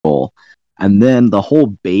And then the whole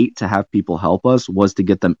bait to have people help us was to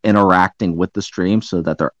get them interacting with the stream so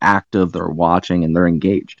that they're active, they're watching, and they're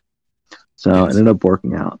engaged. So it Yes. ended up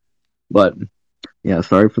working out. But yeah,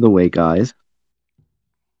 sorry for the wait, guys.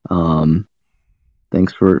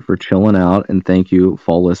 Thanks for chilling out, and thank you,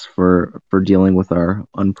 Follis, for dealing with our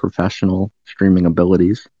unprofessional streaming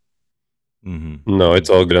abilities. No, it's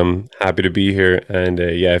all good. I'm happy to be here. And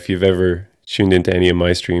yeah, if you've ever tuned into any of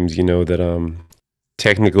my streams, you know that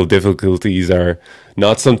technical difficulties are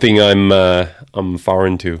not something I'm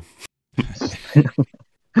foreign to.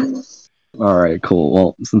 All right, cool.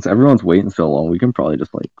 Well, since everyone's waiting so long, we can probably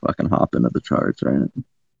just like fucking hop into the charts, right?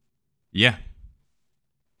 Yeah.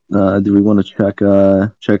 Do we want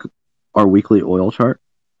to check our weekly oil chart?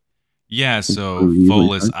 Yeah, so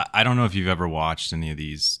Follis, I don't know if you've ever watched any of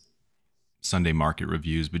these Sunday market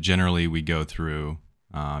reviews, but generally we go through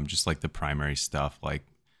just like the primary stuff like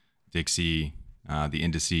Dixie, the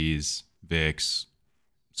indices, VIX,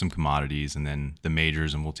 some commodities, and then the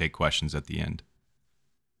majors, and we'll take questions at the end.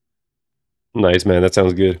 Nice, man. That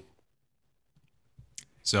sounds good.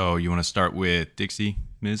 So you want to start with Dixie,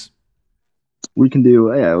 Miz? We can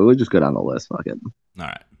do, yeah, we'll just go down the list. Fuck it. All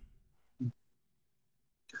right.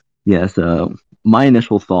 Yeah, so my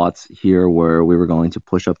initial thoughts here were we were going to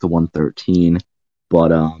push up to 113,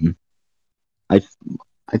 but I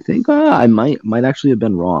think I might actually have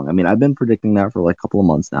been wrong. I mean, I've been predicting that for like a couple of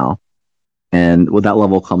months now, and what that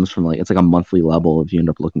level comes from, like it's like a monthly level if you end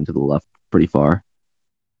up looking to the left pretty far.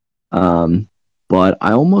 But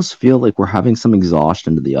I almost feel like we're having some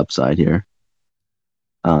exhaustion to the upside here.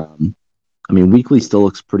 I mean, weekly still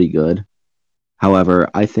looks pretty good. However,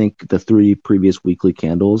 I think the three previous weekly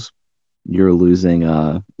candles, you're losing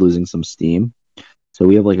some steam. So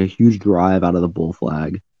we have like a huge drive out of the bull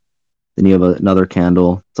flag. Then you have another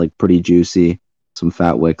candle. It's like pretty juicy, some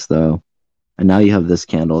fat wicks though. And now you have this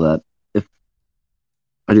candle that if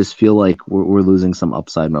I just feel like we're losing some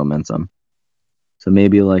upside momentum. So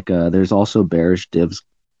maybe like there's also bearish divs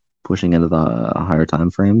pushing into the higher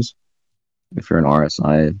time frames. If you're an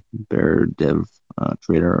RSI bear div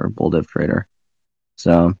trader or bull div trader.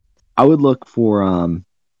 So I would look for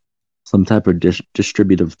some type of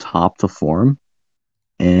distributive top to form.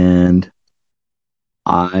 And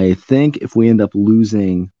I think if we end up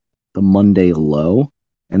losing the Monday low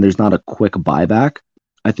and there's not a quick buyback,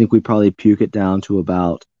 I think we probably puke it down to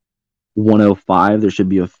about 105. There should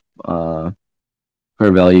be a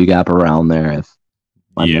fair value gap around there if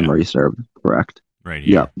my memory serves correct. Right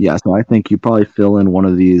here. Yeah. So I think you probably fill in one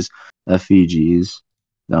of these FEGs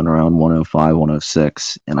down around 105,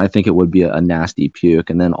 106, and I think it would be a nasty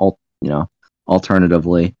puke. And then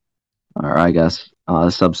alternatively, or I guess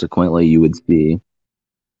subsequently, you would see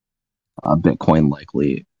Bitcoin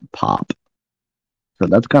likely pop. So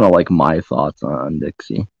that's kind of like my thoughts on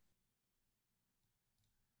Dixie.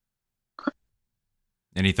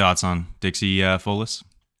 Any thoughts on Dixie, Follis?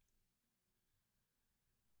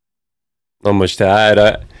 Not much to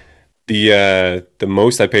add. The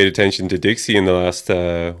most I paid attention to Dixie in the last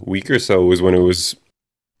week or so was when it was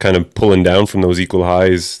kind of pulling down from those equal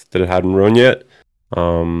highs that it hadn't run yet.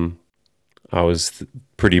 I was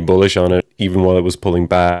pretty bullish on it, even while it was pulling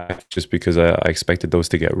back, just because I expected those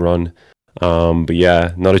to get run. But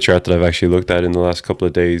yeah, not a chart that I've actually looked at in the last couple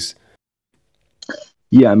of days.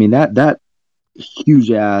 Yeah, I mean that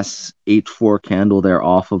huge ass 8-4 candle there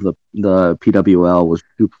off of the PWL was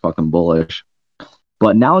super fucking bullish.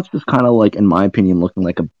 But now it's just kind of like, in my opinion, looking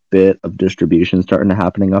like a bit of distribution starting to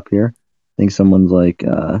happening up here. I think someone's like,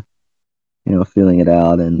 feeling it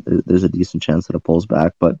out, and there's a decent chance that it pulls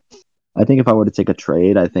back. But I think if I were to take a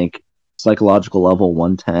trade, I think psychological level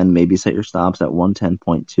 110, maybe set your stops at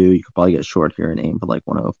 110.2. You could probably get short here and aim for like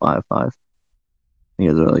 105.5. I think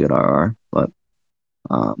it's a really good RR. But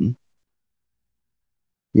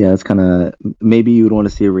yeah, it's kind of, maybe you would want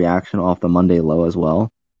to see a reaction off the Monday low as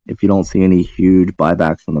well. If you don't see any huge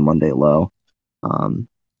buybacks from the Monday low, I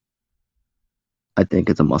think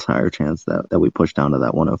it's a much higher chance that we push down to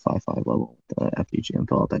that 105.5 level with the FEG and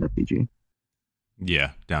fill out that FEG.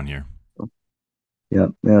 Yeah, down here. Yeah,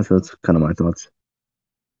 so that's kind of my thoughts.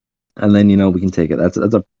 And then, we can take it. That's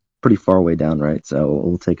a pretty far way down, right? So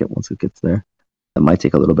we'll take it once it gets there. That might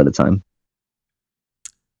take a little bit of time.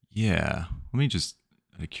 Yeah. Let me just,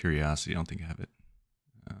 out of curiosity, I don't think I have it.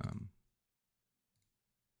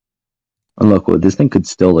 And look, this thing could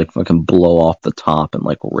still like fucking blow off the top and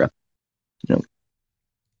like rip, a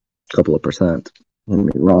couple of percent. I don't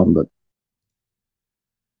get me wrong, but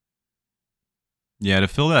yeah, to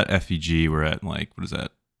fill that FEG, we're at like, what is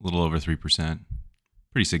that? A little over 3%.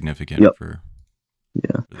 Pretty significant for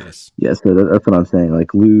this. Yeah, so that's what I'm saying.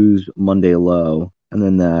 Like lose Monday low, and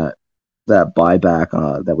then that that buyback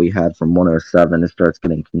that we had from 107, it starts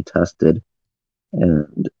getting contested,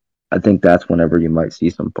 and I think that's whenever you might see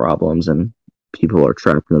some problems and people are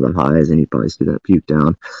trapped into the highs, and you probably see that puke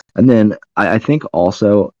down. And then I think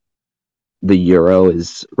also the euro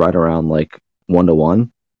is right around like 1 to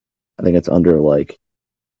 1. I think it's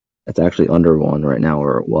actually under 1 right now,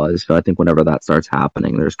 where it was. So I think whenever that starts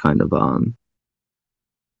happening, there's kind of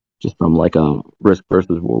just from like a risk versus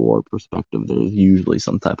reward perspective, there's usually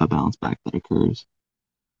some type of bounce back that occurs.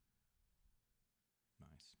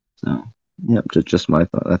 So, yeah, just my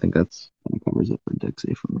thought. I think that covers it for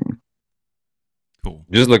Dixie for me. Cool.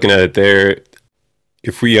 Just looking at it there,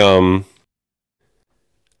 if we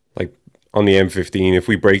like on the M15, if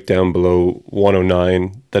we break down below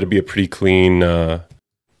 109, that'd be a pretty clean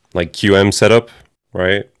like QM setup,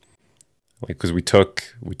 right? Like because we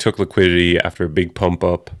took liquidity after a big pump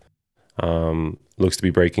up. Looks to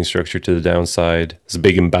be breaking structure to the downside. There's a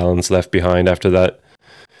big imbalance left behind after that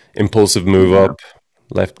impulsive move up,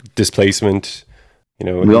 left displacement. You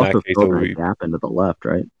know, we in also that case, filled that gap into the left,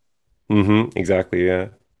 right? Exactly. Yeah,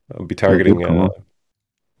 I'll be targeting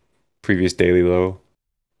previous daily low.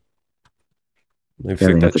 I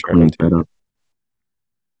think that's a clean setup.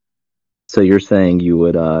 So you're saying you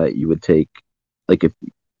would take, like,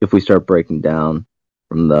 if we start breaking down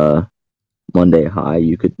from the Monday high,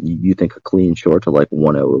 you think a clean short to like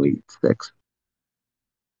 108.6?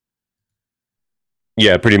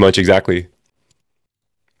 Yeah, pretty much exactly.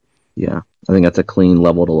 Yeah, I think that's a clean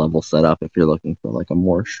level to level setup if you're looking for like a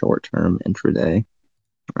more short term intraday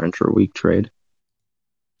or intra-week trade.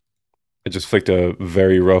 I just flicked a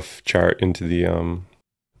very rough chart into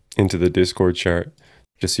the Discord chart,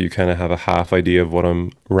 just so you kind of have a half idea of what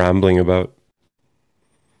I'm rambling about.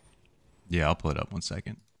 Yeah, I'll pull it up 1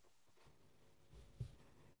 second.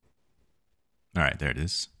 All right, there it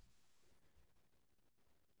is.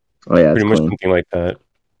 Oh yeah, pretty it's much clean. something like that.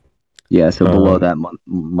 Yeah, so below that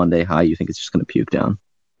Monday high, you think it's just going to puke down?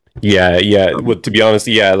 Yeah. Well, to be honest,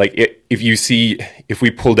 yeah. Like if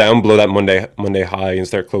we pull down below that Monday high and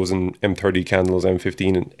start closing M30 candles,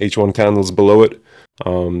 M15 and H1 candles below it,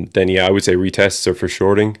 then yeah, I would say retests are for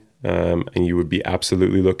shorting, and you would be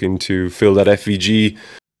absolutely looking to fill that FVG,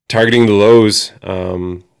 targeting the lows.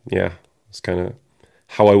 Yeah, it's kind of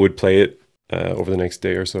how I would play it over the next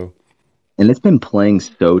day or so. And it's been playing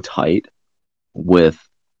so tight with,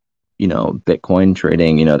 Bitcoin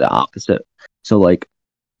trading, the opposite. So like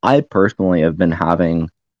I personally have been having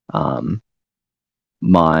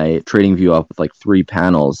my trading view up with like 3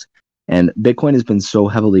 panels, and Bitcoin has been so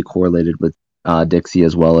heavily correlated with Dixie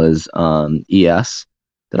as well as ES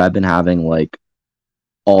that I've been having like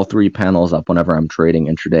all 3 panels up whenever I'm trading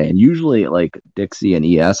intraday. And usually like Dixie and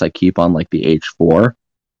ES, I keep on like the H4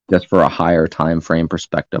 just for a higher time frame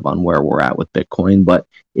perspective on where we're at with Bitcoin. But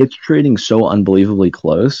it's trading so unbelievably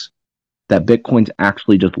close that Bitcoin's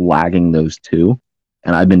actually just lagging those 2.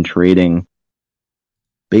 And I've been trading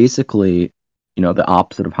basically, the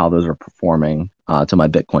opposite of how those are performing to my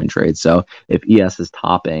Bitcoin trade. So if ES is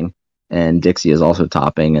topping and Dixie is also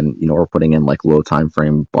topping, and we're putting in like low time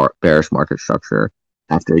frame bearish market structure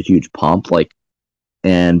after a huge pump, like,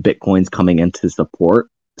 and Bitcoin's coming into support,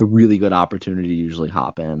 it's a really good opportunity to usually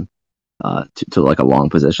hop in to like a long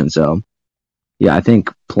position. So yeah, I think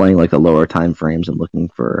playing like the lower time frames and looking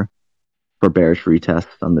for bearish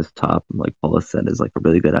retests on this top, like Follis said, is like a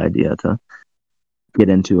really good idea to get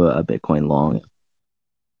into a Bitcoin long.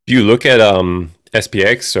 Do you look at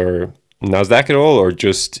SPX or Nasdaq at all, or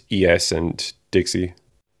just ES and Dixie?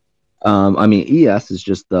 I mean, ES is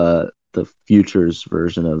just the futures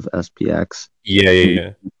version of SPX.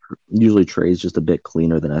 Yeah. Usually trades just a bit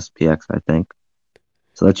cleaner than SPX, I think.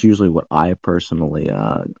 So that's usually what I personally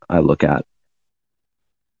I look at.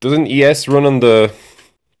 Doesn't ES run on the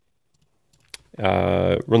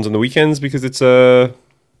runs on the weekends because it's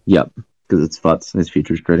Yep, because it's FUTS, it's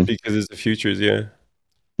futures trading. Because it's the futures, yeah.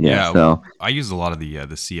 Yeah, so I use a lot of the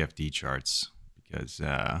CFD charts because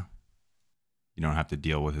you don't have to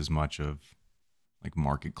deal with as much of like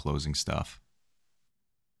market closing stuff.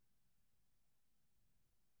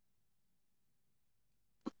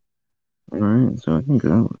 All right, so I think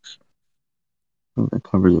that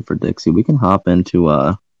covers it for Dixie. We can hop into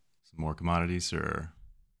some more commodities, or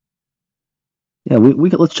yeah,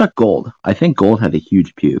 let's check gold. I think gold had a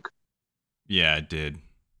huge puke. Yeah, it did.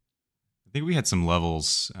 I think we had some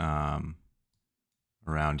levels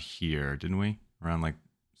around here, didn't we? Around like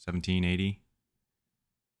 1780.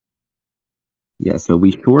 Yeah, so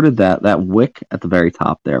we shorted that wick at the very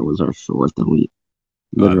top. There was our short that we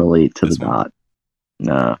literally to the dot.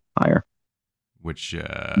 Higher. Which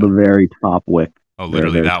the very top wick. Oh,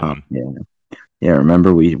 literally that top, one. Yeah. Yeah,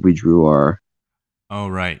 remember we drew Oh,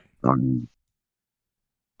 right. um,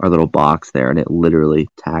 our little box there, and it literally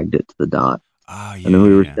tagged it to the dot. Ah, And yeah, then we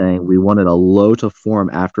yeah, were yeah. saying we wanted a low to form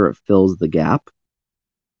after it fills the gap.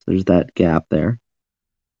 So there's that gap there.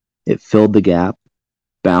 It filled the gap,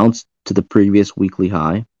 bounced to the previous weekly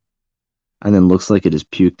high, and then looks like it is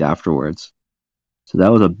puked afterwards. So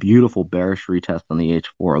that was a beautiful bearish retest on the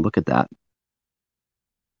H4. Look at that.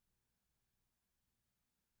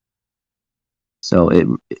 So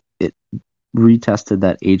it retested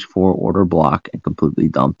that H4 order block and completely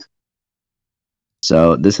dumped.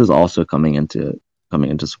 So this is also coming into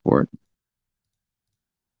support.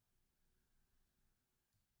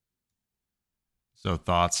 So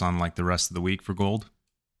thoughts on like the rest of the week for gold?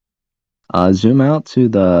 Zoom out to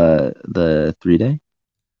the 3-day.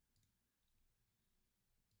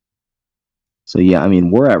 So yeah, I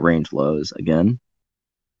mean we're at range lows again.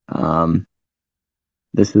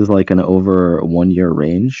 This is like an over 1 year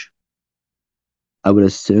range. I would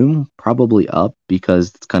assume probably up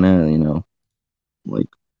because it's kind of like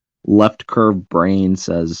left curve brain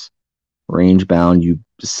says range bound. You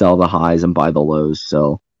sell the highs and buy the lows.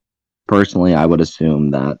 So personally, I would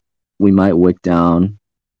assume that we might wick down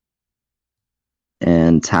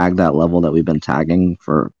and tag that level that we've been tagging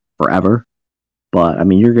for forever. But I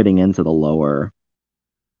mean, you're getting into the lower,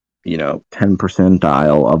 10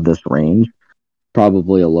 percentile of this range.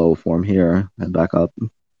 Probably a low form here. Head back up.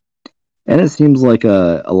 And it seems like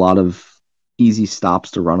a lot of easy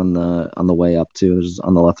stops to run on the way up too. There's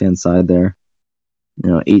on the left hand side there.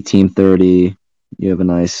 1830. You have a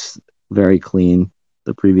nice, very clean.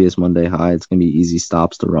 The previous Monday high. It's gonna be easy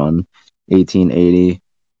stops to run. 1880,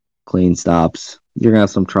 clean stops. You're gonna have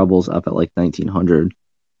some troubles up at like 1900,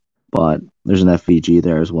 but there's an FVG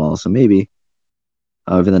there as well. So maybe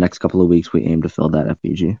over the next couple of weeks we aim to fill that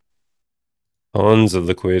FVG. Tons of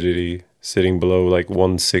liquidity sitting below like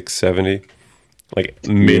 1670, like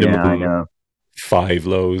Yeah, I minimum know. 5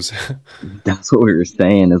 lows. That's what we were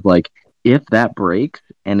saying is like if that breaks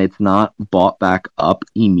and it's not bought back up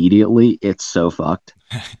immediately, it's so fucked.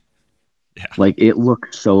 Yeah. Like it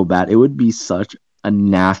looks so bad. It would be such a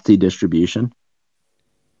nasty distribution.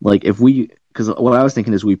 Like if we, because what I was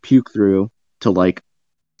thinking is we puke through to like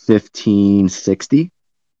 1560,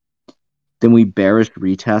 then we bearish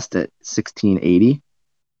retest at 1680.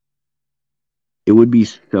 It would be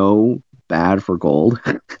so bad for gold.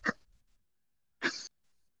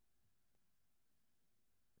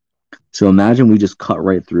 So imagine we just cut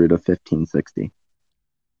right through to 1560.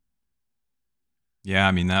 Yeah,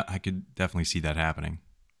 I mean that I could definitely see that happening.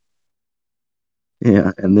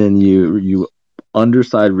 Yeah, and then you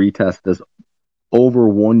underside retest this over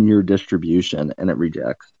 1 year distribution and it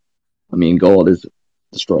rejects. I mean, gold is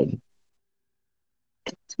destroyed.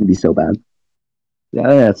 It's gonna be so bad. Yeah,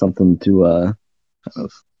 that's something to kind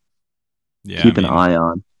of Yeah, I keep an mean eye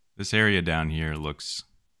on. this area down here looks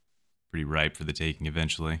pretty ripe for the taking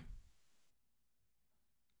eventually.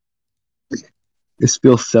 This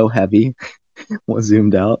feels so heavy when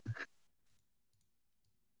zoomed out.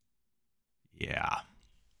 Yeah.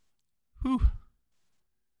 Whew.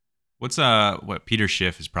 What Peter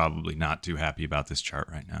Schiff is probably not too happy about this chart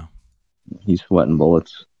right now. He's sweating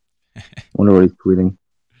bullets. Wonder what he's tweeting.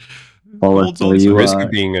 Gold's There's a risk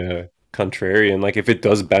of being a contrarian. Like if it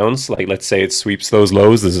does bounce, like let's say it sweeps those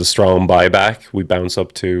lows, there's a strong buyback. We bounce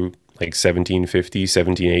up to like 1750,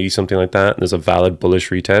 1780, something like that. And there's a valid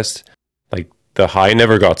bullish retest. Like the high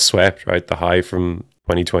never got swept, right? The high from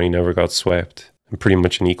 2020 never got swept. And pretty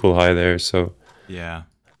much an equal high there. So yeah.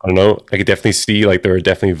 I don't know. I could definitely see like there are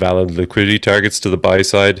definitely valid liquidity targets to the buy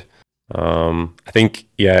side. I think,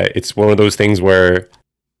 yeah, it's one of those things where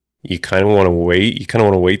you kind of want to wait. You kind of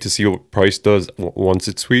want to wait to see what price does once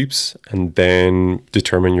it sweeps, and then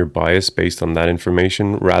determine your bias based on that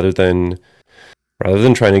information, rather than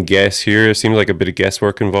trying to guess here. It seems like a bit of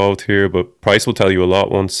guesswork involved here, but price will tell you a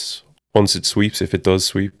lot once it sweeps, if it does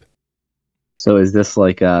sweep. So is this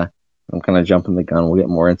like I'm kind of jumping the gun. We'll get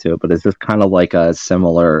more into it, but is this kind of like a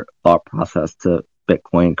similar thought process to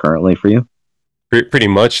Bitcoin currently for you? Pretty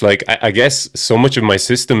much. Like I guess so much of my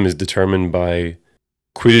system is determined by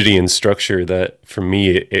liquidity and structure that for me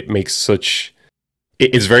it makes such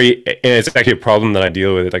it's very, and it's actually a problem that I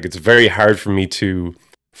deal with. Like it's very hard for me to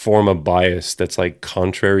form a bias that's like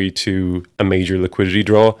contrary to a major liquidity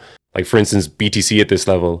draw. Like for instance, BTC at this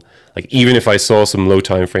level, like even if I saw some low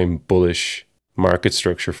time frame bullish market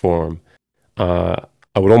structure form,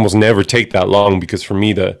 I would almost never take that long, because for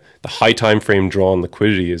me the high time frame draw on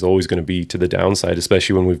liquidity is always going to be to the downside,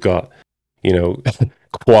 especially when we've got, you know,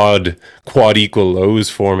 quad equal lows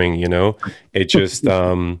forming. You know, it just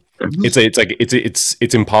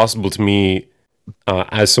it's impossible to me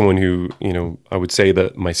as someone who, I would say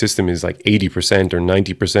that my system is like 80% or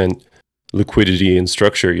 90% liquidity and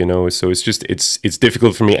structure, so it's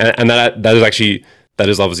difficult for me. And that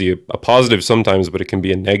is obviously a positive sometimes, but it can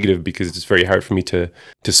be a negative because it's very hard for me to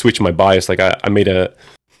switch my bias. Like I made a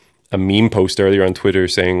meme post earlier on Twitter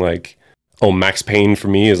saying like, oh, max pain for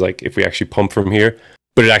me is like if we actually pump from here,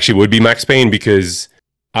 but it actually would be max pain because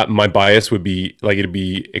my bias would be like it'd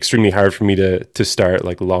be extremely hard for me to start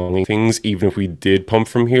like longing things even if we did pump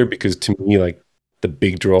from here, because to me like the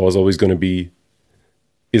big draw is always going to be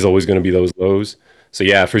those lows. So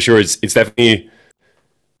yeah, for sure, it's definitely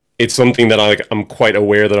it's something that I'm quite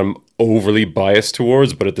aware that I'm overly biased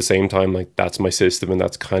towards, but at the same time, like that's my system and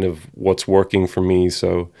that's kind of what's working for me.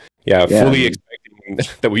 So yeah, Yeah, I fully mean, expecting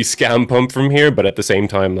that we scam pump from here, but at the same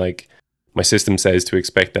time, like my system says to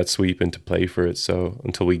expect that sweep and to play for it. So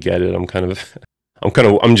until we get it, I'm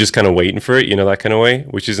just kind of waiting for it, that kind of way,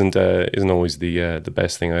 which isn't always the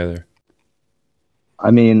best thing either.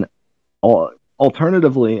 I mean,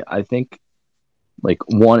 alternatively, I think like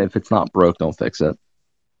one, if it's not broke, don't fix it.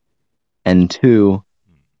 And two,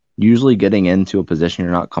 usually getting into a position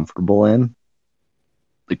you're not comfortable in,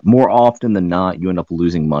 like more often than not, you end up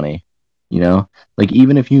losing money. You know, like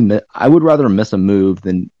even if I would rather miss a move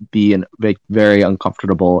than be in very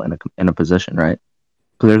uncomfortable in a position, right?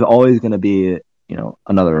 Because there's always going to be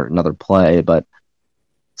another play, but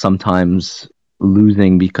sometimes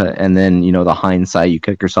losing because and then the hindsight, you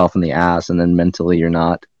kick yourself in the ass, and then mentally you're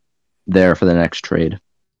not there for the next trade.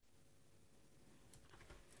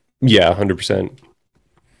 Yeah, 100%.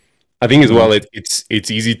 I think as You know? well, it's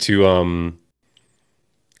easy to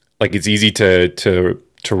like it's easy to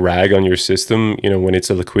rag on your system, when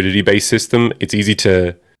it's a liquidity based system. It's easy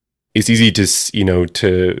to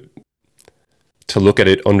to look at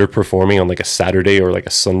it underperforming on like a Saturday or like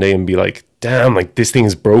a Sunday and be like, damn, like this thing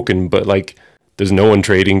is broken, but like there's no one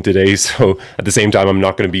trading today. So at the same time, I'm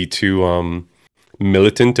not going to be too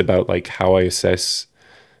militant about like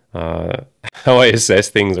uh how I assess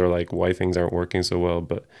things or like why things aren't working so well.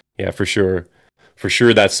 But yeah, for sure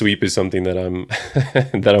that sweep is something that I'm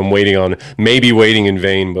that I'm waiting on. Maybe waiting in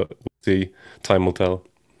vain, but we'll see. Time will tell.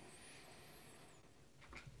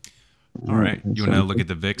 All right. You want to look at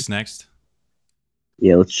the VIX next?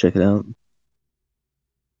 Yeah, let's check it out.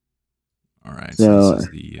 All right. So this So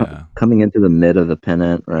is the coming into the mid of the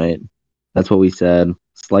pennant, right? That's what we said.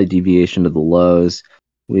 Slight deviation to the lows.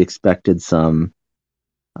 We expected um,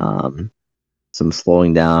 some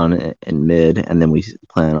slowing down in mid, and then we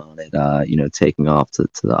plan on it, taking off to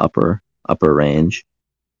the upper range.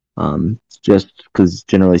 Just because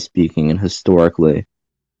generally speaking and historically,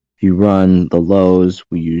 if you run the lows,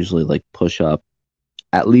 we usually like push up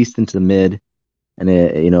at least into the mid, and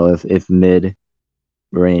if mid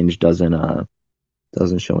range doesn't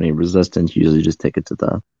show any resistance, you usually just take it to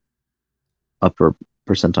the upper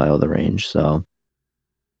percentile of the range. So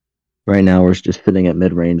right now we're just sitting at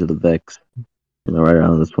mid range of the VIX, right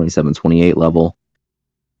around this 27, 28 level,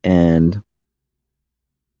 and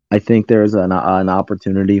I think there's an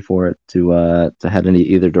opportunity for it to head in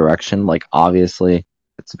either direction. Like obviously,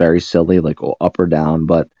 it's very silly, like up or down.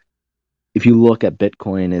 But if you look at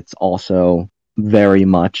Bitcoin, it's also very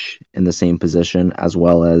much in the same position as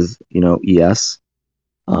well as ES.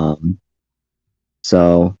 Um,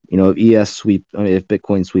 so if if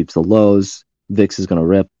Bitcoin sweeps the lows, VIX is going to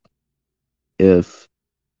rip. If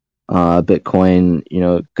Bitcoin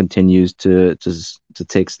continues to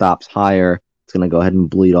take stops higher, it's going to go ahead and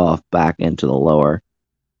bleed off back into the lower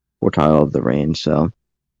quartile of the range. So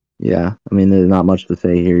yeah, I mean, there's not much to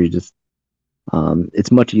say here. You just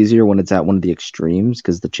it's much easier when it's at one of the extremes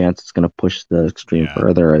because the chance it's going to push the extreme yeah.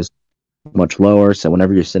 further is much lower. So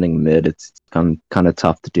whenever you're sitting mid, it's kind of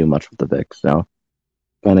tough to do much with the VIX. So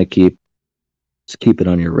kind of keep it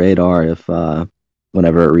on your radar if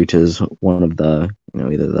whenever it reaches one of the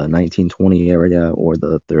either the 1920 area or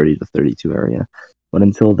the 30 to 32 area. But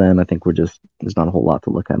until then, I think there's not a whole lot to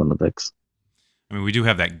look at on the VIX. I mean, we do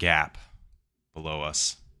have that gap below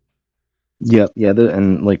us. Yep, yeah,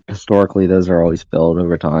 and like historically, those are always filled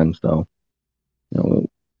over time. So,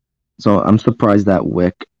 so I'm surprised that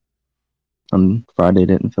wick on Friday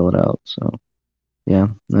didn't fill it out. So, yeah,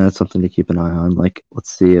 that's something to keep an eye on. Like,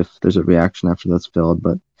 let's see if there's a reaction after that's filled.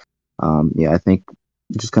 But, yeah, I think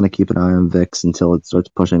just kind of keep an eye on VIX until it starts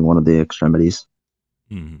pushing one of the extremities.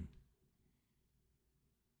 Mm-hmm.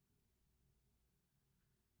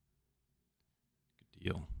 Good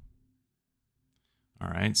deal. All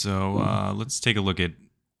right, so let's take a look at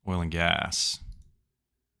oil and gas.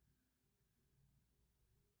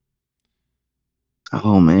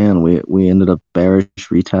 Oh man, we ended up bearish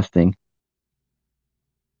retesting.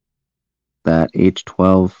 that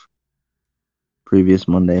H12 previous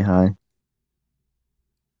Monday high.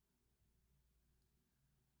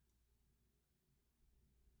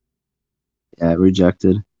 Yeah,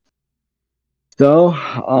 rejected. So,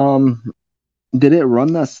 did it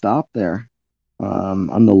run that stop there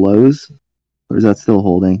on the lows, or is that still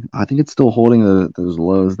holding? I think it's still holding those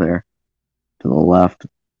lows there to the left.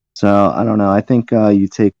 So I don't know. I think you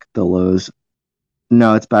take the lows.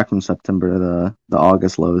 No, it's back from September to the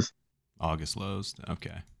August lows. August lows.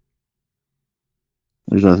 Okay.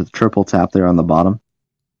 There's a triple tap there on the bottom.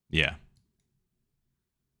 Yeah.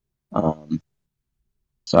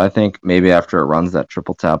 So I think maybe after it runs that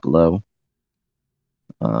triple tap low,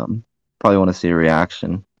 probably want to see a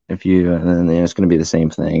reaction. If you, and then it's going to be the same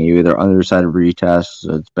thing. You either underside retest,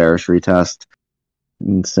 so it's bearish retest,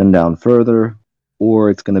 and send down further, or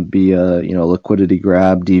it's going to be a liquidity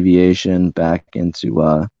grab deviation back into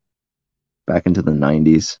the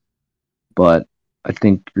 90s. But I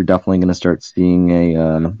think you're definitely going to start seeing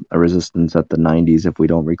a resistance at the 90s if we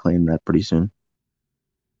don't reclaim that pretty soon.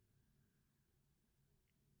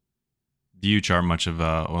 Do you chart much of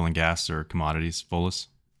oil and gas or commodities, Follis?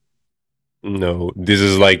 No, this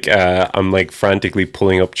is like I'm like frantically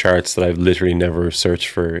pulling up charts that I've literally never searched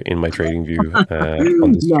for in my trading view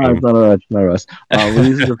on this stream. It's not a rush, not a rush.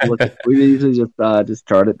 We usually just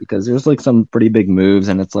chart it because there's like some pretty big moves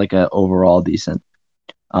and it's like an overall decent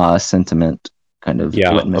sentiment kind of. Yeah,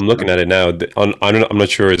 I'm looking at it now. I'm not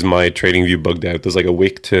sure, is my trading view bugged out? There's like a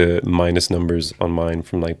wick to minus numbers on mine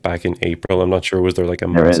from like back in April. I'm not sure, was there like a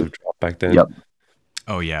massive drop back then? Yep.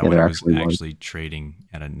 Oh yeah, when I was actually trading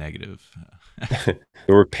at a negative.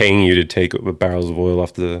 They were paying you to take barrels of oil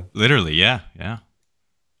off the. Literally, yeah,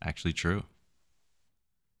 actually true.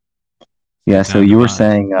 Yeah, so you were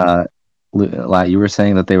saying, you were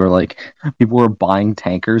saying that they were like people were buying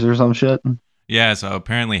tankers or some shit. Yeah, so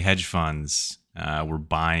apparently hedge funds were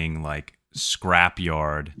buying like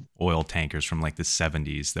scrapyard oil tankers from like the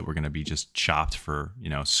 70s that were going to be just chopped for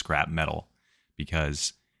scrap metal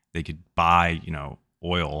because they could buy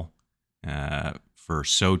oil for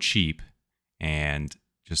so cheap, and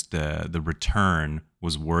just the return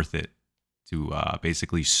was worth it to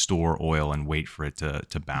basically store oil and wait for it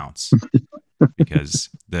to bounce because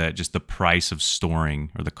the price of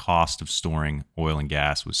storing, or the cost of storing oil and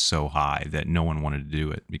gas, was so high that no one wanted to do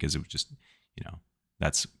it because it was just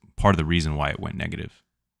that's part of the reason why it went negative.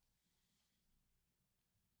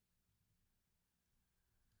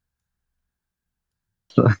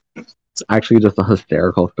 So it's actually just a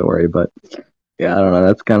hysterical story, but yeah, I don't know.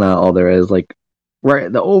 That's kind of all there is. Like,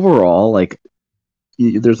 right, the overall, like,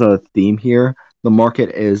 there's a theme here. The market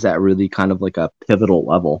is at really kind of like a pivotal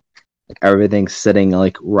level. Like everything's sitting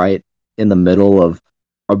like right in the middle of,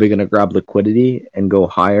 are we going to grab liquidity and go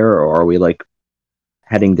higher, or are we like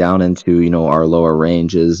heading down into our lower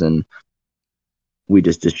ranges and we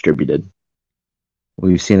just distributed?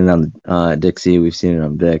 We've seen it on Dixie, we've seen it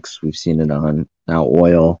on VIX, we've seen it on now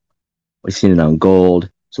oil, we've seen it on gold.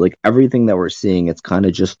 So like everything that we're seeing, it's kind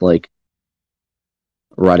of just like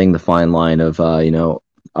riding the fine line of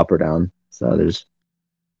up or down. So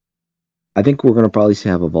I think we're gonna probably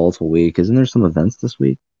have a volatile week. Isn't there some events this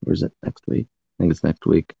week, or is it next week? I think it's next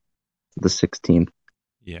week, the 16th.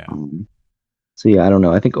 Yeah. So yeah, I don't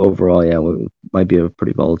know. I think overall, yeah, it might be a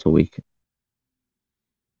pretty volatile week.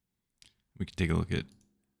 We could take a look at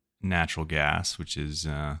natural gas, which is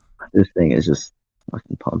this thing is just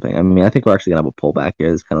fucking pumping. I mean, I think we're actually gonna have a pullback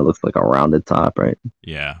here. This kind of looks like a rounded top, right?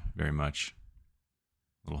 Yeah, very much.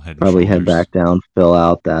 Little head. Probably head back down, fill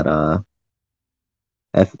out that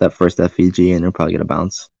that first FEG, and they're probably gonna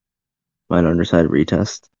bounce. Might underside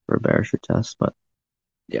retest for a bearish retest, but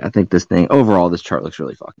yeah, I think this thing overall, this chart looks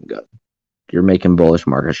really fucking good. You're making bullish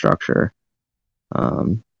market structure.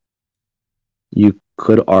 You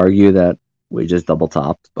could argue that we just double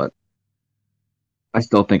topped, but I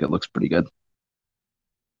still think it looks pretty good.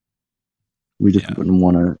 We just wouldn't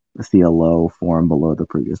want to see a low form below the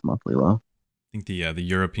previous monthly low. I think the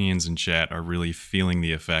Europeans in chat are really feeling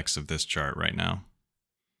the effects of this chart right now.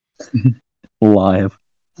 Live.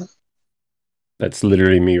 That's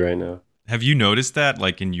literally me right now. Have you noticed that,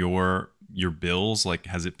 like in your bills, like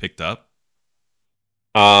has it picked up?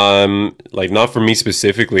 Like not for me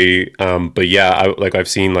specifically, but yeah, I've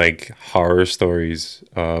seen like horror stories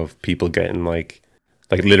of people getting like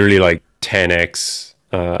literally like 10x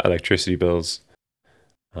electricity bills.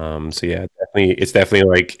 So yeah, it's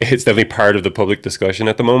definitely part of the public discussion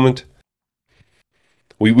at the moment.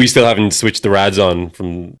 We still haven't switched the rads on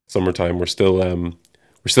from summertime. We're still in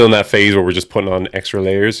that phase where we're just putting on extra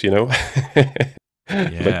layers,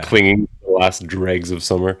 like clinging to the last dregs of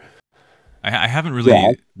summer. I haven't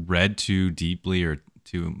really read too deeply or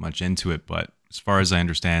too much into it, but as far as I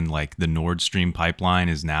understand, like the Nord Stream pipeline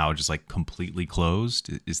is now just like completely closed.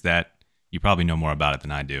 Is that, you probably know more about it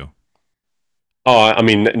than I do? Oh, I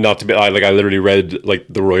mean, not to be I literally read like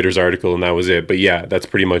the Reuters article and that was it. But yeah, that's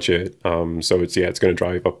pretty much it. So it's going to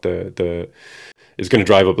drive up the it's going to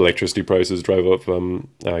drive up electricity prices, drive up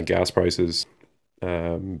gas prices,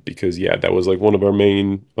 because yeah, that was like one of our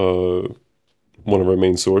main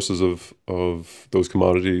sources of those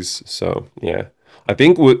commodities. So yeah, I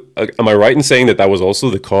think am I right in saying that that was also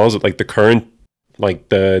the cause of like the current like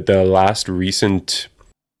the last recent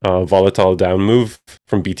volatile down move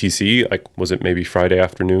from BTC? Like, was it maybe Friday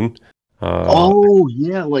afternoon? Oh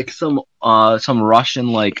yeah, like some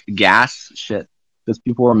Russian like gas shit because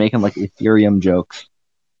people were making like Ethereum jokes.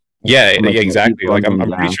 Yeah, From, like, yeah, exactly. Like London I'm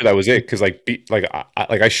pretty gas. sure that was it because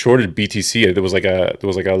I shorted BTC. There was like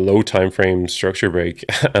a low time frame structure break,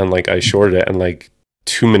 and like I shorted it, and like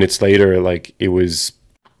 2 minutes later, like it was,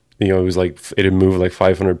 it was like it had moved like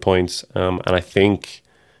 500 points. And I think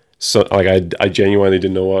so. Like I genuinely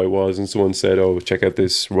didn't know what it was, and someone said, "Oh, check out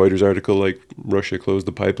this Reuters article. Like Russia closed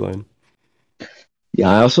the pipeline."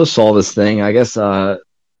 Yeah, I also saw this thing. I guess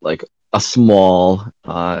like a small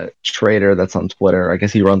trader that's on Twitter. I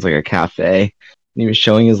guess he runs like a cafe. And he was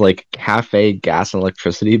showing his like cafe gas and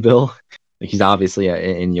electricity bill. Like he's obviously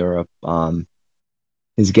in Europe.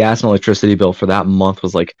 His gas and electricity bill for that month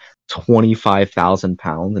was like 25,000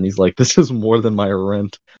 pounds, and he's like, "This is more than my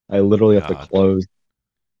rent. I literally have to God. close."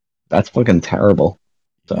 That's fucking terrible.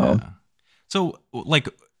 So Yeah. So, like,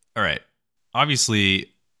 all right.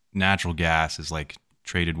 Obviously, natural gas is like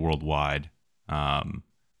traded worldwide,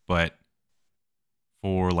 but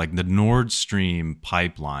for like the Nord Stream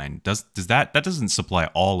pipeline, does that doesn't supply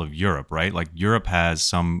all of Europe, right? Like Europe has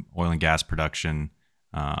some oil and gas production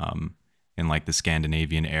in like the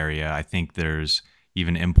Scandinavian area. I think there's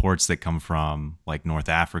even imports that come from like North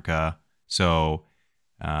Africa. So,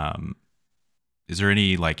 um, is there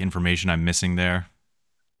any like information I'm missing there?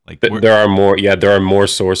 Like, There are more, yeah, there are more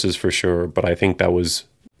sources for sure, but I think that was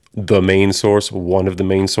the main source, one of the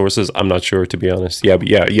main sources. I'm not sure, to be honest. Yeah, but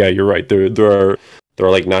yeah, you're right. There are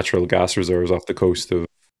like natural gas reserves off the coast of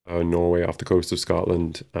Norway, off the coast of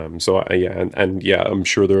Scotland. So yeah, and yeah, I'm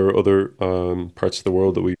sure there are other parts of the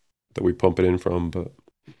world that we pump it in from, but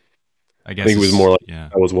I I guess think it was more like yeah.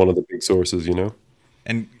 that was one of the big sources, you know?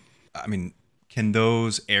 And I mean, can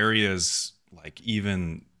those areas like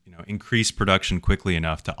even, increase production quickly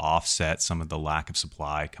enough to offset some of the lack of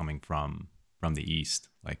supply coming from the east?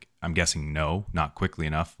 Like, I'm guessing no, not quickly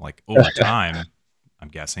enough. Like over time, I'm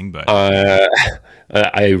guessing, but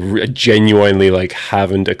Genuinely like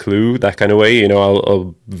haven't a clue that kind of way.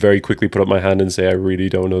 I'll very quickly put up my hand and say I really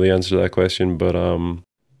don't know the answer to that question. But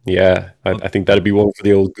yeah, I think that'd be one for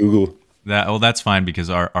the old Google. That's fine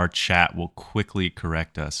because our chat will quickly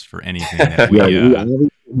correct us for anything that we. yeah, we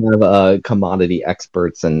obviously have commodity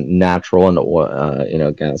experts and natural and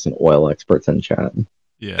oil, gas and oil experts in chat.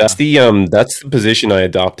 Yeah, that's the position I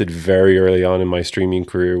adopted very early on in my streaming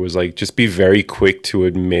career, was like just be very quick to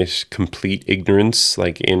admit complete ignorance,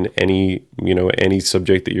 like in any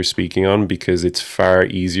subject that you're speaking on, because it's far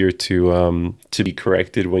easier to be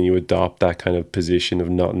corrected when you adopt that kind of position of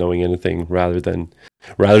not knowing anything, rather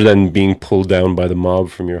than being pulled down by the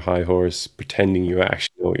mob from your high horse pretending you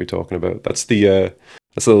actually know what you're talking about. That's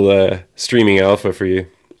that's a little streaming alpha for you.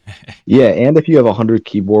 Yeah, and if you have 100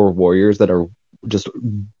 keyboard warriors that are just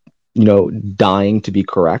dying to be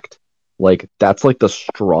correct, like that's like the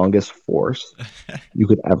strongest force you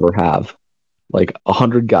could ever have. Like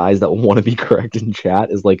 100 guys that want to be correct in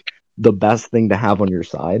chat is like the best thing to have on your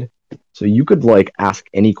side. So you could like ask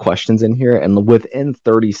any questions in here, and within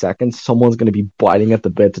 30 seconds someone's going to be biting at the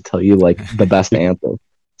bit to tell you like the best answer.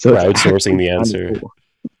 So Crowdsourcing the answer. Cool.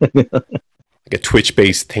 Like a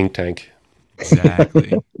Twitch-based think tank.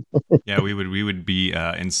 Exactly. Yeah, we would be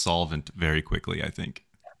insolvent very quickly, I think.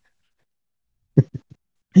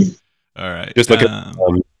 All right. Just look at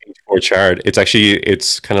or chart.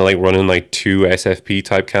 It's kind of like running like two SFP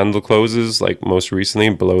type candle closes, like most recently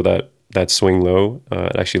below that swing low.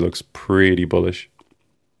 It actually looks pretty bullish.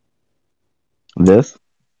 This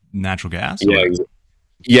natural gas. Yeah.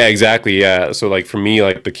 Yeah, exactly. Yeah. So like for me,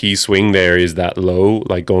 like the key swing there is that low,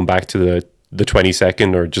 like going back to the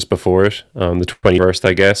 22nd or just before it, the 21st,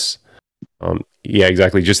 I guess. Yeah,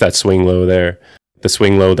 exactly. Just that swing low there, the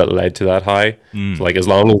swing low that led to that high. So like as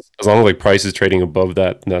long as like price is trading above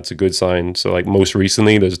that, that's a good sign. So like most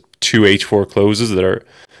recently, there's two H4 closes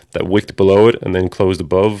that wicked below it and then closed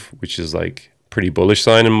above, which is like pretty bullish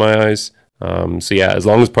sign in my eyes. So yeah, as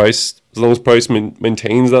long as price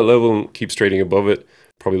maintains that level and keeps trading above it,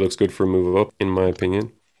 probably looks good for a move up, in my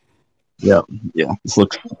opinion. Yeah, this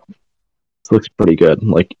looks pretty good.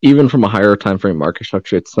 Like even from a higher time frame market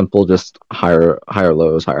structure, it's simple, just higher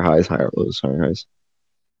lows, higher highs, higher lows, higher highs.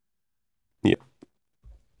 Yeah.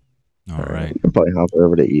 All right. We can probably hop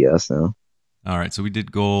over to ES now. All right. So we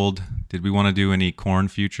did gold. Did we want to do any corn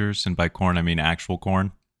futures? And by corn, I mean actual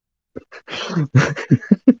corn.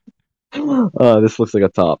 This looks like a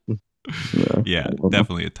top. Yeah,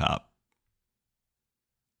 definitely a top.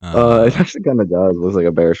 It actually kind of does. It looks like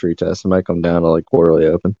a bearish retest. It might come down to like quarterly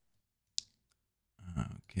open.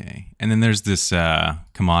 Okay. And then there's this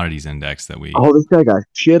commodities index that we... Oh, this guy got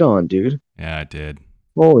shit on, dude. Yeah, it did.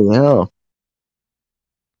 Holy hell.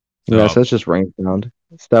 So, yeah, so it's just range bound.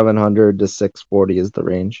 700 to 640 is the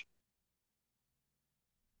range.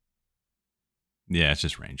 Yeah, it's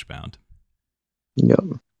just range bound. Yep.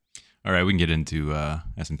 All right, we can get into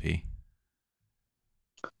S&P.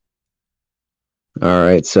 All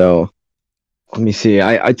right, so let me see.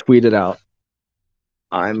 I tweeted out.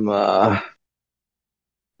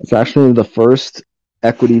 It's actually the first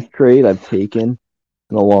equities trade I've taken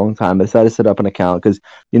in a long time. I decided to set up an account because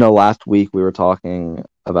last week we were talking,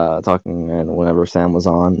 and whenever Sam was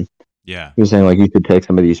on, yeah, he was saying like you should take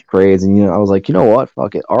some of these trades, and I was like, you know what,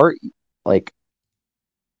 fuck it.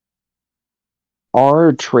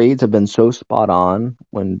 Our trades have been so spot on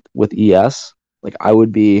with ES, like I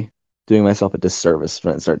would be doing myself a disservice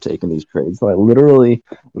when I start taking these trades. So I literally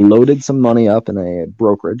loaded some money up in a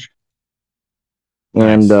brokerage,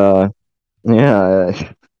 and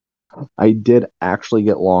yeah, I did actually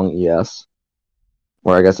get long ES,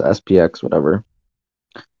 or I guess SPX, whatever.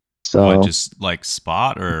 So what, just like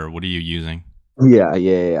spot, or what are you using?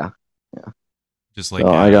 Yeah. Just like so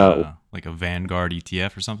I got like a Vanguard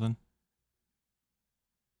ETF or something.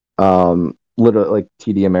 literally like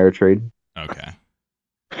TD Ameritrade. Okay.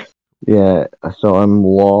 Yeah, so I'm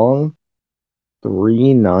long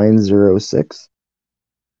 3906.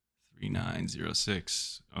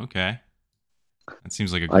 3906. Okay. That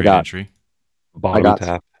seems like a great got entry. Bottom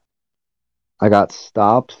tap. I got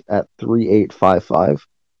stopped at 3855.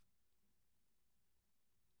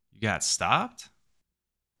 You got stopped?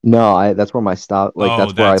 No, that's where my stop.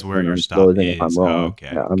 Like that's where where your I'm stop closing is. if I'm wrong. Okay,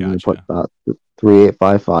 Yeah, I'm gonna gotcha. put stop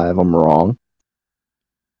 3855. I'm wrong,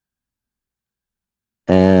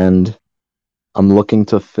 and I'm looking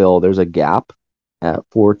to fill. There's a gap at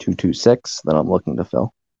 4226 that I'm looking to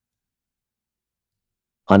fill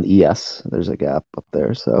on ES. There's a gap up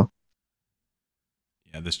there, so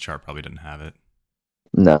yeah, this chart probably didn't have it.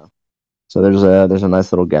 no. So there's a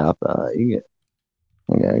nice little gap. I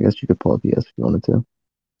guess you could pull up ES if you wanted to.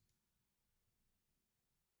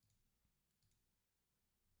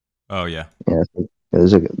 Oh yeah. Yeah, so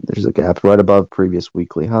there's a gap right above previous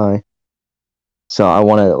weekly high. So I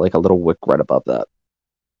wanted like a little wick right above that.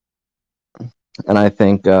 And I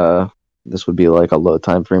think this would be like a low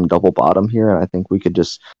time frame double bottom here, and I think we could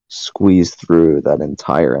just squeeze through that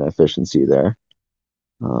entire inefficiency there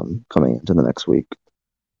coming into the next week.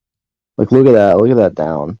 Like look at that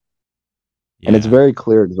down. Yeah. And it's very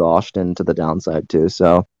clear exhaustion to the downside too.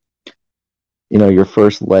 So your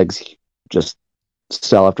first legs just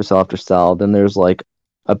sell after sell after sell. Then there's like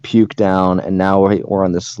a puke down, and now we're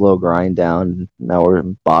on this slow grind down. Now we're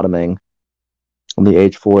bottoming. On the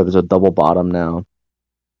H4, there's a double bottom now.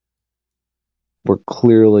 We're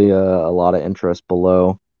clearly a lot of interest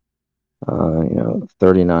below,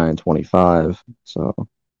 39.25. So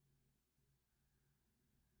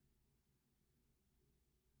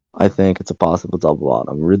I think it's a possible double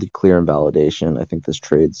bottom. Really clear invalidation. I think this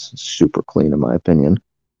trade's super clean in my opinion.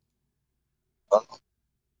 So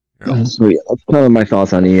yeah, that's kind of my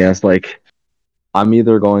thoughts on ES. Like, I'm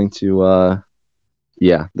either going to,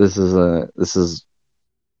 this is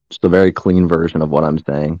just a very clean version of what I'm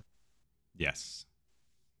saying. Yes.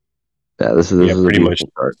 Yeah, this is pretty a much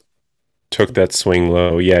chart. Took that swing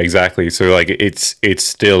low. Yeah, exactly. So like it's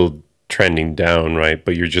still trending down, right?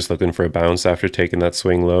 But you're just looking for a bounce after taking that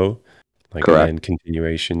swing low, like Correct. and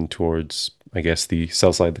continuation towards, I guess, the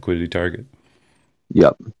sell side liquidity target.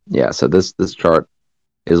 Yep. Yeah. So this chart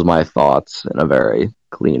is my thoughts in a very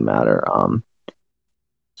clean manner.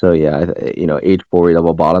 So yeah, H40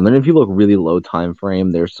 double bottom. And if you look really low time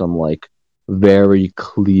frame, there's some like very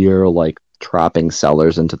clear like trapping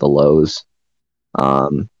sellers into the lows.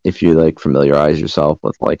 If you like familiarize yourself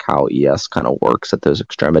with like how ES kind of works at those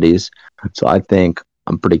extremities. So I think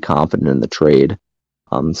I'm pretty confident in the trade.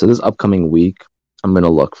 So this upcoming week, I'm gonna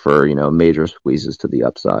look for major squeezes to the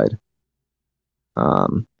upside.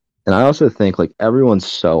 And I also think like everyone's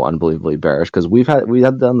so unbelievably bearish because we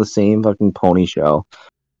have done the same fucking pony show.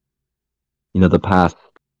 The past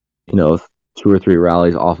two or three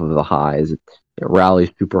rallies off of the highs. It rallies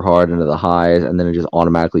super hard into the highs, and then it just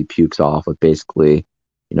automatically pukes off with basically,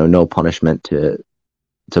 no punishment to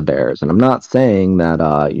bears. And I'm not saying that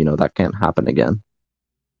that can't happen again,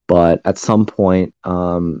 but at some point,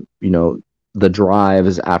 the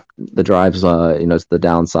drives it's the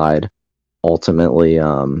downside ultimately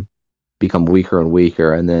become weaker and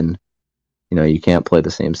weaker, and then you can't play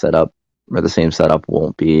the same setup, or the same setup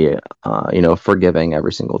won't be forgiving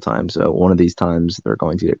every single time. So one of these times they're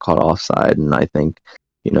going to get caught offside, and I think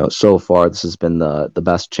so far this has been the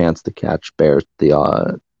best chance to catch bears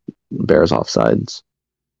offsides.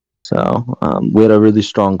 So we had a really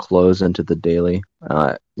strong close into the daily.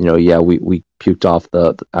 We puked off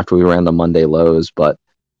after we ran the Monday lows, but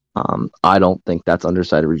I don't think that's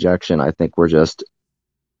underside rejection. I think we're just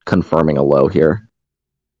confirming a low here.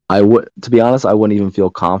 To be honest, I wouldn't even feel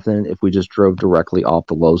confident if we just drove directly off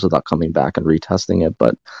the lows without coming back and retesting it.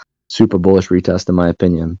 But super bullish retest in my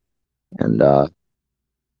opinion, and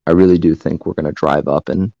I really do think we're going to drive up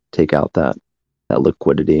and take out that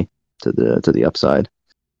liquidity to the upside.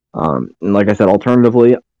 And like I said,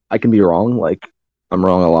 alternatively, I can be wrong. Like, I'm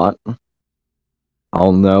wrong a lot.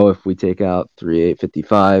 I'll know if we take out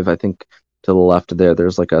 3855. I think to the left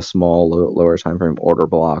there's like a small lower time frame order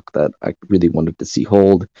block that I really wanted to see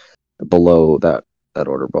hold. Below that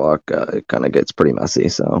order block, it kind of gets pretty messy.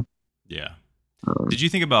 So yeah. Did you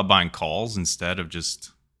think about buying calls instead of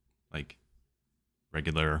just like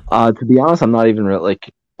regular? To be honest, I'm not even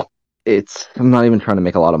I'm not even trying to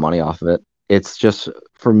make a lot of money off of it. It's just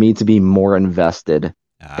for me to be more invested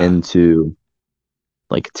into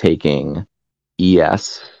like taking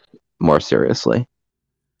ES more seriously.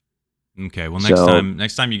 Okay, well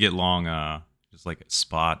next time you get long, just like a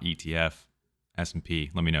spot ETF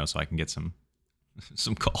S&P, let me know so I can get some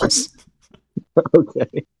calls.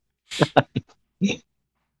 Okay.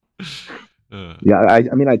 Yeah, I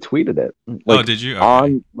mean I tweeted it. Oh, did you? Okay.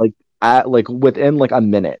 On within like a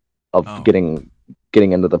minute of getting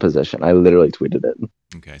into the position, I literally tweeted it.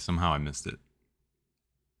 Okay, somehow I missed it.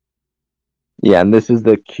 Yeah, and this is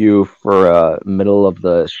the cue for middle of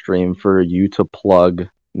the stream for you to plug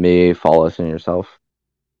me, Follis, and yourself.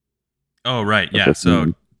 Oh, right. Yeah.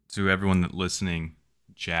 So to everyone that listening,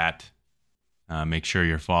 chat, make sure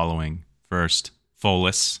you're following first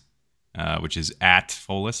Follis, which is at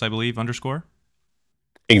Follis, I believe, _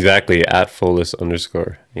 Exactly, at Follis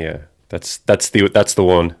 _ Yeah, that's the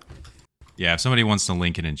one. Yeah, if somebody wants to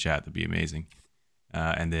link it in chat, that'd be amazing.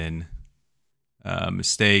 And then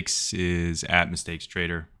Miztakes is at Miztakes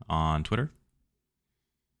Trader on Twitter.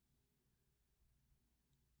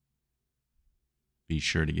 Be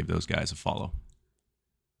sure to give those guys a follow.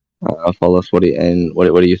 Follis, what do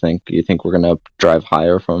you think? Do you think we're gonna drive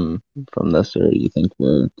higher from this, or do you think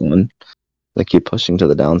we're going to keep pushing to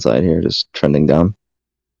the downside here, just trending down?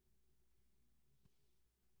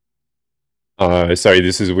 Sorry,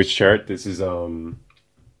 this is which chart? This is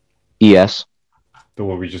ES, the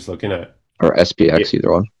one we're just looking at, or SPX,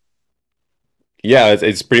 either one. Yeah,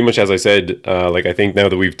 it's pretty much as I said. Like, I think now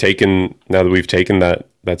that we've taken that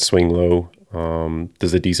swing low,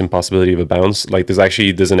 there's a decent possibility of a bounce. Like, there's an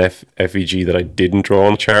FVG that I didn't draw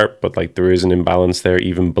on the chart, but like there is an imbalance there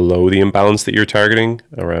even below the imbalance that you're targeting,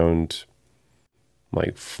 around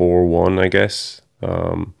like 4-1, I guess,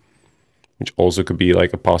 which also could be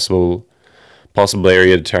like a possible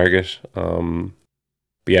area to target. But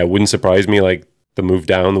yeah, it wouldn't surprise me. Like, the move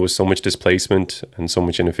down, there was so much displacement and so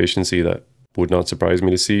much inefficiency that would not surprise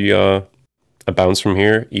me to see a bounce from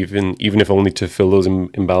here, even if only to fill those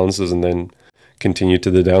imbalances and then continue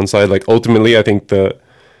to the downside. Like, ultimately, I think the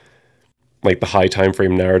high time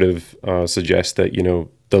frame narrative suggests that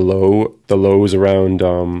the low is around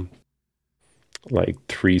like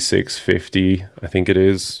 3650, I think it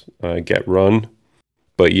is, get run.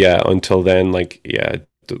 But yeah, until then, like, yeah,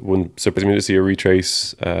 it wouldn't surprise me to see a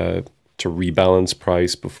retrace to rebalance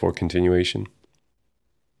price before continuation.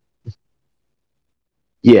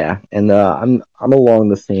 Yeah, and I'm along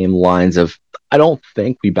the same lines of, I don't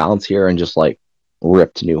think we bounce here and just like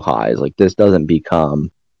rip to new highs. Like, this doesn't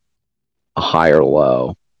become a higher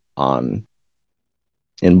low in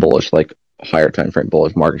bullish, like higher time frame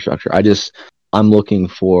bullish market structure. I'm looking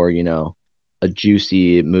for a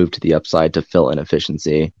juicy move to the upside to fill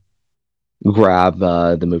inefficiency, grab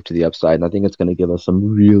the move to the upside, and I think it's going to give us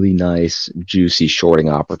some really nice juicy shorting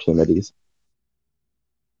opportunities.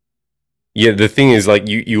 Yeah, the thing is, like,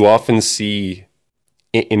 you often see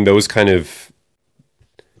in those kind of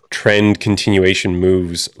trend continuation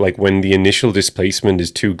moves, like when the initial displacement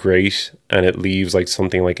is too great and it leaves like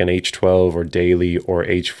something like an H12 or daily or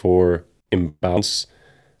H4 imbalance,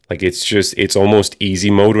 Like it's almost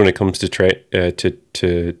easy mode when it comes to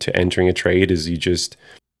to entering a trade. Is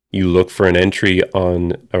you look for an entry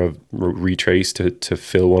on a retrace to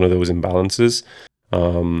fill one of those imbalances.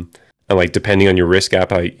 And like depending on your risk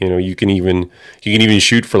appetite, you can even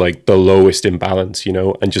shoot for like the lowest imbalance,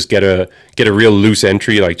 and just get a real loose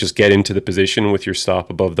entry, like just get into the position with your stop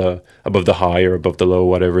above the high or above the low,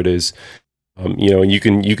 whatever it is. And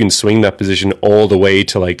you can swing that position all the way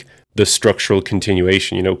to like the structural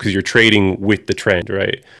continuation, because you're trading with the trend,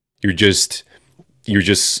 right? You're just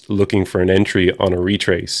looking for an entry on a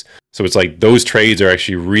retrace. So it's like those trades are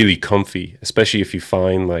actually really comfy, especially if you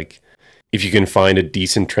can find a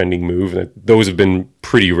decent trending move. And those have been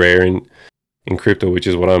pretty rare in crypto, which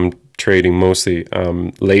is what I'm trading mostly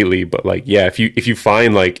lately. But like, yeah, if you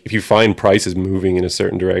find prices moving in a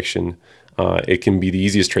certain direction, it can be the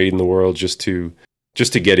easiest trade in the world just to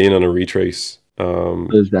get in on a retrace.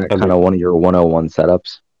 Is that kind of one of your 101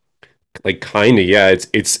 setups? Like kind of, yeah.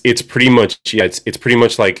 It's pretty much, yeah. It's pretty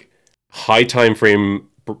much like high time frame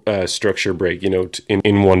structure break,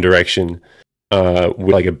 in one direction. With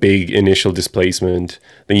like a big initial displacement,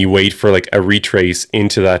 then you wait for like a retrace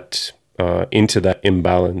into that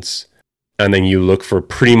imbalance, and then you look for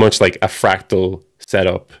pretty much like a fractal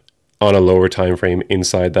setup on a lower time frame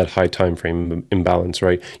inside that high time frame imbalance,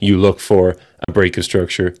 right? You look for a break of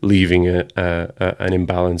structure, leaving an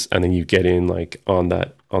imbalance, and then you get in like on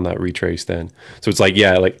that retrace then. So it's like,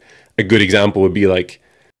 yeah, like a good example would be like,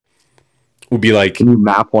 can you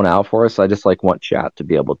map one out for us? I just like want chat to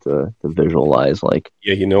be able to visualize, like.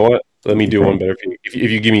 Yeah, you know what? Let me do one better. If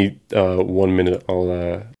you give me 1 minute,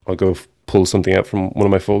 I'll go pull something out from one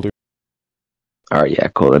of my folders. All right, yeah,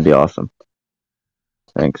 cool. That'd be awesome.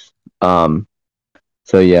 Thanks.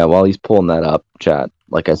 So yeah, while he's pulling that up, chat,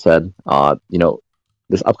 like I said,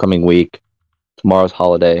 this upcoming week, tomorrow's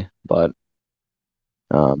holiday, but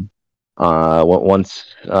once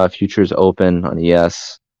futures open on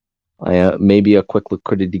ES, maybe a quick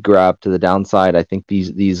liquidity grab to the downside. I think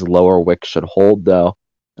these lower wicks should hold though.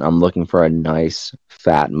 I'm looking for a nice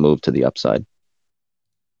fat move to the upside.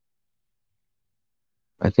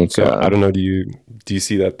 I think. So I don't know. Do you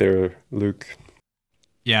see that there, Luke?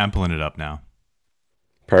 Yeah, I'm pulling it up now.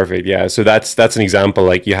 Perfect. Yeah. So that's an example.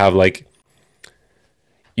 Like you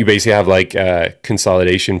basically have like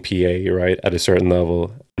consolidation PA, right, at a certain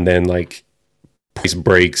level, and then like price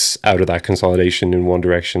breaks out of that consolidation in one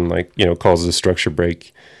direction, like, causes a structure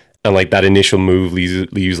break, and like that initial move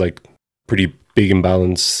leaves like pretty big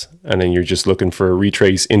imbalance, and then you're just looking for a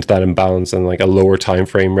retrace into that imbalance and like a lower time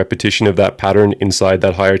frame repetition of that pattern inside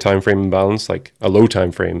that higher time frame imbalance, like a low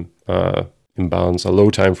time frame imbalance, a low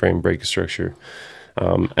time frame break of structure.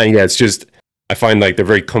 And yeah, it's just, I find like they're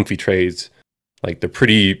very comfy trades. Like they're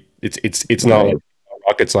pretty, it's not like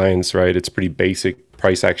rocket science, right? It's pretty basic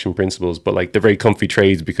price action principles, but like they're very comfy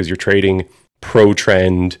trades because you're trading pro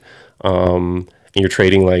trend, and you're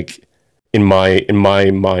trading like in my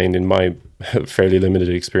mind, in my fairly limited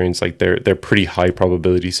experience, like they're pretty high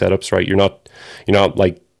probability setups, right? You're not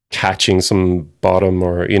like catching some bottom,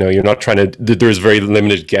 or you're not trying to, there's very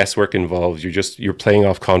limited guesswork involved. You're playing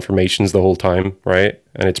off confirmations the whole time, right?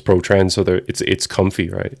 And it's pro trend, so it's comfy,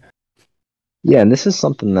 right? Yeah, and this is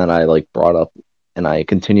something that I like brought up and I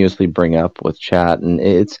continuously bring up with chat, and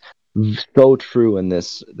it's so true in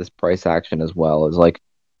this price action as well. Is like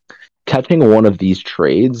catching one of these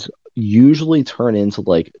trades usually turn into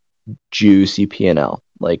like juicy P&L,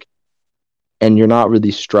 like, and you're not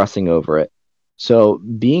really stressing over it. So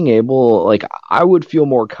being able, like, I would feel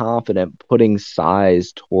more confident putting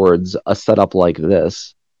size towards a setup like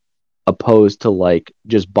this, opposed to like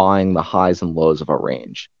just buying the highs and lows of a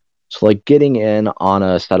range. So like getting in on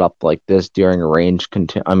a setup like this during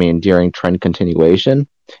during trend continuation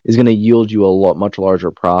is going to yield you a much larger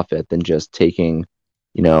profit than just taking,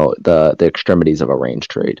 the extremities of a range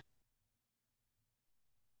trade.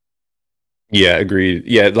 Yeah, agreed.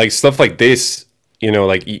 Yeah, like stuff like this,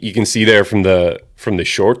 like you can see there from the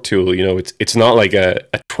short tool, it's not like a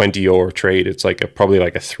 20 or trade. It's like probably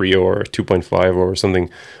like a 3 or 2.5 or something.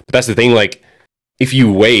 But that's the thing, like if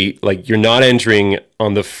you wait, like you're not entering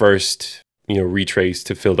on the first, retrace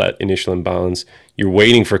to fill that initial imbalance. You're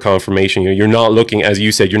waiting for confirmation. You're not looking, as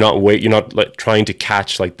you said, you're not like trying to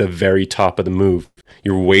catch like the very top of the move.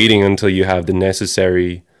 You're waiting until you have the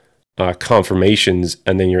necessary confirmations,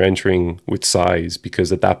 and then you're entering with size,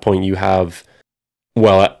 because at that point you have,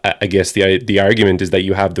 well, I guess the argument is that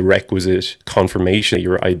you have the requisite confirmation that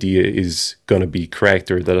your idea is going to be correct,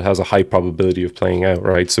 or that it has a high probability of playing out,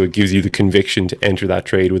 right? So it gives you the conviction to enter that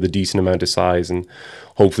trade with a decent amount of size, and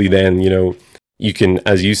hopefully then, you can,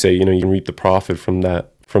 as you say, you can reap the profit from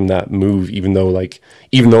that from that move, even though like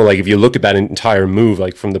if you look at that entire move,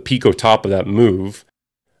 like from the pico top of that move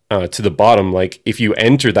to the bottom, like if you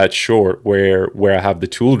enter that short where I have the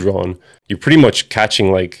tool drawn, you're pretty much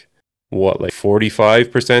catching like what, like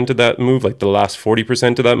 45% of that move, like the last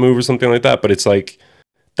 40% of that move or something like that. But it's like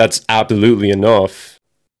that's absolutely enough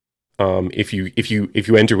if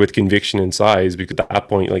you enter with conviction and size, because at that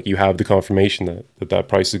point, like you have the confirmation that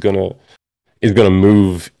price is gonna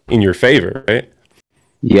move in your favor, right?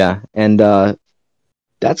 Yeah, and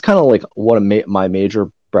that's kind of like what my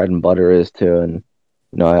major bread and butter is too. And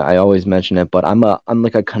I always mention it, but I'm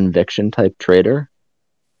like a conviction type trader.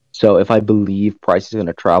 So if I believe price is going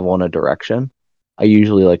to travel in a direction, I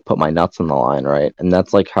usually like put my nuts on the line, right? And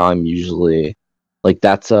that's like how I'm usually like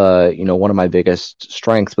that's one of my biggest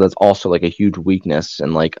strengths, but that's also like a huge weakness.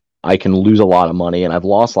 And like I can lose a lot of money, and I've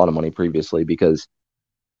lost a lot of money previously because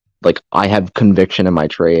like I have conviction in my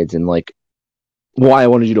trades. And like why I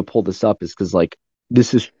wanted you to pull this up is because like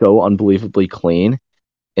this is so unbelievably clean,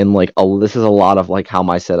 and like this is a lot of like how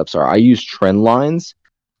my setups are. I use trend lines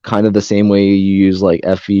kind of the same way you use like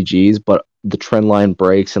FVGs, but the trend line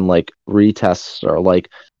breaks and like retests are like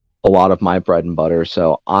a lot of my bread and butter.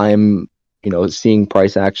 So I'm seeing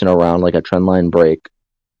price action around like a trend line break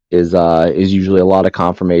is usually a lot of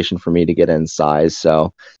confirmation for me to get in size.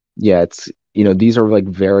 So yeah, it's these are like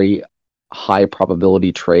very high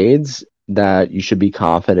probability trades that you should be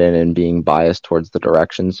confident in being biased towards the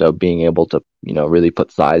direction. So being able to really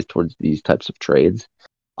put size towards these types of trades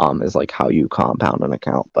is like how you compound an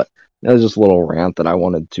account. But that was just a little rant that I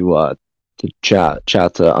wanted to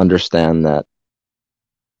chat to understand that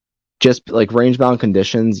just like range bound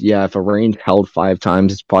conditions, yeah, if a range held 5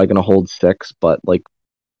 times, it's probably going to hold 6, but like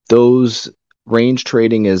those range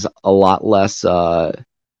trading is a lot less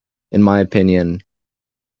in my opinion,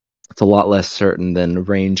 it's a lot less certain than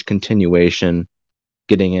range continuation,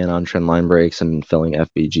 getting in on trend line breaks and filling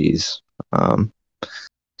FBGs. So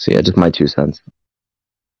yeah, just my 2 cents.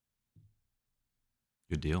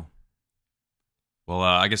 Good deal. Well,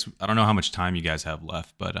 I guess I don't know how much time you guys have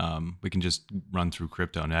left, but we can just run through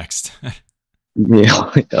crypto next. Yeah,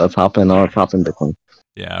 let's hop in Bitcoin.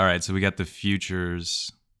 Yeah, all right. So we got the futures,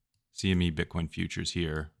 CME Bitcoin futures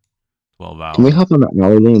here, 12 hour. Can we hop on that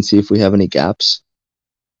hourly and see if we have any gaps?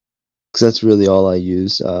 Because that's really all I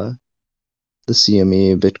use the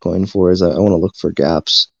CME Bitcoin for, is I want to look for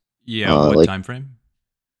gaps. Yeah, what like time frame?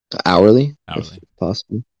 Hourly, if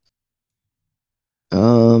possible.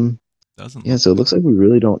 Doesn't. Yeah, so it looks like we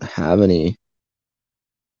really don't have any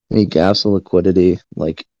gaps of liquidity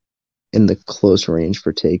like in the close range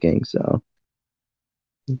for taking. So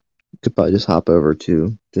you could probably just hop over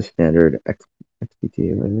to the standard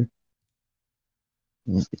XPT or whatever.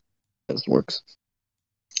 Yeah, this works.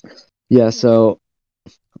 Yeah, so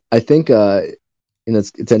I think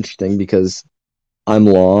it's interesting because I'm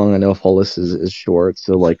long. I know Follis is short,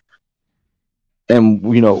 so like, and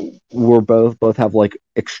we're both have like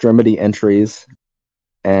extremity entries,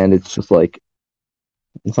 and it's just like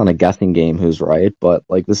it's not a guessing game who's right, but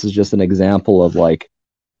like this is just an example of like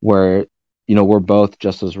where we're both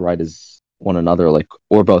just as right as one another. Like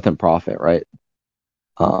we're both in profit, right?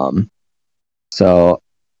 So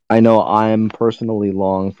I know I'm personally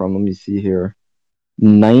long from, let me see here,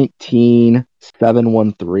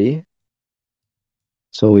 19713.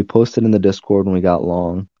 So we posted in the Discord when we got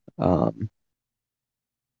long.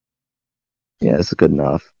 Yeah, it's good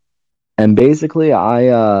enough. And basically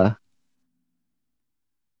I've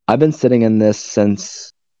been sitting in this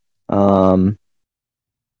since that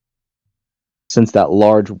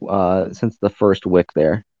large since the first wick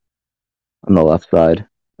there on the left side.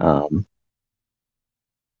 No,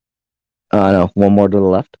 one more to the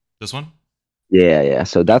left. This one? Yeah.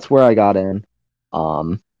 So that's where I got in.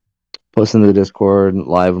 Posting to the Discord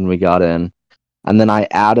live when we got in. And then I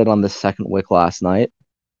added on the second wick last night.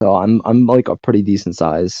 So I'm like a pretty decent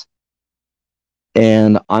size.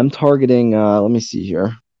 And I'm targeting let me see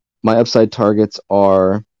here. My upside targets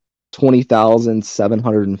are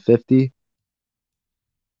 20,750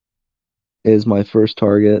 is my first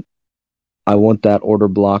target. I want that order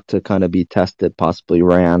block to kind of be tested, possibly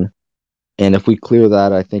ran. And if we clear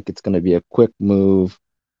that, I think it's going to be a quick move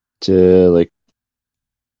to like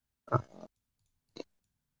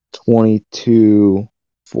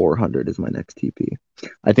 22,400 is my next TP.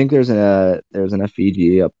 I think there's an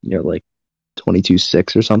FEG up near like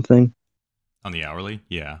 22.6 or something. On the hourly?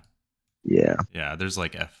 Yeah. Yeah. Yeah, there's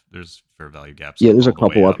fair value gaps. Yeah, there's a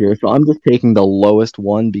couple up here. So I'm just taking the lowest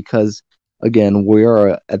one because again, we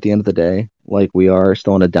are at the end of the day, like we are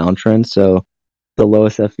still in a downtrend. So the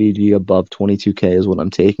lowest FEG above 22K is what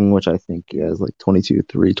I'm taking, which I think is like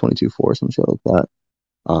 22.3, 22.4, some shit like that.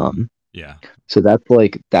 Yeah. So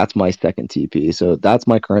that's my second TP. So that's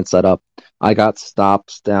my current setup. I got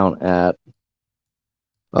stops down at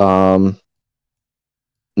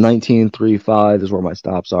 19.35 is where my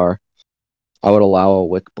stops are. I would allow a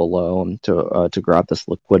wick below to grab this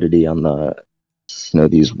liquidity on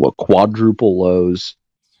these quadruple lows.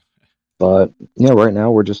 But yeah, right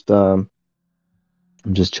now we're just I'm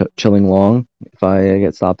just chilling long. If I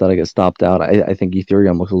get stopped out, I get stopped out. I think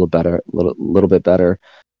Ethereum looks a little better, little bit better.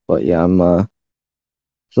 But yeah, I'm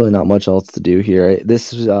really not much else to do here.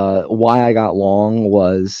 This is why I got long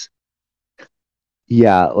was,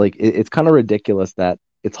 yeah, like it's kind of ridiculous that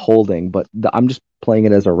it's holding, but I'm just playing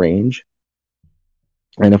it as a range.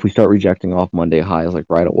 And if we start rejecting off Monday highs like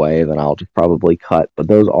right away, then I'll just probably cut. But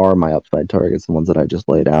those are my upside targets, the ones that I just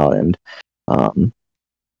laid out. And um,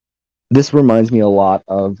 this reminds me a lot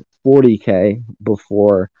of 40K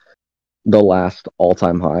before the last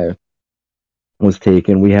all-time high was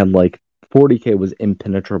taken. We had like 40K was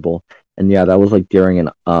impenetrable. And yeah, that was like during an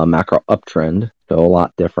macro uptrend, so a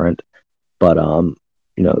lot different. But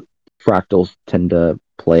you know, fractals tend to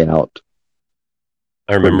play out.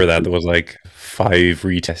 I remember that there was like 5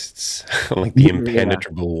 retests on like the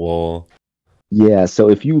impenetrable wall. Yeah, so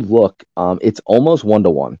if you look, it's almost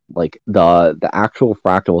 1-to-1. Like the actual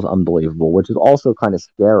fractal is unbelievable, which is also kind of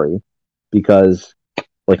scary because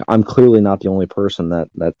like I'm clearly not the only person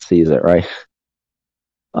that sees it, right?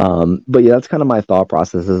 But yeah, that's kind of my thought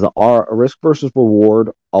process is our risk versus reward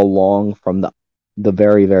along from the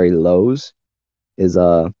very, very lows is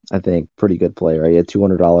I think pretty good play, right? You had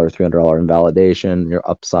 $200, $300 invalidation, your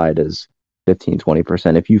upside is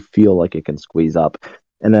 15-20% if you feel like it can squeeze up.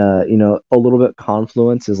 And a little bit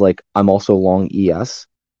confluence is like I'm also long ES.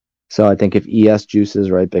 So I think if ES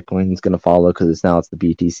juices, right, Bitcoin's going to follow because it's the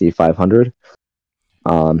BTC 500.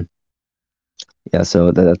 Yeah,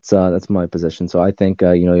 so that's my position. So I think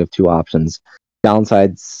you have two options.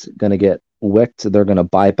 Downside's gonna get wicked. They're gonna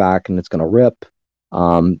buy back and it's gonna rip.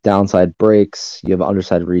 Downside breaks. You have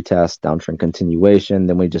underside retest, downtrend continuation.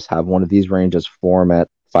 Then we just have one of these ranges form at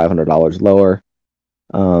 $500 lower.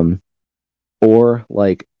 Or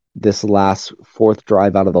like this last fourth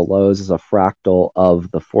drive out of the lows is a fractal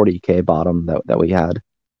of the 40K bottom that we had,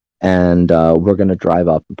 and we're gonna drive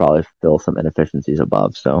up and probably fill some inefficiencies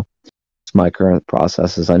above. So my current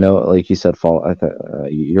processes. I know, like you said,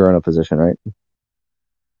 you're in a position, right?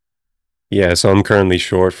 Yeah, so I'm currently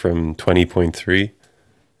short from 20.3.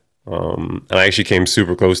 And I actually came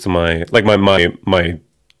super close to my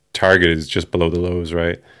target is just below the lows,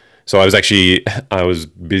 right? So I was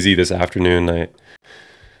busy this afternoon. I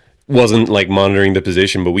wasn't like monitoring the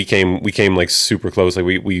position, but we came like super close. Like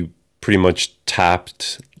we pretty much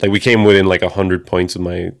tapped, like we came within like 100 points of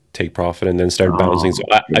my take profit and then started bouncing. So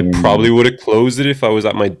I probably would have closed it if I was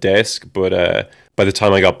at my desk, but by the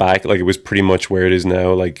time I got back, like it was pretty much where it is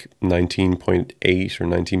now, like 19.8 or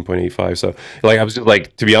 19.85. So like I was just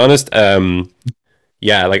like, to be honest,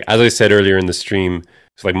 yeah, like as I said earlier in the stream,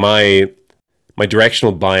 it's like my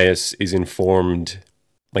directional bias is informed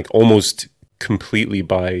like almost completely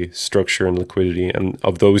by structure and liquidity, and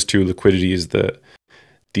of those two, liquidity is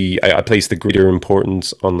I place the greater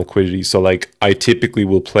importance on liquidity. So like I typically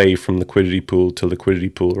will play from liquidity pool to liquidity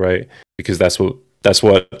pool, right? Because that's what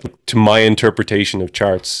to my interpretation of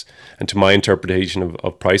charts and to my interpretation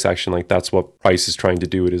of price action, like that's what price is trying to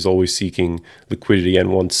do. It is always seeking liquidity,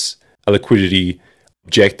 and once a liquidity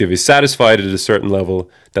objective is satisfied at a certain level,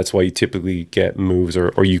 that's why you typically get moves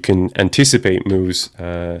or you can anticipate moves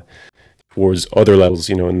towards other levels,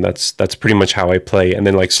 and that's pretty much how I play. And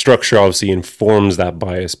then like structure obviously informs that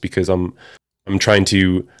bias because I'm trying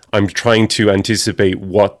to anticipate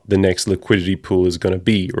what the next liquidity pool is going to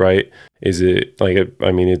be, right? Is it like,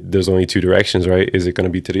 there's only two directions, right? Is it going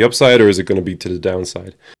to be to the upside or is it going to be to the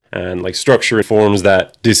downside? And like structure informs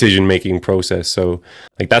that decision making process. So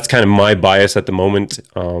like that's kind of my bias at the moment.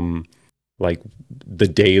 Like the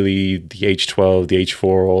daily, the H12, the H4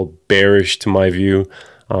 are all bearish to my view.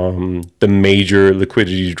 The major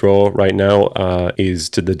liquidity draw right now is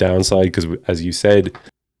to the downside because, as you said,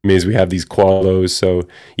 Miz, we have these qualos. So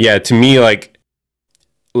yeah, to me, like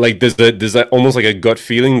there's that almost like a gut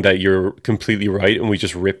feeling that you're completely right and we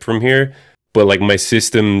just rip from here. But like my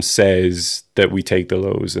system says that we take the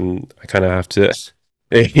lows, and I kind of have to,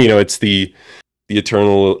 it's the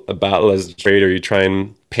eternal battle as a trader. You try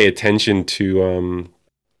and pay attention to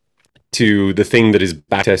the thing that is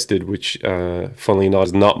back tested, which funnily enough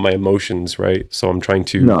is not my emotions, right? So I'm trying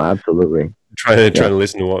to absolutely trying to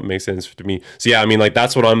listen to what makes sense to me. So yeah, like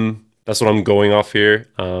that's what I'm That's what I'm going off here.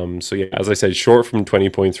 So yeah, as I said, short from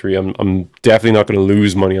 20.3. I'm definitely not going to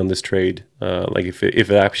lose money on this trade. Like if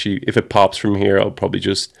it pops from here, I'll probably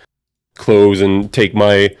just close and take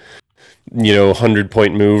my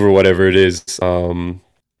 100-point move or whatever it is. But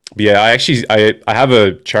yeah, I have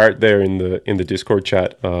a chart there in the Discord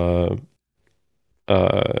chat. Yeah.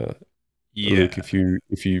 Luke, if you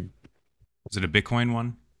is it a Bitcoin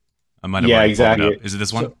one? I might have yeah, pulled it exactly. up. Is it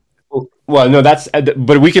this one? Well, no, that's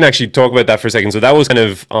but we can actually talk about that for a second. So that was kind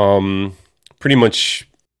of pretty much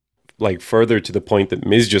like further to the point that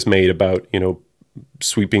Miz just made about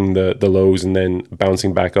sweeping the lows and then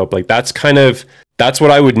bouncing back up. Like that's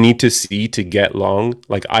what I would need to see to get long.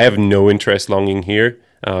 Like I have no interest longing here.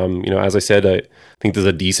 As I said, I think there's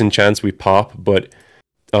a decent chance we pop, but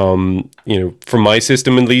for my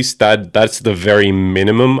system at least, that's the very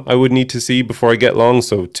minimum I would need to see before I get long.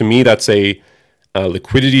 So to me, that's a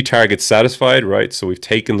liquidity target satisfied, right? So we've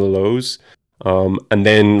taken the lows, and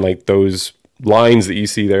then like those lines that you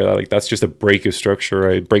see there, like that's just a break of structure,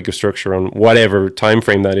 right? Break of structure on whatever time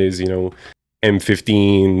frame that is, M15,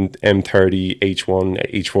 M30,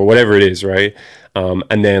 H1, H4, whatever it is, right?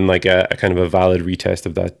 And then like a kind of a valid retest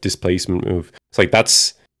of that displacement move. It's like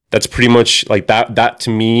that's pretty much like that to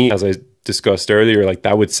me, as I discussed earlier, like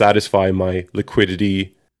that would satisfy my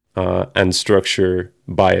liquidity and structure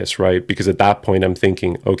bias, right? Because at that point I'm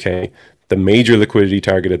thinking, okay, the major liquidity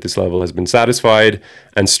target at this level has been satisfied,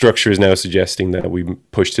 and structure is now suggesting that we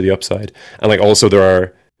push to the upside. And like also there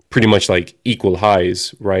are pretty much like equal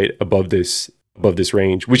highs, right, above this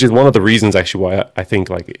range, which is one of the reasons actually why I think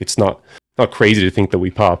like it's not crazy to think that we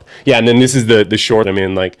pop. Yeah, and then this is the short. I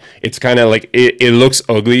mean, like it's kind of like it looks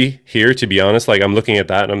ugly here, to be honest. Like I'm looking at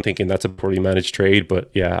that and I'm thinking that's a poorly managed trade, but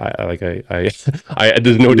yeah, I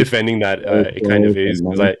there's no defending that. It kind of is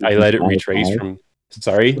because I let it retrace from.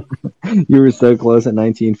 Sorry, you were so close at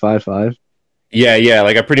 19.55. Yeah,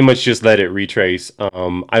 like I pretty much just let it retrace.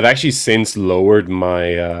 I've actually since lowered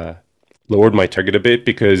my target a bit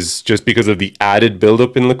because of the added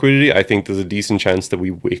buildup in liquidity. I think there's a decent chance that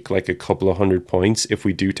we wick like a couple of 100 points if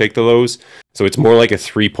we do take the lows. So it's more like a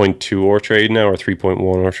 3.2 or trade now, or 3.1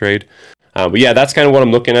 or trade. But yeah, that's kind of what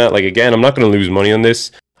I'm looking at. Like again, I'm not going to lose money on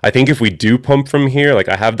this. I think if we do pump from here, like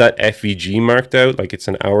I have that FVG marked out, like it's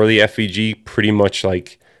an hourly FVG pretty much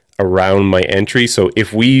like around my entry. So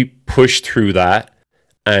if we push through that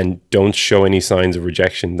and don't show any signs of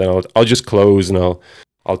rejection, then I'll just close and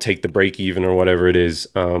I'll take the break even or whatever it is.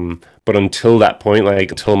 But until that point, like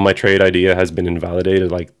until my trade idea has been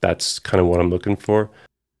invalidated, like that's kind of what I'm looking for.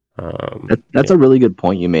 That's a really good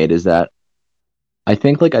point you made, is that I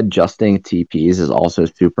think like adjusting TPs is also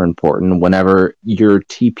super important whenever your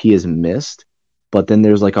TP is missed, but then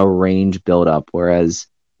there's like a range buildup. Whereas,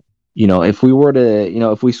 if we were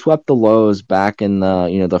to, if we swept the lows back in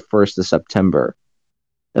the, the 1st of September,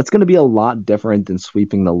 that's going to be a lot different than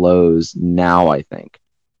sweeping the lows now, I think.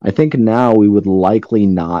 I think now we would likely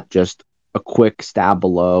not just a quick stab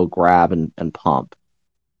below, grab and pump.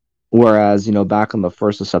 Whereas, back on the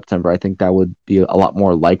 1st of September, I think that would be a lot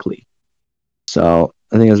more likely. So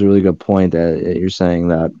I think that's a really good point that you're saying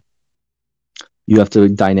that you have to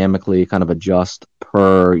dynamically kind of adjust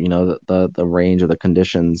per, the range of the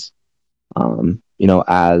conditions,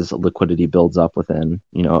 as liquidity builds up within,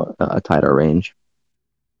 a tighter range.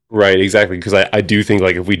 Right, exactly. Because I do think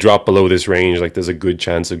like if we drop below this range, like there's a good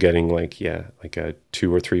chance of getting like a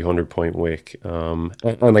 200 or 300 point wick. And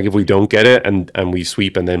like if we don't get it and we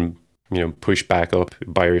sweep and then push back up,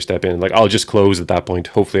 buyer step in, like I'll just close at that point.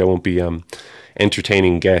 Hopefully I won't be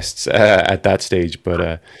entertaining guests at that stage.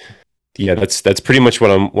 But yeah, that's pretty much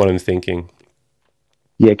what I'm thinking.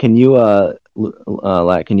 Yeah, can you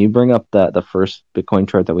can you bring up the first Bitcoin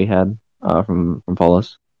chart that we had from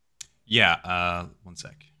Follis? Yeah, one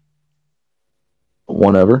sec.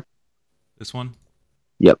 One over. This one?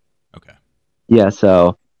 Yep. Okay. Yeah,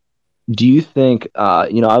 so do you think I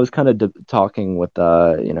was kind of talking with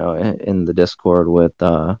in the Discord with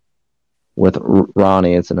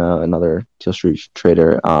Ronnie, it's another Tealstreet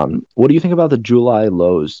trader. What do you think about the July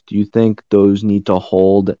lows? Do you think those need to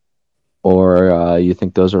hold, or you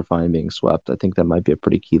think those are fine being swept? I think that might be a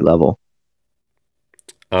pretty key level.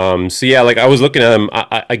 So yeah, like I was looking at them.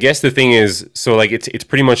 I guess the thing is, so like it's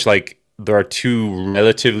pretty much like there are two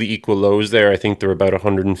relatively equal lows there. I think they're about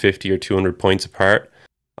 150 or 200 points apart.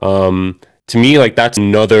 To me, like that's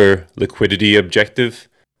another liquidity objective.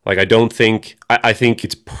 Like I think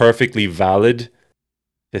it's perfectly valid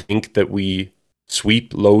to think that we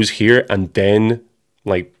sweep lows here and then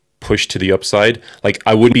like push to the upside. Like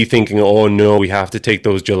I wouldn't be thinking, oh no, we have to take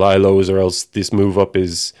those July lows or else this move up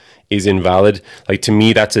is invalid. Like to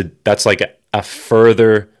me, that's like a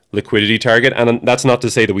further liquidity target. And that's not to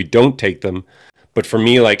say that we don't take them, but for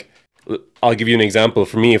me, like, I'll give you an example.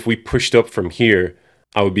 For me, if we pushed up from here,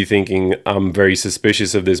 I would be thinking I'm very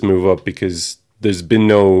suspicious of this move up because there's been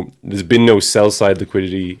no sell side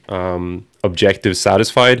liquidity objective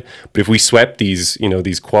satisfied. But if we swept these,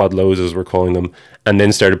 these quad lows as we're calling them, and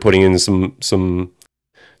then started putting in some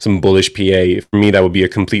bullish PA, for me that would be a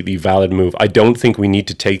completely valid move. I don't think we need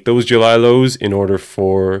to take those July lows in order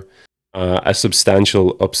for a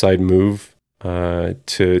substantial upside move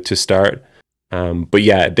to start. But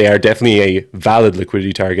yeah, they are definitely a valid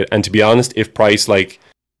liquidity target. And to be honest, if price, like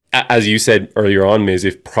as you said earlier on, Miz,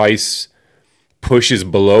 if price pushes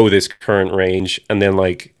below this current range and then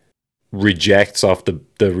like rejects off the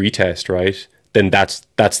retest, right, then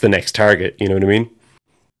that's the next target. You know what I mean?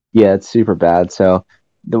 Yeah, it's super bad. So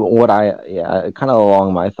kind of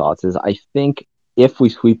along my thoughts is I think if we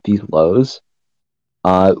sweep these lows,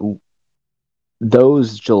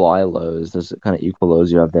 those July lows, those kind of equal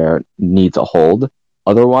lows you have there, need to hold.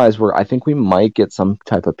 Otherwise, I think we might get some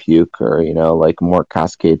type of puke or like more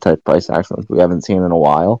cascade type price action we haven't seen in a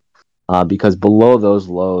while. Because below those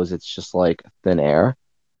lows, it's just like thin air.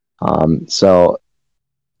 If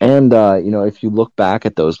you look back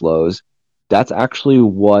at those lows, that's actually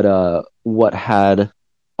what had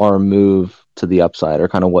our move to the upside, or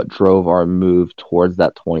kind of what drove our move towards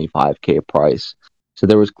that 25K price. So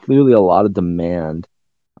there was clearly a lot of demand.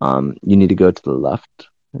 You need to go to the left,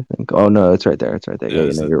 I think. Oh no, it's right there. It's right there.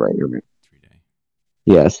 Yeah, you're right. You're right. 3-day.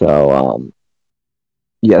 Yeah. So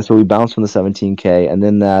we bounced from the 17K, and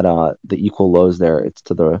then that the equal lows there. It's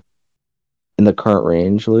in the current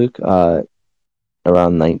range, Luke.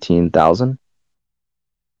 Around 19,000.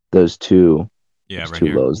 Those two. Yeah, right two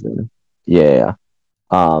here. lows there. Yeah.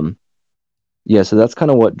 So that's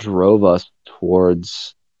kind of what drove us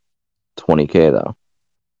towards 20K though.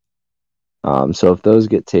 So if those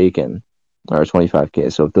get taken, or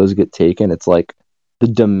 25K, so if those get taken, it's like the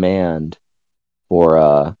demand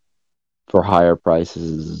for higher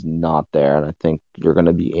prices is not there, and I think you're going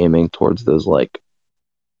to be aiming towards those like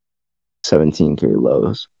 17K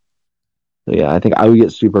lows. So yeah, I think I would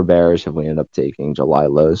get super bearish if we end up taking July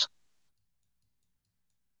lows.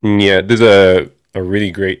 Yeah, there's a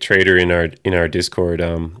really great trader in our Discord,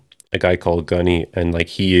 a guy called Gunny, and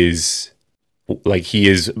he is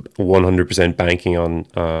 100% banking on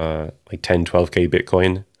 10-12K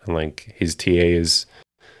Bitcoin, and like his TA is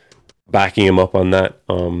backing him up on that.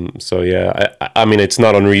 So yeah, I mean it's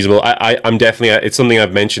not unreasonable. I'm definitely, it's something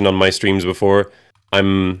I've mentioned on my streams before. I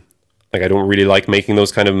don't really like making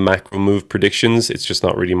those kind of macro move predictions. It's just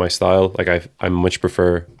not really my style. I much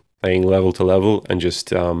prefer playing level to level and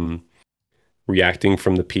just reacting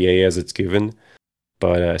from the PA as it's given.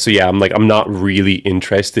 But so yeah, I'm not really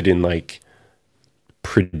interested in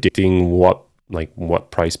predicting what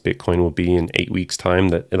price Bitcoin will be in 8 weeks time.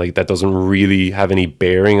 That doesn't really have any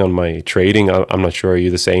bearing on my trading. I'm not sure, are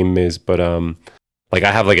you the same, Miz? But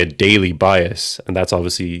I have a daily bias, and that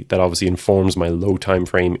obviously informs my low time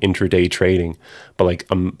frame intraday trading. But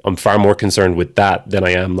I'm far more concerned with that than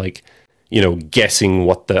I am guessing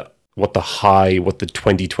what the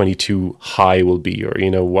 2022 high will be, or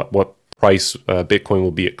what price Bitcoin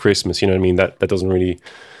will be at Christmas. You know what I mean? That doesn't really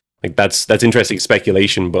that's interesting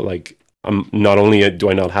speculation. But I'm not only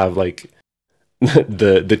do I not have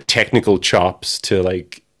the technical chops to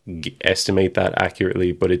estimate that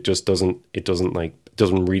accurately, but it doesn't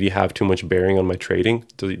really have too much bearing on my trading.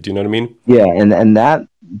 Do you know what I mean? Yeah, and that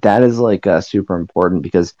is super important,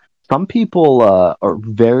 because some people are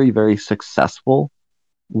very, very successful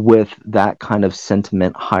with that kind of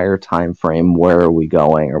sentiment, higher time frame. Where are we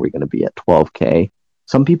going? Are we going to be at 12K?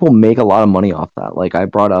 Some people make a lot of money off that. I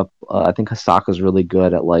brought up, I think Hasaka's really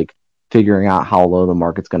good at figuring out how low the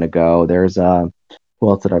market's going to go. There's who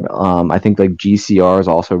else did I think GCR is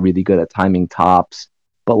also really good at timing tops.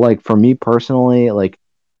 But for me personally,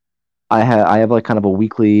 I have kind of a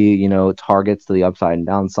weekly, targets to the upside and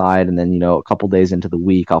downside, and then a couple days into the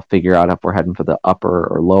week, I'll figure out if we're heading for the upper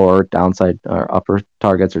or lower downside, or upper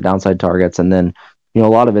targets or downside targets, and then a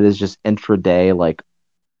lot of it is just intraday,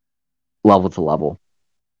 level to level.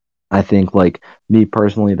 I think me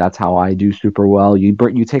personally, that's how I do super well. You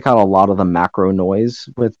take out a lot of the macro noise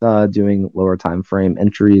with doing lower time frame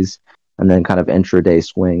entries and then kind of intraday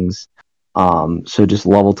swings. So just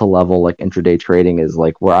level to level, intraday trading is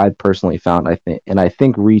where I personally found, I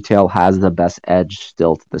think retail has the best edge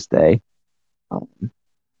still to this day.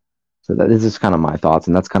 So that is just kind of my thoughts,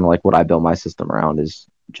 and that's kind of what I built my system around, is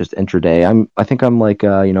just intraday. I think I'm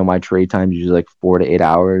my trade time is usually 4 to 8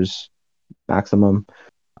 hours maximum.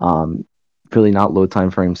 really not low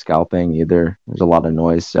time frame scalping either. There's a lot of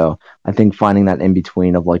noise. So I think finding that in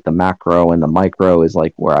between of like the macro and the micro is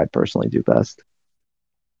like where I personally do best.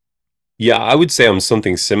 Yeah, I would say I'm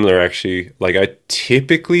something similar actually. Like I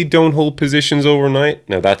typically don't hold positions overnight.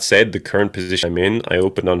 Now that said, the current position I'm in, I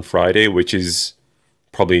opened on Friday, which is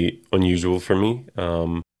probably unusual for me.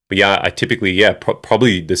 But yeah, I typically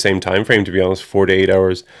probably the same time frame to be honest, 4 to 8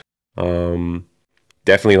 hours. Um,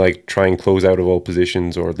 Definitely like try and close out of all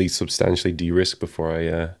positions or at least substantially de-risk before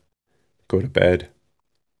I go to bed.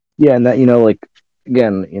 Yeah, and that like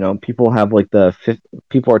again, people have like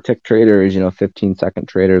people are tick traders, 15-second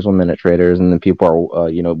traders, 1 minute traders, and then people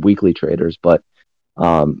are weekly traders. But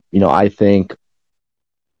I think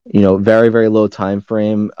very very low time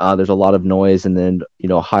frame. There's a lot of noise, and then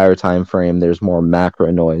higher time frame. There's more macro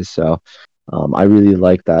noise. So I really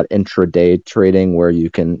like that intraday trading where you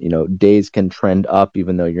can days can trend up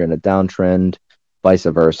even though you're in a downtrend, vice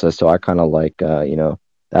versa. So I kind of like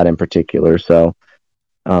that in particular. So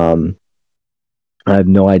um, I have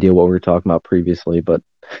no idea what we were talking about previously, but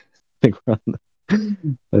I think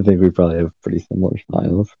I think we probably have pretty similar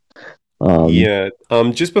styles. Um, Yeah.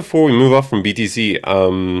 Just before we move off from BTC,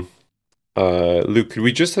 Luke, could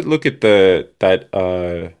we just look at that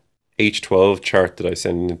H12 chart that I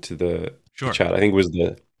sent into the Sure. chat? I think it was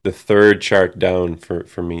the third chart down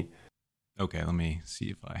for me. Okay, let me see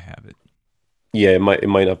if I have it. Yeah, it might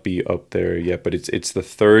not be up there yet, but it's the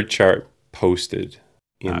third chart posted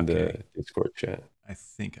in the Discord chat. I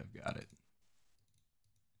think I've got it.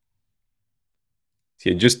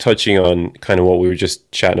 Yeah, just touching on kind of what we were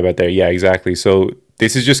just chatting about there. Yeah, exactly. So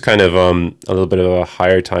this is just kind of a little bit of a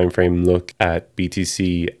higher time frame look at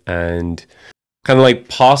BTC and kind of like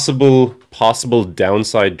possible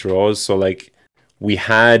downside draws. So like we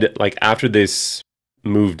had like after this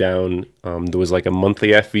move down, there was like a monthly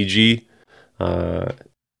FVG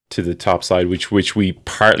to the top side, which we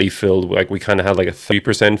partly filled. Like we kind of had like a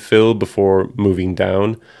 3% fill before moving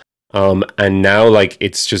down. And now like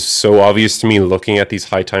it's just so obvious to me looking at these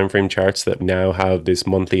high time frame charts that now have this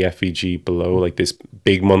monthly FVG below, like this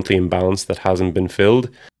big monthly imbalance that hasn't been filled.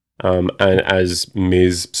 And as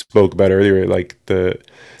Miz spoke about earlier, like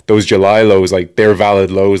those July lows, like they're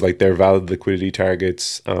valid lows, like they're valid liquidity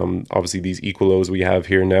targets. Obviously these equal lows we have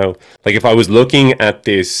here now. Like if I was looking at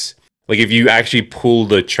this, like if you actually pull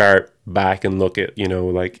the chart back and look at,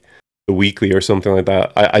 like the weekly or something like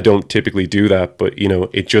that, I don't typically do that, but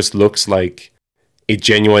it just looks like it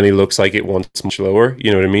genuinely looks like it wants much lower.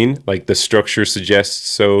 You know what I mean? Like the structure suggests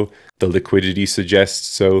so, the liquidity suggests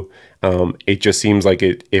so. It just seems like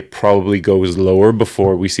it probably goes lower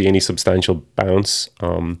before we see any substantial bounce.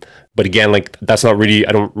 But again, like that's not really,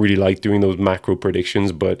 I don't really like doing those macro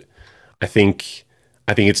predictions, but I think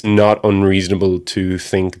it's not unreasonable to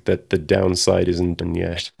think that the downside isn't done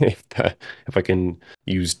yet. If I can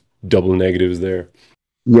use double negatives there.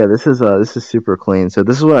 Yeah, this is super clean. So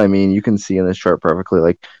this is what I mean. You can see in this chart perfectly,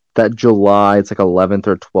 like that July, it's like 11th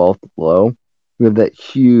or 12th low. We have that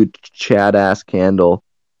huge Chad ass candle,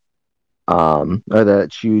 or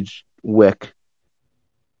that huge wick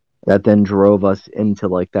that then drove us into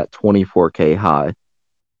like that 24K high,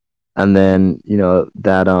 and then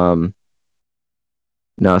that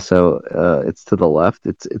no, so it's to the left.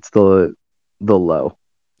 It's the low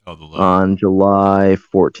Oh, the low on July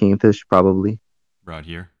 14th ish probably. right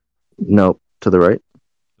here. Nope, to the right.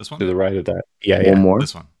 This one? To the right of that. Yeah, One more.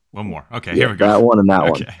 This one. One more. Okay, Yeah, here we go. that one and that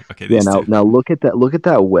one. Okay, Yeah, these now two. now look at that. Look at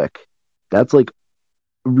that wick. That's like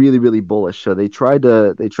really really bullish. So they tried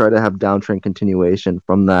to have downtrend continuation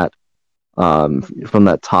from that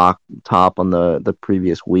top on the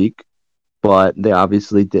previous week, but they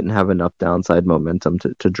obviously didn't have enough downside momentum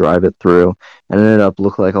to drive it through, and it ended up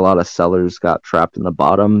looking like a lot of sellers got trapped in the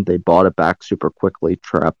bottom. They bought it back super quickly,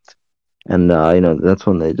 trapped, and that's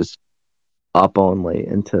when they just up only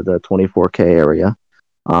into the 24K area.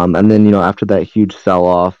 And then after that huge sell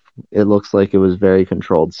off, it looks like it was very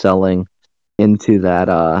controlled selling into that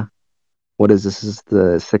what is this? Is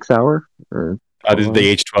the 6 hour or That is 12 the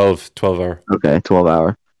hour? H12 hour. Okay, 12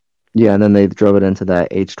 hour. Yeah, and then they drove it into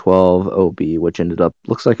that H12 OB, which ended up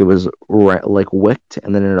looks like it was like wicked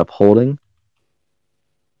and then ended up holding.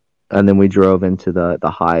 And then we drove into the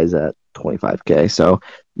highs at 25K. So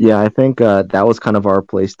yeah, I think that was kind of our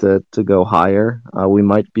place to go higher. We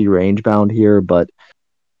might be range bound here, but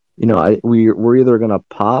we're either gonna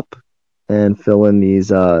pop and fill in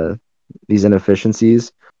these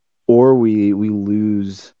inefficiencies, or we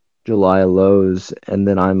lose July lows, and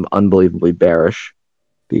then I'm unbelievably bearish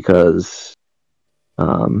because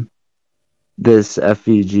this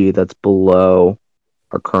FVG that's below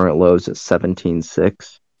our current lows at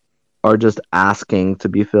 17.6 are just asking to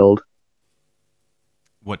be filled.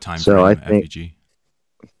 What time So I frame think FVG?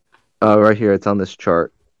 right here it's on this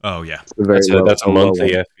chart. Oh yeah. It's a very That's a low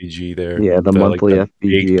monthly one. FVG there. Yeah, the monthly The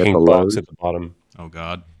big FVG at the pink box lows. at the bottom. Oh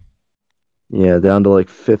God. Yeah, down to like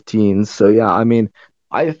 15. So yeah, I mean,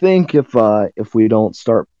 I think if we don't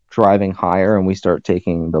start driving higher and we start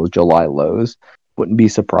taking those July lows, wouldn't be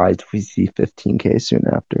surprised if we see 15K soon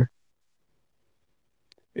after.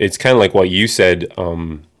 It's kind of like what you said,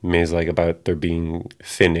 Miz, like about there being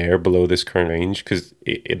thin air below this current range, because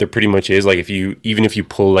there pretty much is. Like even if you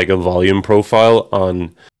pull like a volume profile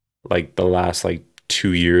on like the last like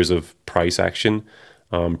 2 years of price action,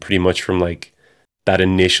 pretty much from like that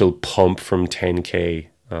initial pump from 10K,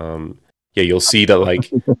 yeah, you'll see that like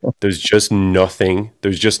there's just nothing.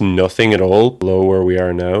 There's just nothing at all below where we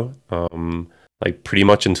are now. Like pretty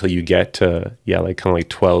much until you get to like kind of like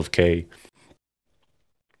 12K.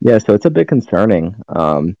 Yeah, so it's a bit concerning.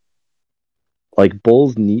 Like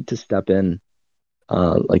bulls need to step in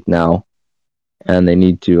like now, and they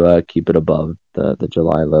need to keep it above the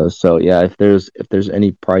July lows. So yeah, if there's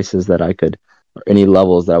any prices that I could or any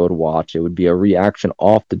levels that I would watch, it would be a reaction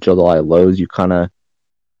off the July lows. You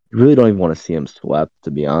really don't even want to see them swept,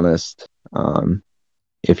 to be honest.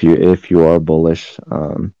 If you are bullish,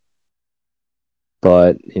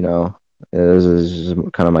 but this is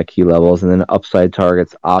kind of my key levels, and then upside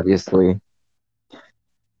targets. Obviously,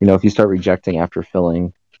 if you start rejecting after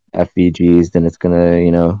filling FVGs, then it's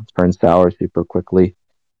gonna turn sour super quickly.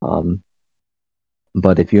 Um,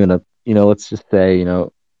 but if you end up, let's just say,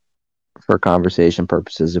 for conversation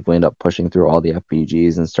purposes, if we end up pushing through all the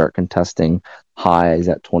FPGs and start contesting highs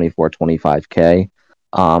at 24, 25K,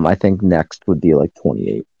 I think next would be like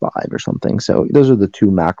 28.5 or something. So those are the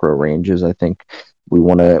two macro ranges I think we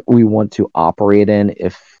want to operate in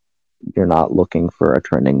if you're not looking for a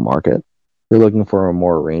trending market. If you're looking for a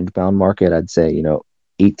more range bound market, I'd say,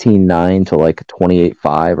 18.9 to like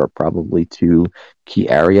 28.5 are probably two key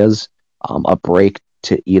areas. A break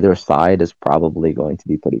to either side is probably going to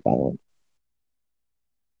be pretty violent.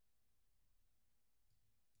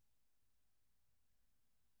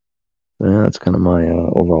 Yeah, that's kind of my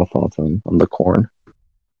overall thoughts on the corn.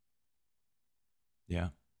 Yeah.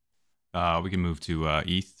 We can move to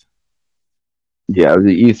ETH. Yeah,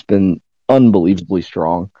 the ETH's been unbelievably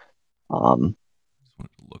strong. Um, Just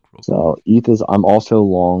wanted to look real so quick. ETH is, I'm also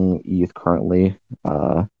long ETH currently.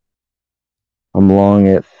 I'm long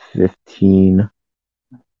at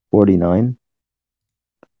 15.49.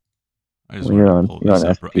 I just Well, wanted you're to on pull you're this on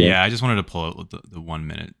up. SPX. Yeah, I just wanted to pull out the 1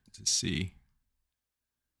 minute to see.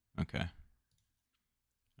 Okay.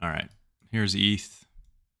 All right. Here's ETH.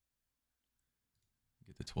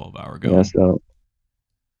 Get the 12-hour Yeah, going. so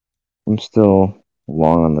I'm still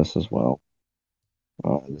long on this as well.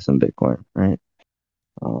 This in Bitcoin, right?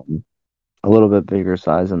 Um, a little bit bigger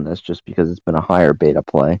size than this just because it's been a higher beta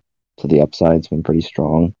play. So the upside's been pretty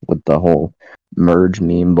strong with the whole merge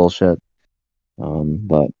meme bullshit.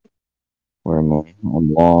 But where am I?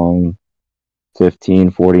 I'm long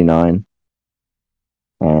 15.49,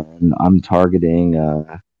 and I'm targeting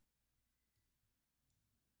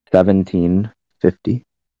 17.50.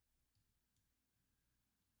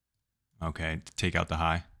 Okay. To take out the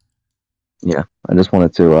high. Yeah, I just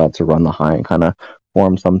wanted to run the high and kind of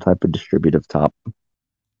form some type of distributive top.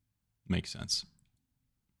 Makes sense.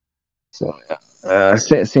 So yeah,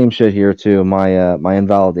 same shit here too. My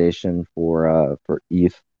invalidation for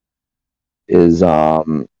ETH is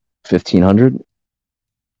 1,500.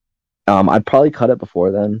 I'd probably cut it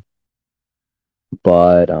before then,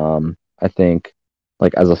 but I think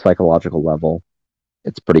like as a psychological level,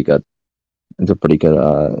 it's pretty good. It's a pretty good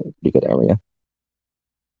area.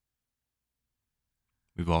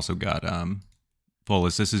 We've also got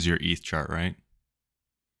Follis. This is your ETH chart, right?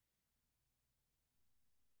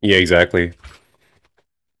 Yeah, exactly.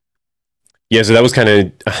 Yeah, so that was kind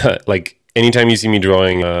of like anytime you see me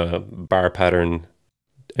drawing a bar pattern,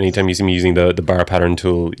 anytime you see me using the bar pattern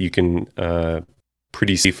tool, you can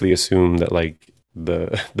pretty safely assume that like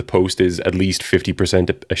the post is at least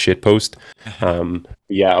 50% a shit post.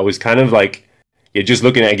 Yeah, I was kind of like, yeah, just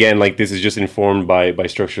looking at again, like this is just informed by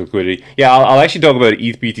structural liquidity. Yeah, I'll actually talk about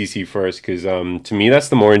ETH BTC first because to me that's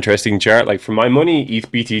the more interesting chart. Like for my money,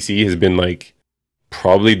 ETH BTC has been like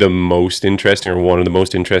probably the most interesting or one of the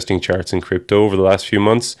most interesting charts in crypto over the last few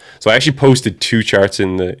months. So I actually posted two charts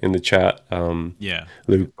in the chat, Yeah.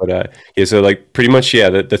 Luke. But yeah, so like pretty much yeah,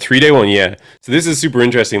 the 3 day one, yeah. So this is super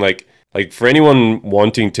interesting. Like for anyone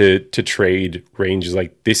wanting to trade ranges,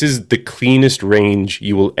 like this is the cleanest range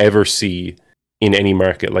you will ever see in any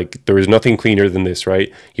market. Like there is nothing cleaner than this,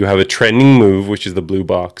 right? You have a trending move, which is the blue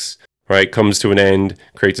box, right? Comes to an end,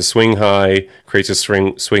 creates a swing high, creates a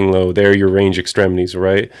swing low. There are your range extremities,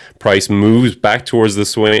 right? Price moves back towards the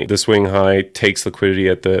swing high, takes liquidity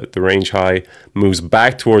at the range high, moves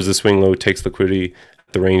back towards the swing low, takes liquidity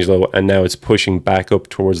at the range low, and now it's pushing back up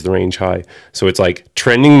towards the range high. So it's like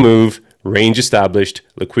trending move, range established,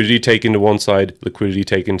 liquidity taken to one side, liquidity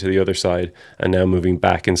taken to the other side, and now moving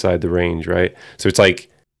back inside the range, right? So it's like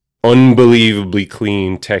unbelievably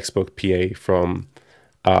clean textbook PA from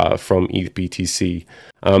ETH BTC.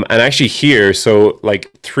 And actually here, so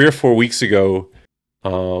like 3 or 4 weeks ago,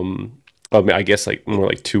 I guess like more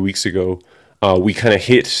like 2 weeks ago, we kind of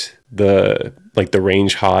hit the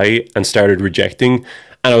range high and started rejecting.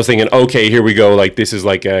 And I was thinking, okay, here we go. Like this is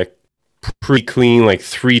like a pretty clean, like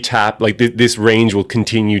 3 tap, like this range will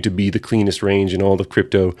continue to be the cleanest range in all of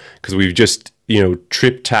crypto because we've just,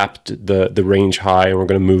 trip tapped the range high and we're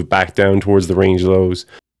going to move back down towards the range lows.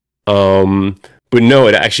 But no,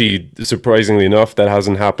 it actually, surprisingly enough, that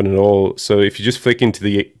hasn't happened at all. So if you just flick into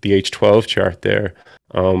the H12 chart there,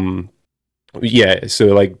 yeah, so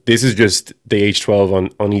like this is just the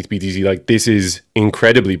H12 on ETH BTC. Like this is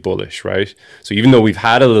incredibly bullish, right? So even though we've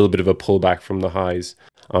had a little bit of a pullback from the highs,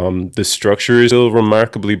 the structure is still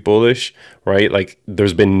remarkably bullish, right? Like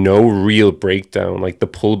there's been no real breakdown. Like the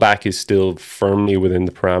pullback is still firmly within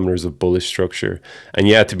the parameters of bullish structure. And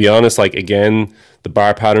yeah, to be honest, like again, the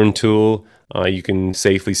bar pattern tool, you can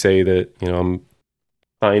safely say that, I'm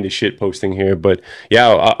kind of shit posting here, but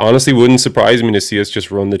yeah, honestly wouldn't surprise me to see us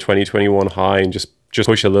just run the 2021 high and just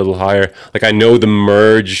push a little higher. Like I know the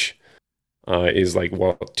merge is like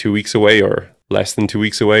 2 weeks away or less than 2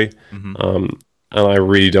 weeks away. Mm-hmm. And I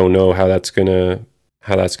really don't know how that's gonna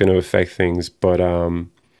affect things. But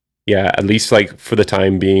yeah, at least like for the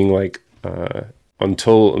time being, like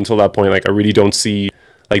until that point, like I really don't see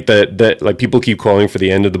like the like people keep calling for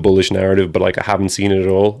the end of the bullish narrative, but like I haven't seen it at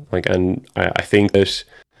all. Like, and I think that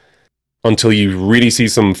until you really see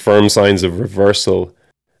some firm signs of reversal,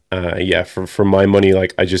 yeah, for my money,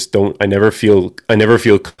 like I never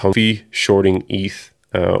feel comfy shorting ETH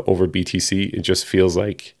over BTC. It just feels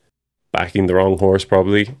like backing the wrong horse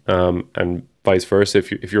probably, and vice versa.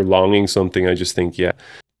 If you're longing something, I just think, yeah,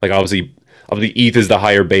 like obviously ETH is the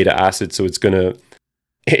higher beta asset, so it's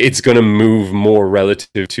gonna move more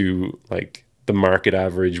relative to like the market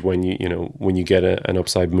average when you get an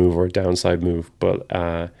upside move or a downside move. But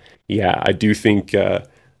yeah, I do think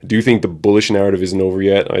the bullish narrative isn't over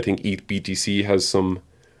yet. I think ETH BTC has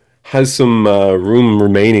some room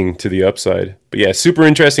remaining to the upside. But yeah, super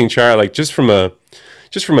interesting chart. Like just from a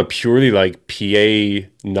purely like PA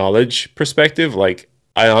knowledge perspective, like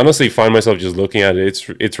I honestly find myself just looking at it.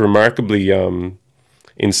 It's remarkably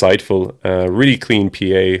insightful, really clean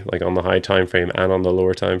PA, like on the high time frame and on the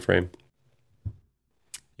lower time frame.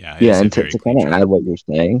 Yeah, and to kind of add what you're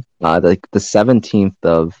saying, like the 17th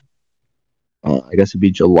of I guess it'd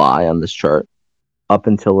be July on this chart, up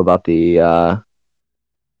until about the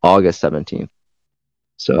August 17th.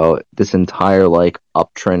 So this entire like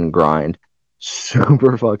uptrend grind,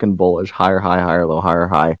 super fucking bullish, higher high, higher low, higher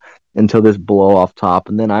high, until this blow off top.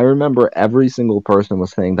 And then I remember every single person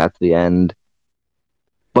was saying that's the end.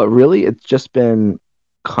 But really, it's just been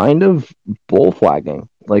kind of bull flagging.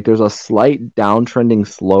 Like there's a slight downtrending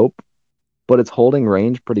slope, but it's holding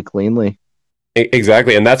range pretty cleanly.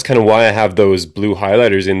 Exactly, and that's kind of why I have those blue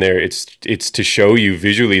highlighters in there. It's to show you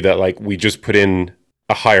visually that like we just put in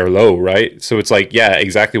a higher low, right? So it's like, yeah,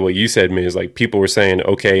 exactly what you said, Miz. Like people were saying,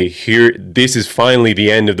 okay, this is finally the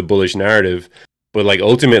end of the bullish narrative. But like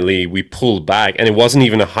ultimately we pulled back, and it wasn't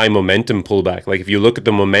even a high momentum pullback. Like if you look at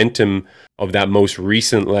the momentum of that most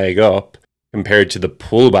recent leg up compared to the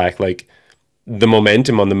pullback, like the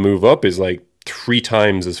momentum on the move up is like 3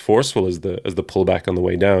 times as forceful as the pullback on the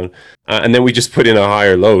way down. And then we just put in a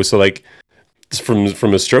higher low. So like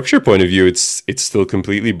from a structure point of view, it's still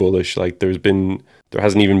completely bullish. Like there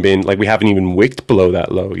hasn't even been, like we haven't even wicked below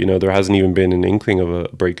that low. There hasn't even been an inkling of a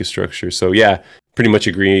break of structure. So yeah, pretty much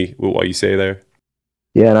agree with what you say there.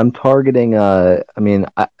 Yeah, and I'm targeting, I mean,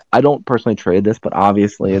 I don't personally trade this, but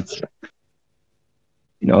obviously it's,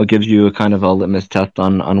 it gives you a kind of a litmus test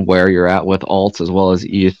on where you're at with alts as well as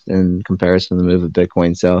ETH in comparison to the move of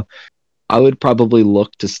Bitcoin. So I would probably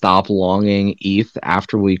look to stop longing ETH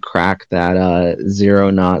after we crack that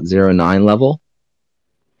 0.09 level,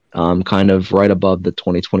 kind of right above the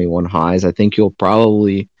 2021 highs. I think you'll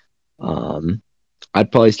probably,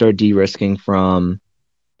 I'd probably start de-risking from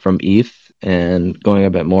ETH and going a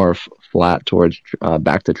bit more flat towards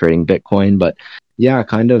back to trading Bitcoin. But yeah,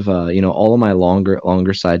 kind of, all of my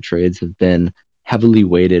longer side trades have been heavily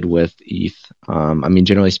weighted with ETH. I mean,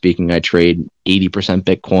 generally speaking, I trade 80%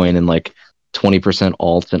 Bitcoin and like 20%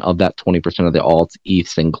 alts, and of that 20% of the alts,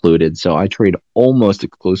 ETH's included. So I trade almost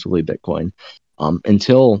exclusively Bitcoin.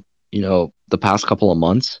 Until, the past couple of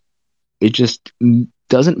months, it just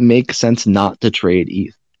doesn't make sense not to trade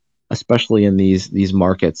ETH, especially in these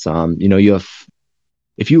markets. You have,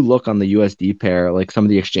 if you look on the USD pair, like some of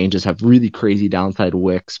the exchanges have really crazy downside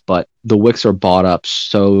wicks, but the wicks are bought up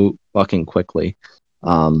so fucking quickly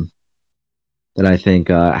that I think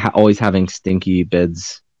always having stinky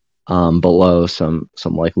bids below some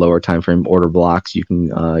like lower time frame order blocks, you can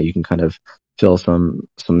kind of fill some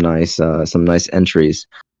nice entries.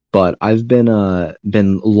 But I've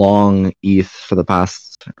been long ETH for the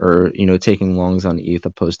past, or taking longs on ETH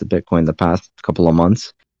opposed to Bitcoin the past couple of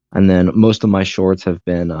months, and then most of my shorts have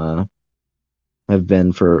been for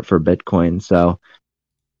Bitcoin. So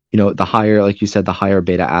the higher, like you said, the higher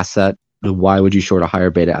beta asset. Why would you short a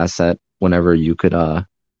higher beta asset whenever you could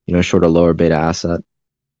short a lower beta asset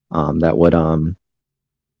that would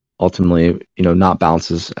ultimately not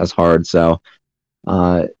bounce as hard. So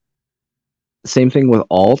same thing with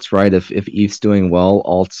alts, right? If ETH's doing well,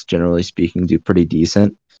 alts generally speaking do pretty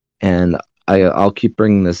decent. And I'll keep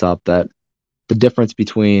bringing this up, that the difference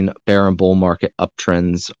between bear and bull market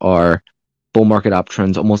uptrends are, bull market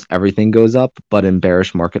uptrends, almost everything goes up, but in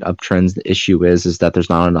bearish market uptrends, the issue is that there's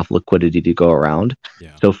not enough liquidity to go around.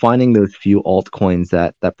 Yeah. So finding those few altcoins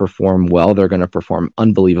that perform well, they're going to perform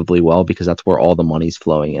unbelievably well because that's where all the money's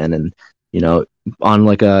flowing in. And on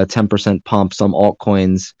like a 10% pump, some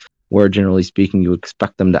altcoins, where generally speaking you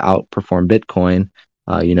expect them to outperform Bitcoin,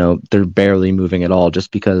 they're barely moving at all,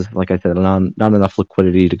 just because, like I said, not enough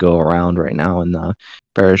liquidity to go around right now in the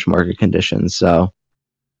bearish market conditions. So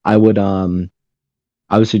I would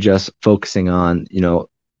suggest focusing on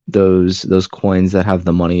those coins that have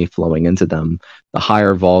the money flowing into them, the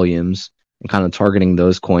higher volumes, and kind of targeting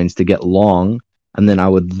those coins to get long. And then I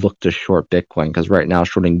would look to short Bitcoin, because right now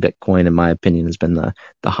shorting Bitcoin, in my opinion, has been the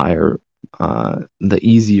higher, the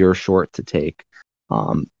easier short to take.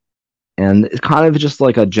 And it's kind of just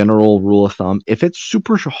like a general rule of thumb. If it's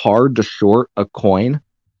super hard to short a coin,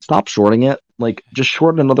 stop shorting it. Like, just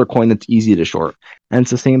short another coin that's easy to short. And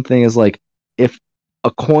it's the same thing as, like, if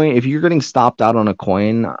you're getting stopped out on a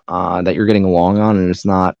coin that you're getting long on, and it's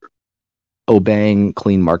not obeying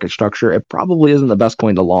clean market structure, it probably isn't the best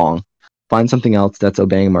coin to long. Find something else that's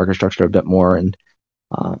obeying market structure a bit more. And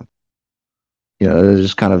there's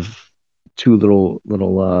just kind of two little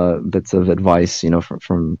bits of advice,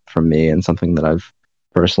 from me, and something that I've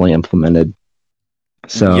personally implemented.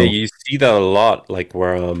 So yeah, you see that a lot, like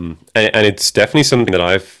where and it's definitely something that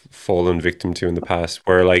I've fallen victim to in the past,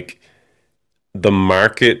 where like the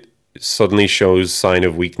market suddenly shows a sign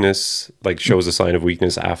of weakness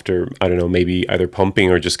after, I don't know, maybe either pumping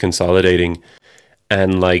or just consolidating,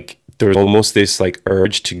 and like there's almost this like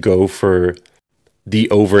urge to go for the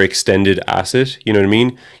overextended asset. You know what I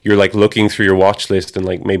mean? You're like looking through your watch list, and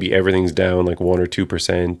like maybe everything's down like 1 or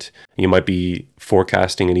 2%. You might be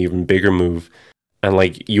forecasting an even bigger move, and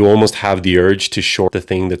like you almost have the urge to short the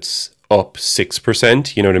thing that's up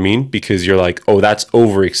 6%. You know what I mean? Because you're like, oh, that's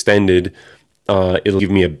overextended. It'll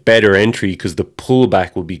give me a better entry because the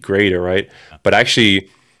pullback will be greater, right? But actually,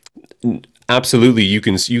 absolutely, you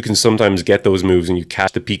can sometimes get those moves and you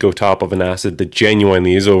catch the pico top of an asset that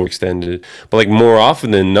genuinely is overextended. But like more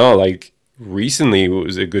often than not, like recently it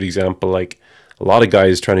was a good example. Like a lot of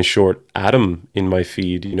guys trying to short Atom in my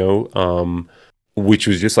feed, which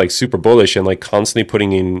was just like super bullish, and like constantly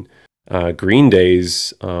putting in green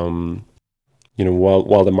days, while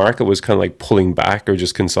the market was kind of like pulling back or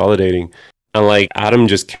just consolidating. And like Atom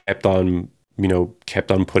just kept on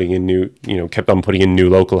putting in new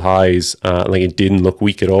local highs. Like it didn't look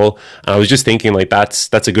weak at all. And I was just thinking like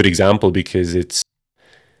that's a good example, because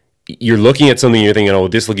you're looking at something, you're thinking, oh,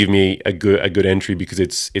 this will give me a good entry because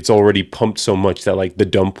it's already pumped so much that like the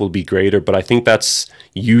dump will be greater. But I think that's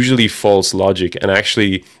usually false logic. And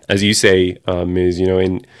actually, as you say, Miz,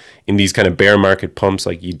 in these kind of bear market pumps,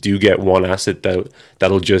 like you do get one asset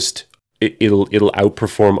that'll just it'll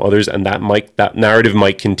outperform others, and that narrative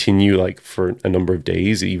might continue like for a number of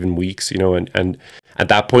days, even weeks, and at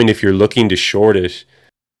that point, if you're looking to short it,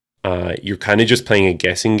 you're kind of just playing a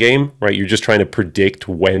guessing game, right? You're just trying to predict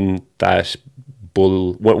when that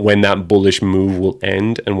bullish move will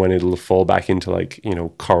end and when it'll fall back into like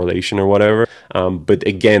correlation or whatever. But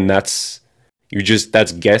again, that's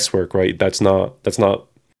guesswork, right? That's not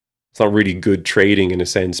it's not really good trading in a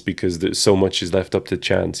sense, because there's so much is left up to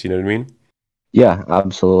chance. You know what I mean? Yeah,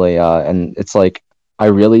 absolutely. And it's like, I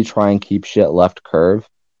really try and keep shit left curve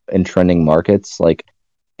in trending markets. Like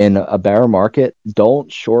in a bear market, don't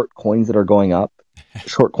short coins that are going up,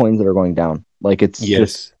 short coins that are going down. Like it's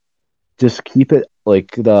just just keep it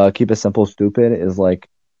keep it simple, stupid is like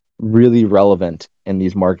really relevant in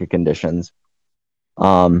these market conditions.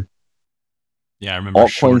 Yeah, I remember Altcoins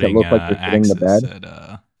that shorting look like they're shitting the Axis bed.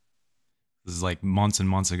 at this is like months and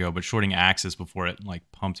months ago, but shorting Axis before it like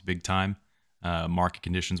pumped big time. Market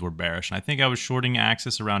conditions were bearish, and I think I was shorting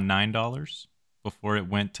Axis around $9 before it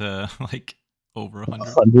went to like over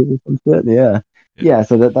 100. 100 or some shit. Yeah.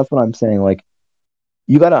 So that's what I'm saying. Like,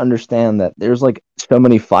 you got to understand that there's like so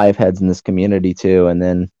many five heads in this community too, and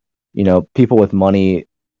then people with money,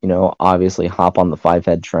 obviously hop on the five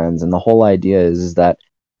head trends, and the whole idea is that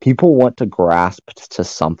people want to grasp to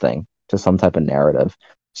something, to some type of narrative,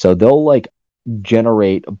 so they'll like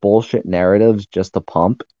generate bullshit narratives just to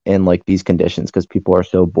pump in like these conditions because people are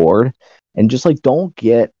so bored, and just like don't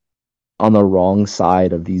get on the wrong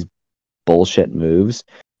side of these bullshit moves,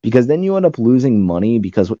 because then you end up losing money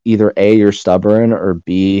because either A, you're stubborn, or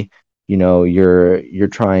B, you're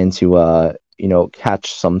trying to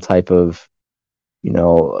catch some type of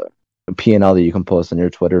P&L that you can post on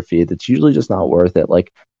your Twitter feed that's usually just not worth it.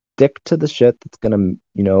 Like, stick to the shit that's gonna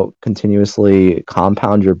continuously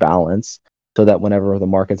compound your balance, so that whenever the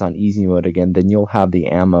market's on easy mode again, then you'll have the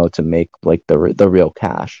ammo to make like the real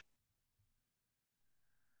cash.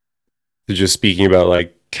 So just speaking about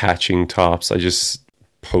like catching tops, I just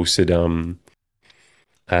posted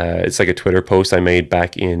it's like a Twitter post I made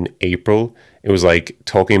back in April. It was like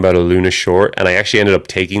talking about a Luna short, and I actually ended up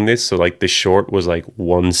taking this. So like the short was like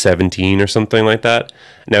 117 or something like that.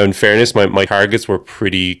 Now, in fairness, my targets were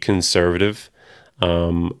pretty conservative.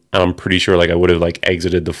 And I'm pretty sure like I would have like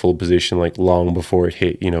exited the full position like long before it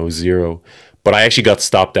hit, zero. But I actually got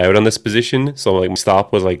stopped out on this position. So like my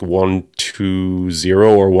stop was like 120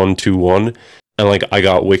 or 121. And like I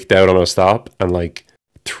got wicked out on a stop, and like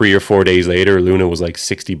 3 or 4 days later, Luna was like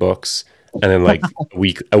 $60, and then like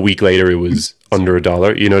a week later, it was under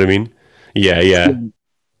 $1. You know what I mean? Yeah.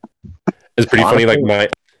 It's pretty funny. Like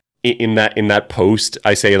in that post,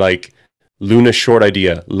 I say like Luna short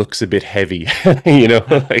idea looks a bit heavy,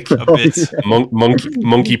 like a bit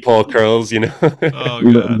monkey paw curls, Oh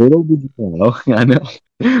god. Little did you know. I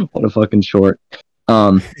know. What a fucking short.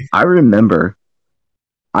 I remember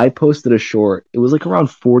I posted a short. It was like around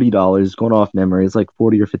 $40, going off memory. It's like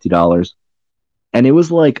 $40 or $50. And it was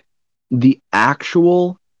like the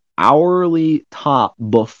actual hourly top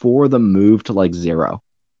before the move to like zero.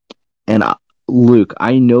 And Luke,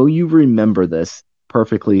 I know you remember this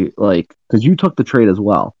perfectly, like, because you took the trade as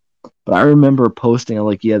well. But I remember posting,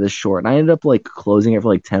 like, yeah, this short. And I ended up like closing it for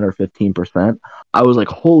like 10 or 15%. I was like,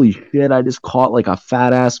 holy shit, I just caught like a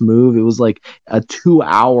fat ass move. It was like a 2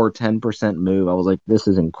 hour 10% move. I was like, this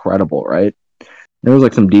is incredible, right? There was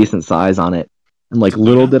like some decent size on it. And like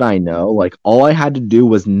little did I know, like all I had to do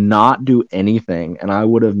was not do anything, and I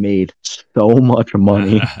would have made so much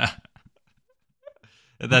money.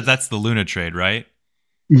 That's the Luna trade, right?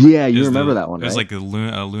 Yeah, you remember that one, right? It was like a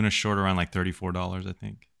Luna short around like $34, I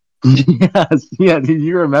think. Yes, yeah,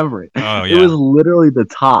 you remember it. Oh yeah. It was literally the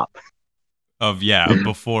top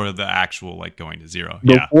before the actual like going to zero.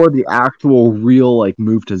 Before the actual real like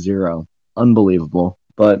move to zero. Unbelievable.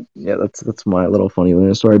 But yeah, that's my little funny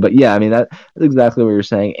Luna story. But yeah, I mean that's exactly what you're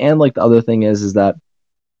saying. And like the other thing is that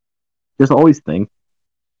just always think,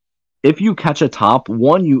 if you catch a top,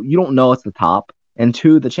 one, you don't know it's the top, and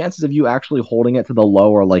two, the chances of you actually holding it to the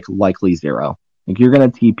low are like likely zero. Like, you're gonna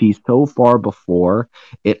TP so far before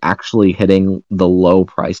it actually hitting the low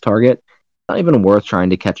price target. It's not even worth trying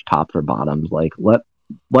to catch tops or bottoms. Like, let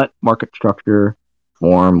market structure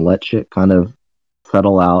form, let shit kind of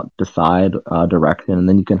settle out, decide direction, and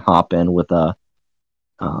then you can hop in with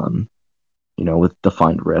with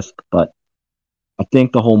defined risk. But I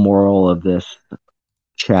think the whole moral of this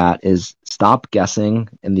chat is stop guessing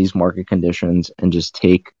in these market conditions and just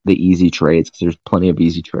take the easy trades, because there's plenty of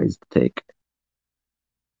easy trades to take.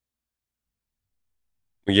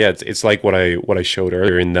 Yeah, it's like what I showed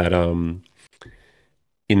earlier in that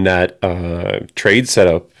trade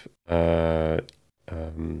setup,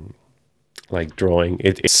 like drawing.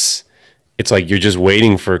 It's like you're just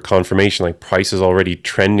waiting for confirmation. Like, price is already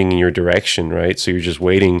trending in your direction, right? So you're just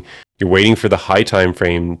waiting. You're waiting for the high time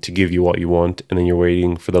frame to give you what you want, and then you're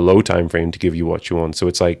waiting for the low time frame to give you what you want. So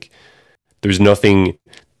it's like there's no feeling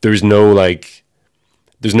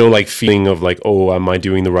of like, oh, am I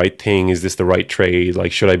doing the right thing? Is this the right trade?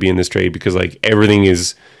 Like, should I be in this trade? Because like everything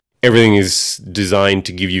is designed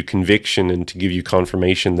to give you conviction and to give you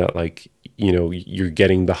confirmation that like, you're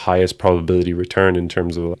getting the highest probability return in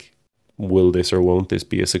terms of like, will this or won't this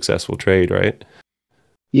be a successful trade, right?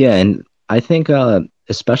 Yeah, and I think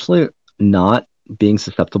especially not being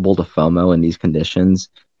susceptible to FOMO in these conditions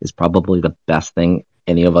is probably the best thing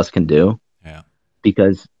any of us can do. Yeah.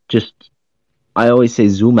 Because just, I always say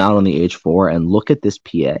zoom out on the H4 and look at this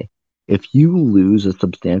PA. If you lose a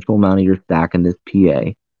substantial amount of your stack in this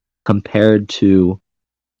PA compared to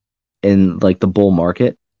in like the bull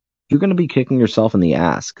market, you're going to be kicking yourself in the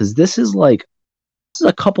ass because this is like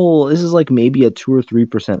maybe a 2 or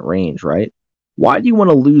 3% range, right? Why do you want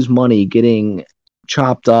to lose money getting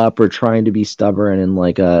chopped up or trying to be stubborn in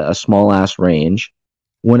like a small ass range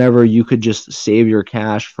whenever you could just save your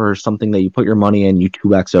cash for something that you put your money in, you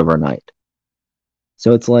 2x overnight?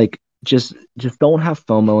 So it's like just don't have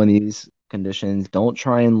FOMO in these conditions. Don't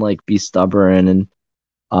try and like be stubborn and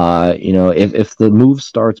if the move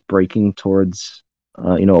starts breaking towards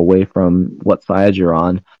away from what side you're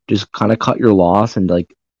on, just kind of cut your loss and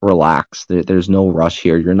like relax. There's no rush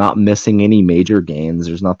here. You're not missing any major gains.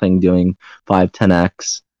 There's nothing doing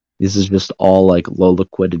 5-10x. This is just all like low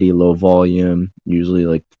liquidity, low volume, usually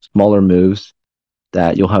like smaller moves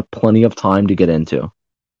that you'll have plenty of time to get into.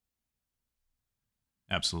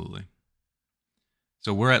 Absolutely.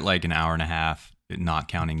 So we're at like an hour and a half, not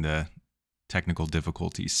counting the technical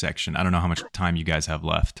difficulties section. I don't know how much time you guys have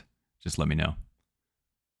left. Just let me know.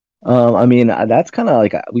 I mean, that's kind of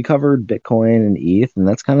like we covered Bitcoin and ETH, and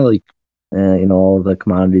that's kind of like all the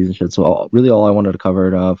commodities and shit. So really, all I wanted to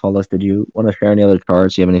cover. Follis, did you want to share any other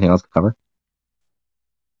charts? Do you have anything else to cover?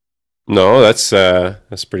 No, that's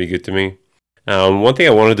pretty good to me. One thing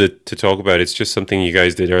I wanted to talk about, it's just something you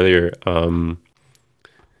guys did earlier.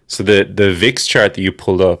 So the VIX chart that you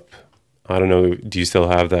pulled up, I don't know, do you still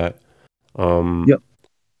have that? Yep.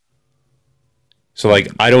 So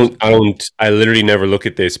like I literally never look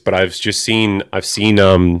at this, but I've seen I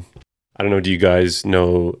don't know, do you guys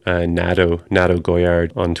know Nato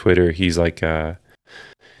Goyard on Twitter? He's like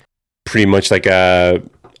pretty much like I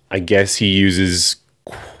guess he uses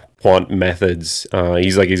quant methods.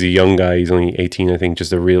 He's a young guy. He's only 18, I think,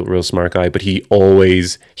 just a real smart guy. But he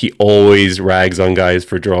always rags on guys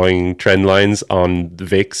for drawing trend lines on the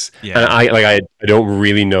VIX. Yeah. And I don't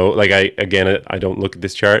really know. Like I don't look at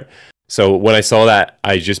this chart. So when I saw that,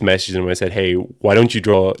 I just messaged him. I said, "Hey, why don't you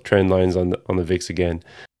draw trend lines on the VIX again?"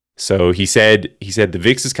 So he said the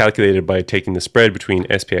VIX is calculated by taking the spread between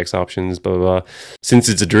SPX options, blah blah blah. Since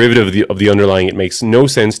it's a derivative of the underlying, it makes no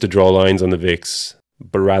sense to draw lines on the VIX,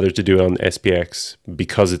 but rather to do it on SPX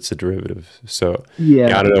because it's a derivative. So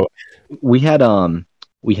yeah, I don't know. We had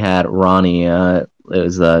Ronnie. It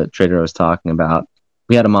was the trader I was talking about.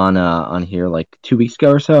 We had him on here like 2 weeks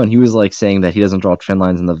ago or so, and he was like saying that he doesn't draw trend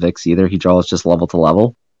lines in the VIX either. He draws just level to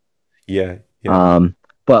level. Yeah.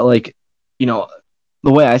 But like, the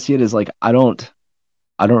way I see it is like I don't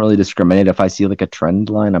really discriminate. If I see like a trend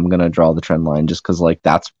line, I'm gonna draw the trend line just because like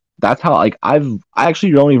that's how like I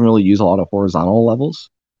actually don't even really use a lot of horizontal levels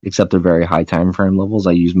except they're very high time frame levels.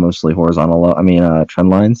 I use mostly horizontal. Trend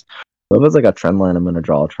lines. So if it's like a trend line, I'm gonna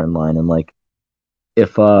draw a trend line, and like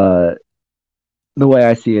if the way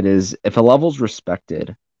I see it is if a level's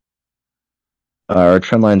respected or a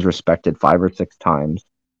trend line's respected 5 or 6 times,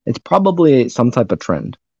 it's probably some type of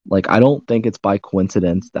trend. Like I don't think it's by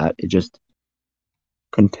coincidence that it just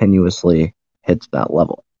continuously hits that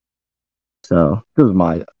level. So this is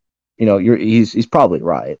my, he's probably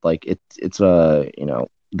right. Like it's the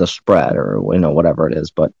spread or whatever it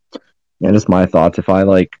is. But just my thoughts. If I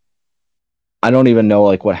don't even know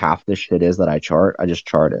like what half this shit is that I chart. I just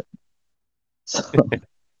chart it. So like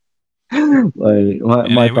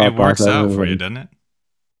my thought it works out for you, doesn't it?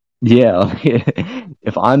 Yeah,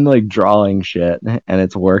 if I'm like drawing shit and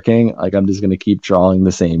it's working, like I'm just gonna keep drawing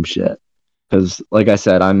the same shit. Because like I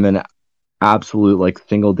said, I'm an absolute like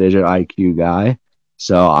single digit IQ guy.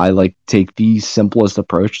 So I like take the simplest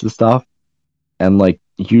approach to stuff. And like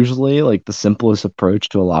usually like the simplest approach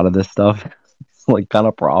to a lot of this stuff is like kind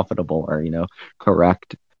of profitable or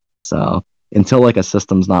correct. So until like a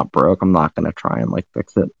system's not broke, I'm not gonna try and like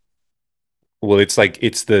fix it. Well, it's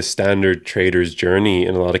the standard trader's journey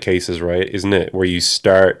in a lot of cases, right? Isn't it? Where you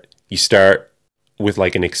start with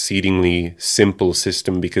like an exceedingly simple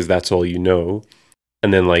system because that's all you know.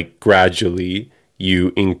 And then like gradually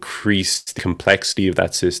you increase the complexity of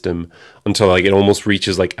that system until like it almost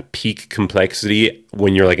reaches like a peak complexity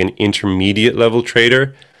when you're like an intermediate level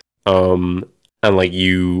trader. And like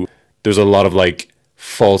there's a lot of like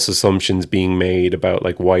false assumptions being made about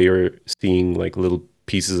like why you're seeing like little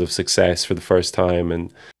pieces of success for the first time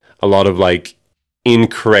and a lot of like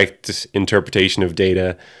incorrect interpretation of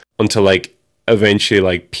data until like eventually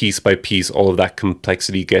like piece by piece all of that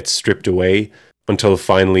complexity gets stripped away until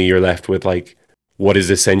finally you're left with like what is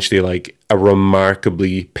essentially like a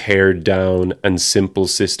remarkably pared down and simple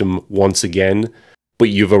system once again, but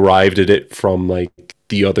you've arrived at it from like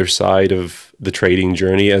the other side of the trading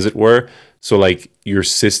journey, as it were. So like your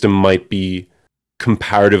system might be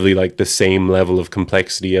comparatively like the same level of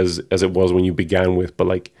complexity as it was when you began with, but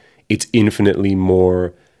like it's infinitely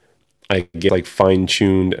more, I get like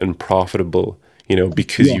fine-tuned and profitable, you know,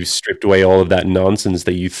 because you've stripped away all of that nonsense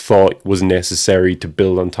that you thought was necessary to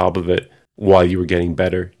build on top of it while you were getting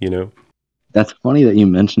better, you know. That's funny that you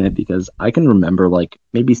mention it, because I can remember like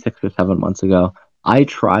maybe 6 or 7 months ago, I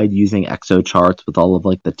tried using exo charts with all of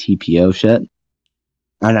like the TPO shit.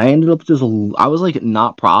 And I ended up I was like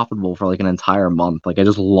not profitable for like an entire month. Like I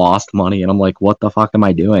just lost money, and I'm like, what the fuck am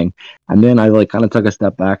I doing? And then I like kind of took a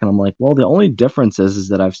step back, and I'm like, well, the only difference is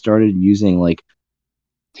that I've started using like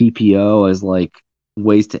TPO as like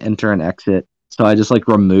ways to enter and exit. So I just like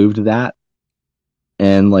removed that,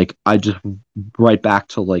 and like I just right back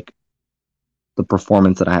to like the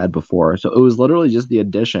performance that I had before. So it was literally just the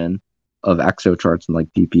addition of exo charts and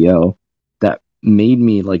like TPO that made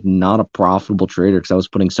me like not a profitable trader, because I was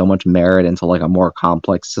putting so much merit into like a more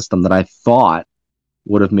complex system that I thought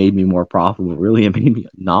would have made me more profitable. Really, it made me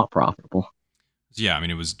not profitable. Yeah, I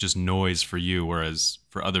mean, it was just noise for you, whereas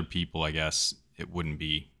for other people, I guess it wouldn't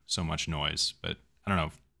be so much noise. But I don't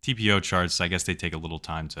know. TPO charts, I guess they take a little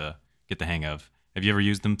time to get the hang of. Have you ever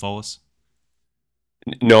used them, Follis?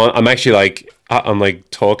 No, I'm actually like I'm like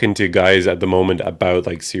talking to guys at the moment about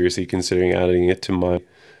like seriously considering adding it to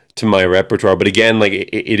my repertoire. But again, like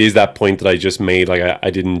it is that point that I just made. Like I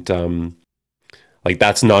didn't like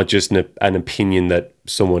that's not just an opinion that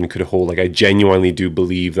someone could hold. Like I genuinely do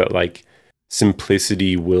believe that like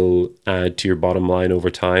simplicity will add to your bottom line over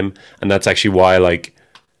time, and that's actually why like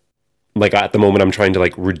at the moment I'm trying to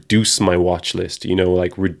like reduce my watch list, you know,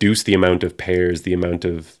 like reduce the amount of pairs, the amount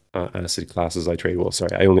of asset classes I trade. Well,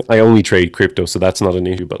 sorry, I only trade crypto, so that's not an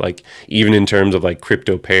issue. But like even in terms of like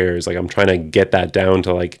crypto pairs, like I'm trying to get that down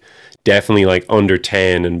to like definitely like under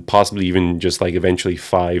 10, and possibly even just like eventually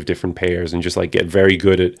 5 different pairs, and just like get very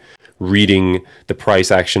good at reading the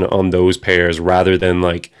price action on those pairs rather than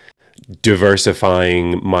like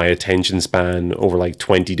diversifying my attention span over like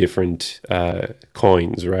 20 different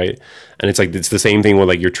coins, right? And it's like it's the same thing with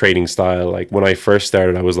like your trading style. Like when I first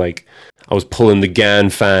started, I was pulling the GAN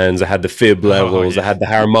fans, I had the fib levels, I had the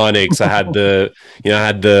harmonics, I had the I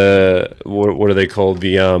had the what are they called,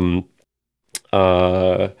 the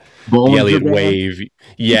Elliott wave.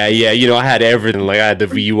 Yeah, you know, I had everything. Like I had the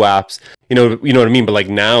VWAPs, you know what I mean? But like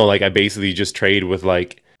now, like I basically just trade with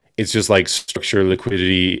like it's just like structure,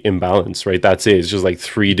 liquidity, imbalance, right? That's it. It's just like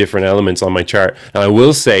 3 different elements on my chart. And I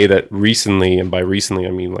will say that recently, and by recently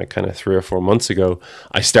I mean like kind of 3 or 4 months ago,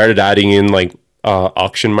 I started adding in like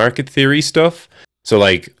auction market theory stuff. So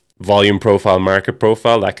like volume profile, market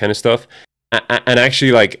profile, that kind of stuff. And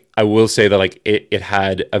actually, like I will say that like it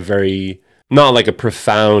had a very, not like a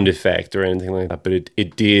profound effect or anything like that, but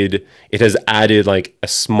it has added like a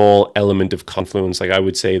small element of confluence. Like I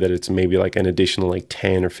would say that it's maybe like an additional like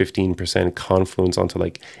 10 or 15% confluence onto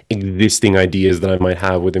like existing ideas that I might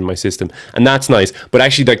have within my system. And that's nice. But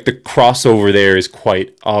actually like the crossover there is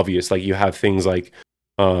quite obvious. Like you have things like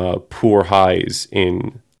poor highs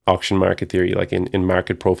in auction market theory, like in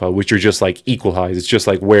market profile, which are just like equal highs. It's just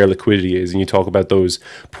like where liquidity is, and you talk about those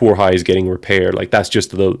poor highs getting repaired, like that's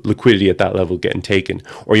just the liquidity at that level getting taken.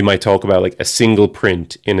 Or you might talk about like a single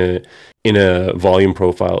print in a volume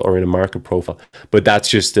profile or in a market profile, but that's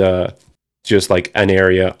just like an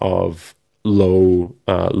area of low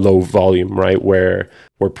volume, right, where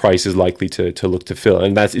price is likely to look to fill.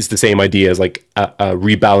 And it's the same idea as like a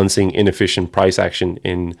rebalancing inefficient price action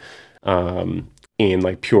in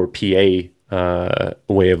like pure PA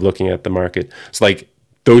way of looking at the market. So like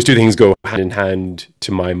those two things go hand in hand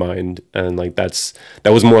to my mind, and like that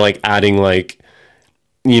was more like adding like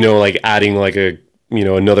adding like a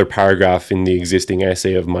another paragraph in the existing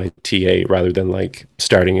essay of my TA rather than like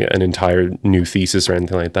starting an entire new thesis or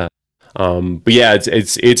anything like that. But yeah,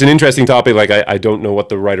 it's an interesting topic. Like I don't know what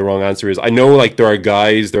the right or wrong answer is. I know like there are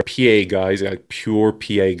PA guys, like pure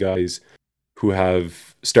PA guys who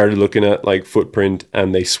have started looking at like footprint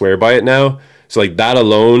and they swear by it now. So like that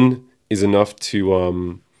alone is enough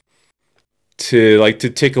to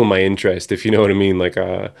tickle my interest, if you know what I mean. Like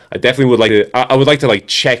I definitely would like to I would like to like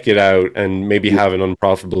check it out and maybe have an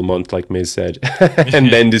unprofitable month like Miz said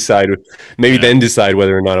and then decide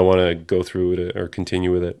whether or not I want to go through with it or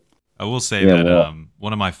continue with it. I will say that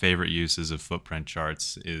one of my favorite uses of footprint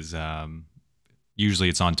charts is usually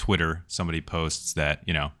it's on Twitter. Somebody posts that,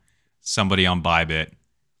 somebody on Bybit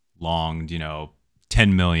longed,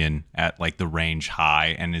 10 million at like the range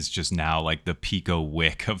high and is just now like the pico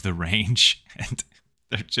wick of the range. And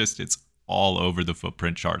it's all over the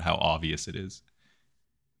footprint chart how obvious it is.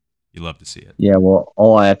 You love to see it. Yeah, well,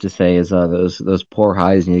 all I have to say is those poor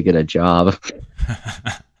highs need to get a job.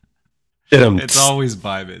 It's always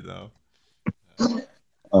Bybit though.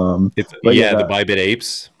 But yeah, the Bybit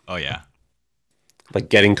apes. Oh yeah. Like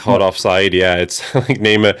getting caught offside, yeah. It's like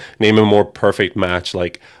name a more perfect match.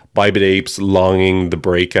 Like Bybit apes longing the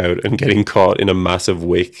breakout and getting caught in a massive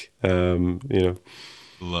wick. Love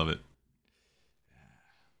it.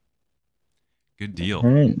 Good deal.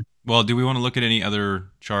 right. Well, do we want to look at any other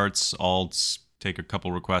charts? Alts, take a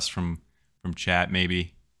couple requests from chat,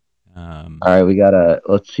 maybe. All right,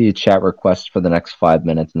 let's see a chat request for the next 5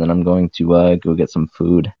 minutes, and then I'm going to go get some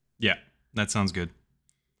food. Yeah, that sounds good.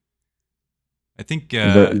 I think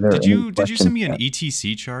Is there did you send me an yet?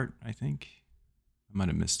 ETC chart? I think I might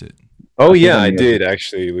have missed it. Oh yeah, I did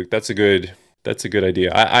actually. Look, that's a good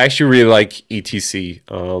idea. I actually really like ETC.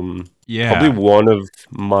 Probably one of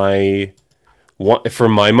my for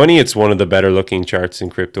my money, it's one of the better looking charts in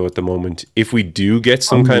crypto at the moment. If we do get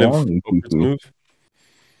some kind of upwards move,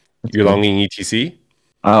 you're longing ETC?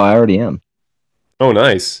 Oh, I already am. Oh,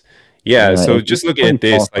 nice. Yeah, so just looking at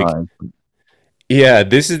this, like, yeah,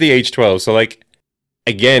 this is the H12. So, like,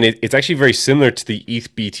 again, it's actually very similar to the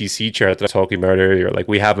ETH BTC chart that I was talking about earlier. Like,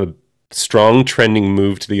 we have a strong trending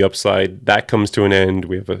move to the upside. That comes to an end.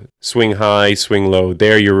 We have a swing high, swing low.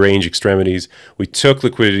 There are your range extremities. We took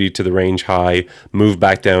liquidity to the range high, moved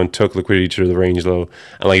back down, took liquidity to the range low.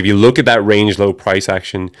 And, like, if you look at that range low price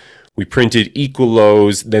action, we printed equal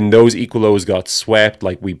lows, then those equal lows got swept.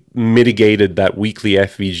 Like, we mitigated that weekly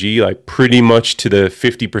FVG, like, pretty much to the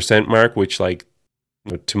 50% mark, which, like,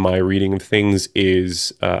 to my reading of things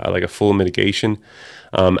is like a full mitigation.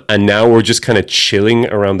 And now we're just kind of chilling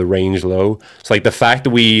around the range low. So, like, the fact that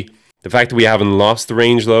we haven't lost the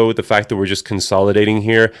range low, the fact that we're just consolidating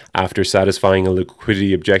here after satisfying a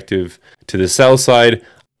liquidity objective to the sell side,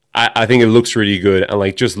 I think it looks really good. And,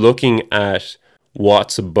 like, just looking at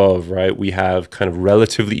what's above, right? We have kind of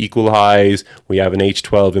relatively equal highs. We have an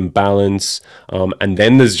H12 imbalance. And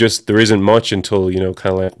then there isn't much until,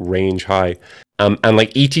 kind of like range high. And,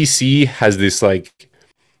 like, ETC has this, like,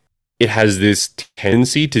 it has this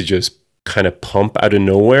tendency to just kind of pump out of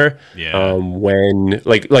nowhere. Yeah. When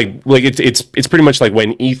it's pretty much like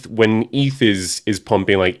when ETH is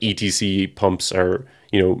pumping, like, ETC pumps are,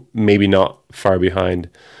 maybe not far behind.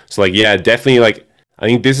 So, like, yeah, definitely, like, I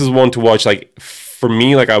think this is one to watch. Like, for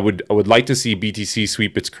me, like, I would like to see BTC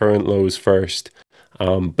sweep its current lows first.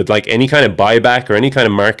 But, like, any kind of buyback or any kind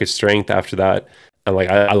of market strength after that, and, like,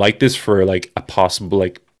 I like this for, like, a possible,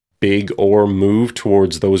 like, big or move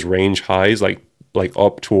towards those range highs, like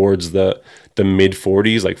up towards the mid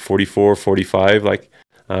 40s, like 44, 45. Like,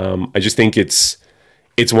 I just think it's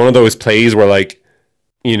one of those plays where, like,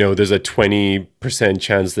 there's a 20%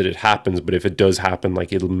 chance that it happens, but if it does happen,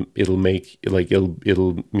 like, it'll make, like, it'll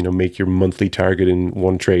make your monthly target in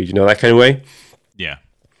one trade, that kind of way. Yeah.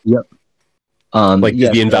 Yep. Like,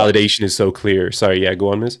 the invalidation is so clear. Sorry, yeah,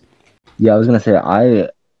 go on, Miz. Yeah, I was gonna say,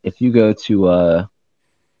 if you go to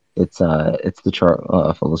it's the chart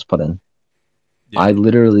Follis put in. Yeah. I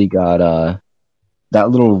literally got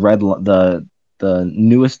that little the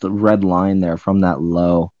newest red line there from that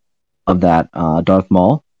low of that Darth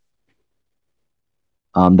Maul.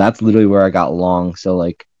 That's literally where I got long. So,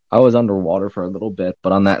 like, I was underwater for a little bit,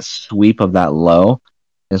 but on that sweep of that low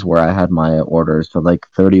is where I had my orders. So, like,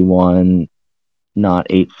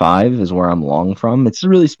 31.85 is where I'm long from. It's a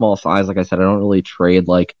really small size. Like I said, I don't really trade,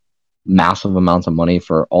 like, massive amounts of money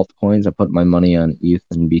for altcoins. I put my money on ETH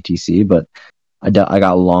and BTC, but I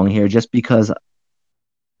got long here just because,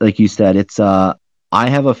 like you said, it's I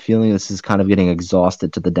have a feeling this is kind of getting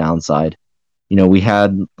exhausted to the downside. We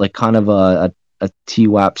had, like, kind of a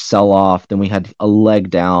TWAP sell off, then we had a leg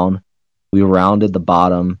down, we rounded the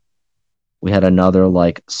bottom, we had another,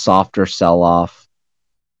 like, softer sell off.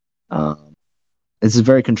 This is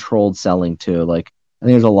very controlled selling too. Like, I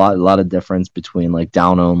think there's a lot of difference between, like,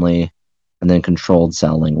 down only and then controlled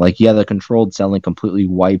selling. Like, yeah, the controlled selling completely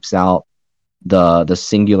wipes out the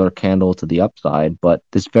singular candle to the upside, but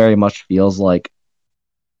this very much feels like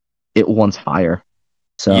it wants higher.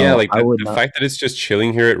 So yeah, like, the fact that it's just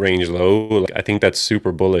chilling here at range low, like, I think that's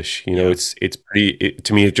super bullish. It's pretty.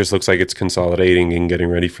 To me, it just looks like it's consolidating and getting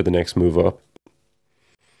ready for the next move up.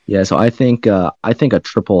 Yeah, so I think a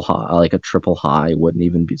triple high wouldn't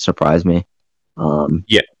even surprise me.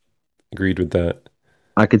 Yeah, agreed with that.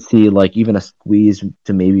 I could see, like, even a squeeze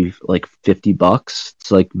to maybe, like, $50.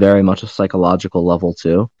 It's, like, very much a psychological level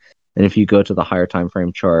too. And if you go to the higher time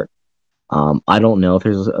frame chart, I don't know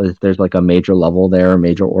if there's like a major level there, a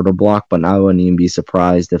major order block, but I wouldn't even be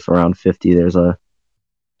surprised if around 50 there's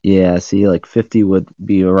like 50 would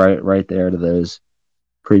be right there to those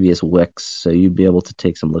previous wicks, so you'd be able to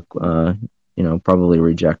take some probably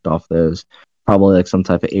reject off those. Probably like some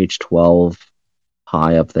type of H12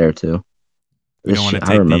 high up there too. We don't want to I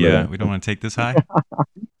take remember the. that. We don't want to take this high.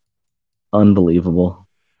 Unbelievable.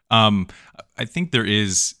 I think there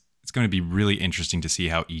is. It's going to be really interesting to see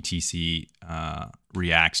how ETC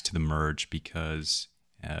reacts to the merge, because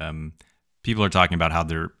people are talking about how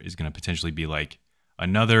there is going to potentially be like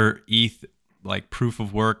another ETH like proof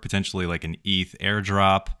of work, potentially like an ETH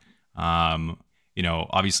airdrop.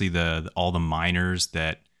 Obviously all the miners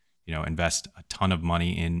that invest a ton of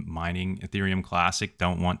money in mining Ethereum Classic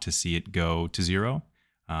don't want to see it go to zero.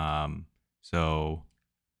 I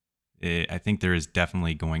think there is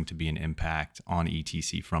definitely going to be an impact on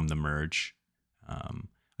ETC from the merge. I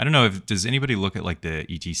don't know does anybody look at like the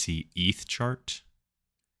ETC ETH chart?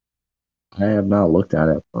 I have not looked at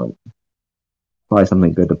it, but probably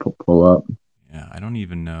something good to pull up. Yeah, I don't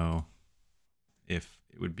even know if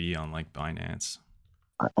it would be on like Binance.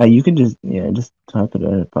 You can just type it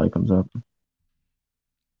in. It probably comes up.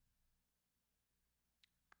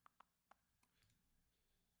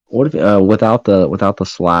 What if without the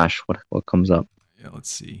slash? What comes up? Yeah,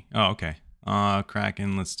 let's see. Oh, okay.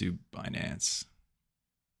 Kraken. Let's do Binance.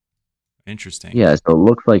 Interesting. Yeah, so it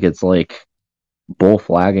looks like it's like bull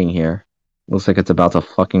flagging here. Looks like it's about to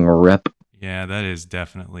fucking rip. Yeah, that is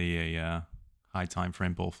definitely a high time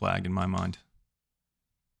frame bull flag in my mind.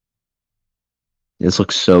 This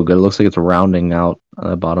looks so good. It looks like it's rounding out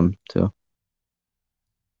on the bottom too.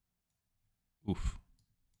 Oof.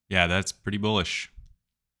 Yeah, that's pretty bullish.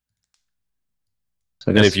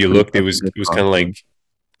 So and if you looked, it was kind of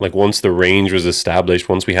like once the range was established,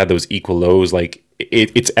 once we had those equal lows, like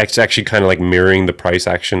it's actually kind of like mirroring the price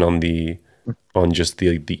action on just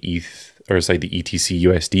the ETH, or it's like the ETC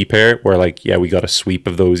USD pair, where like, yeah, we got a sweep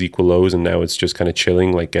of those equal lows, and now it's just kind of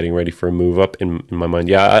chilling, like getting ready for a move up in my mind.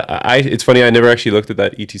 Yeah, it's funny, I never actually looked at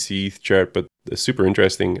that ETC ETH chart, but it's super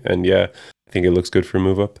interesting, and yeah, I think it looks good for a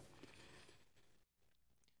move up.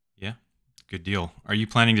 Yeah, good deal. Are you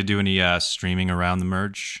planning to do any streaming around the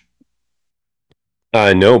merge?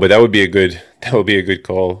 No, but that would be a good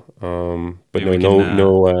call. But maybe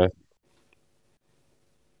no.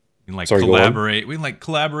 We can like collaborate. We can like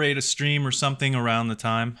collaborate a stream or something around the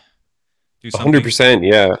time. Do something. 100%,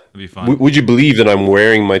 yeah. That'd be fun. Would you believe that I'm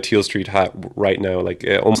wearing my Tealstreet hat right now? Like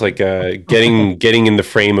almost like getting in the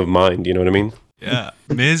frame of mind. You know what I mean? Yeah,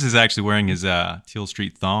 Miz is actually wearing his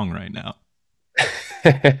Tealstreet thong right now.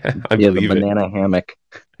 I believe the banana hammock.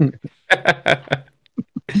 Yeah.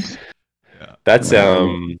 That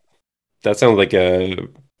sounds like a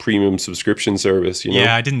premium subscription service, you know?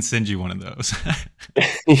 Yeah, I didn't send you one of those.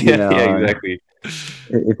 yeah, exactly.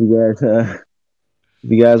 If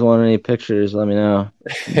you guys want any pictures, let me know.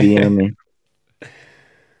 DM me.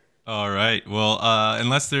 All right. Well,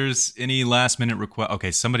 unless there's any last minute request. Okay,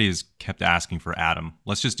 somebody has kept asking for Adam.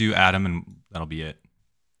 Let's just do Adam, and that'll be it.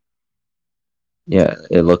 Yeah,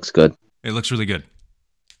 it looks good. It looks really good.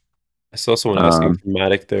 I saw someone asking for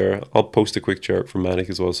Matic there. I'll post a quick chart for Matic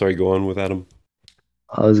as well. Sorry, go on with Adam.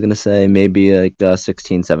 I was gonna say maybe like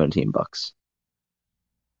 $16-17.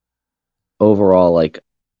 Overall, like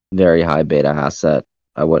very high beta asset.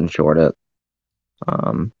 I wouldn't short it.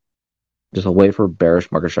 Just wait for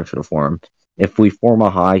bearish market structure to form. If we form a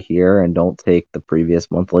high here and don't take the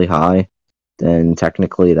previous monthly high, then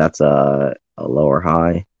technically that's a lower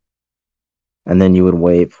high. And then you would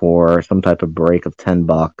wait for some type of break of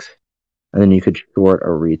 $10, and then you could short a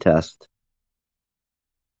retest,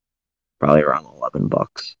 probably around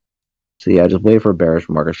 $11. So yeah, just wait for bearish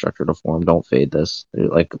market structure to form. Don't fade this,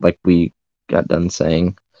 like we got done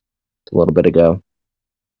saying a little bit ago.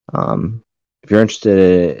 If you're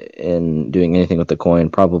interested in doing anything with the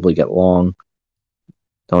coin, probably get long.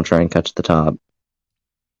 Don't try and catch the top.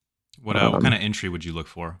 What kind of entry would you look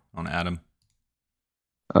for on Adam?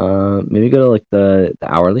 Maybe go to like the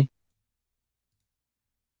hourly.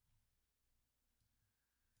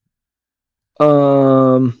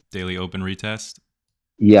 Daily open retest.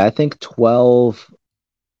 Yeah, I think 12,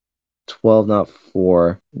 not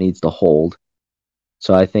 4 needs to hold.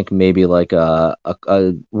 So I think maybe like a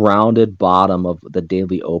rounded bottom of the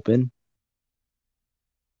daily open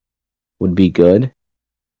would be good.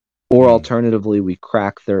 Or alternatively, we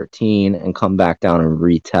crack 13 and come back down and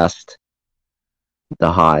retest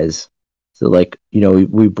the highs. So like,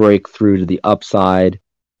 we break through to the upside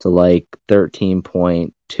to like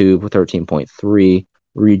 13.2, 13.3,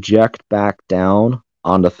 reject back down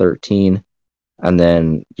onto 13, and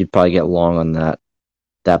then you'd probably get long on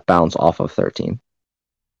that bounce off of 13.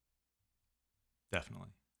 Definitely.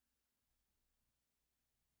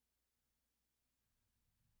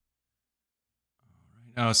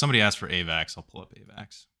 Oh, somebody asked for AVAX. I'll pull up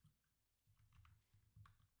AVAX.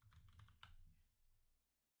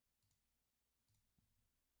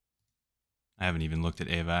 I haven't even looked at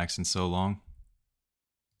AVAX in so long.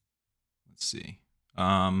 Let's see.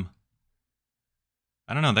 I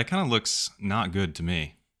don't know. That kind of looks not good to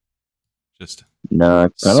me. Just no,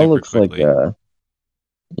 it kind of looks quickly. Like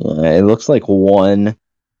yeah, it looks like one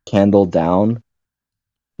candle down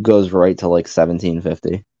goes right to like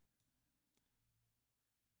 1750.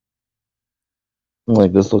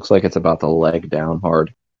 Like this looks like it's about to leg down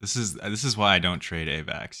hard. This is why I don't trade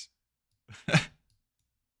AVAX.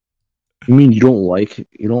 You mean you don't like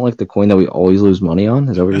the coin that we always lose money on?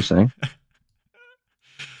 Is that what you're saying?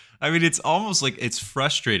 I mean, it's almost like it's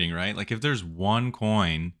frustrating, right? Like if there's one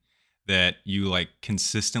coin that you like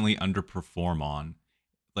consistently underperform on,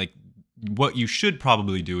 like what you should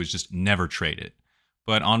probably do is just never trade it.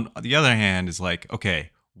 But on the other hand, is like,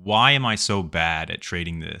 okay, why am I so bad at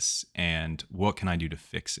trading this, and what can I do to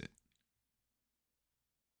fix it?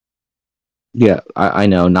 Yeah, I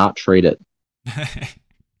know. Not trade it.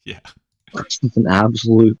 Yeah. It's an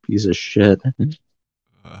absolute piece of shit.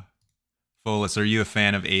 Follis, are you a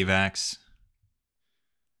fan of AVAX?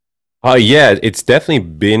 Yeah, it's definitely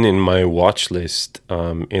been in my watch list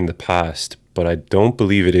in the past, but I don't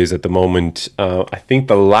believe it is at the moment. I think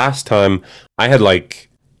the last time I had like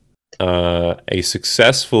a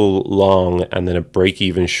successful long and then a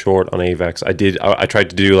break-even short on AVAX. I tried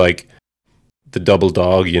to do like the double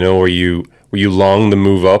dog, you know, where you long the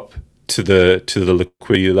move up to the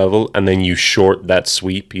liquidity level, and then you short that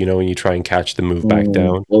sweep, you know, and you try and catch the move back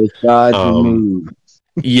down. Move.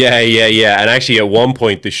 Yeah. And actually, at one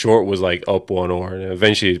point, the short was like up 1 hour, and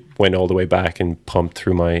eventually it went all the way back and pumped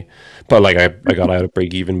through my. But like I got out of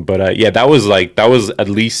break even. But yeah, that was at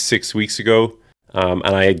least 6 weeks ago, and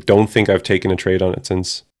I don't think I've taken a trade on it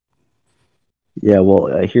since. Yeah,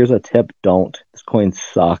 well, here's a tip: don't. This coin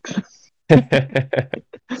sucks.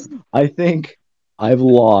 I think I've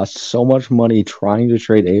lost so much money trying to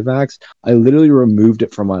trade AVAX. I literally removed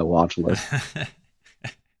it from my watch list.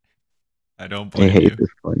 I don't blame you. I hate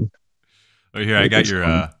this coin. Oh, here I got your.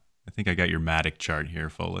 I think I got your Matic chart here,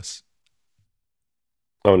 Follis.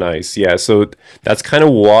 Oh, nice. Yeah, so that's kind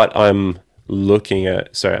of what I'm looking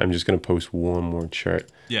at. Sorry, I'm just going to post one more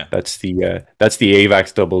chart. Yeah, that's the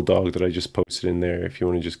AVAX double dog that I just posted in there. If you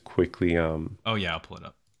want to just quickly. Oh yeah, I'll pull it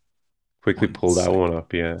up. Quickly pull that one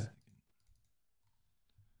up. Yeah.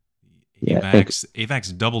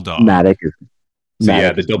 AVAX double dog. Matic is. So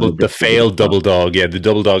yeah, the failed double dog. Yeah, the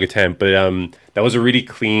double dog attempt. But that was a really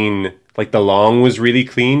clean. Like the long was really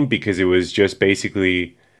clean because it was just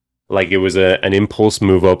basically like it was an impulse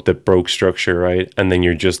move up that broke structure, right? And then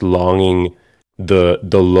you're just longing the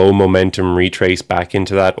low momentum retrace back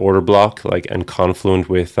into that order block, like and confluent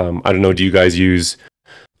with I don't know. Do you guys use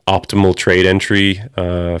optimal trade entry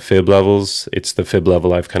fib levels? It's the fib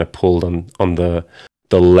level I've kind of pulled on the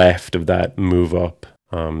left of that move up.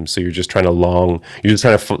 So you're just trying to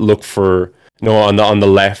look for on the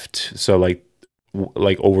left. So like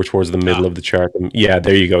over towards the middle of the chart. Yeah,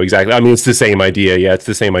 there you go. Exactly. I mean, it's the same idea. Yeah, it's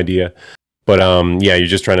the same idea. But yeah, you're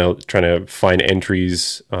just trying to find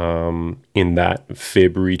entries in that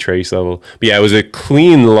fib retrace level. But yeah, it was a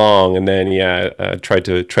clean long, and then tried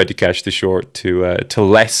to catch the short to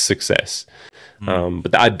less success.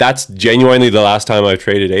 But that's genuinely the last time I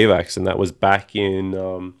traded AVAX, and that was back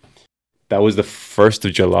in that was the 1st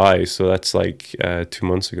of July, so that's like 2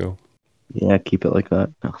 months ago. Yeah, keep it like that.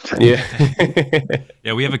 No. Yeah.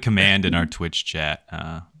 Yeah, we have a command in our Twitch chat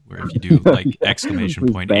where if you do like exclamation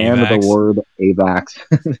point ban AVAX, the word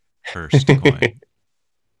AVAX first coin.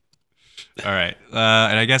 All right,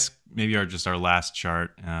 and I guess maybe our last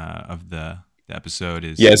chart of the episode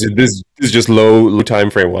is so this is just low time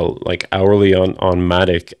frame, well, like hourly on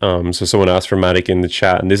Matic. So someone asked for Matic in the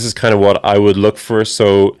chat, and this is kind of what I would look for.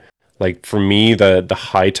 So like for me, the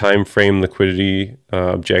high time frame liquidity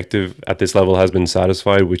objective at this level has been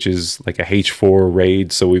satisfied, which is like a H4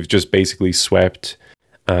 raid. So we've just basically swept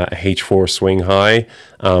a H4 swing high,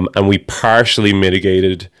 and we partially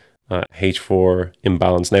mitigated H4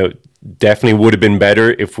 imbalance. Now, it definitely would have been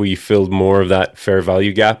better if we filled more of that fair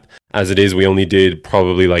value gap. As it is, we only did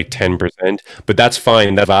probably like 10%, but that's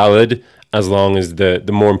fine. That's valid as long as the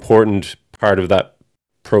more important part of that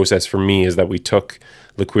process for me is that we took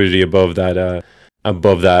liquidity above that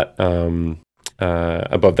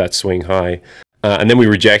swing high, and then we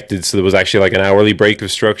rejected. So there was actually like an hourly break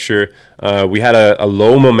of structure. We had a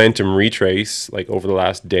low momentum retrace like over the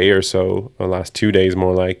last day or so, or last 2 days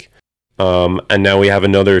more like, and now we have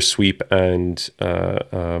another sweep and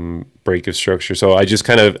break of structure. So I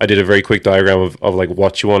did a very quick diagram of like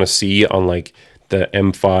what you want to see on like the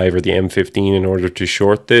M5 or the M15 in order to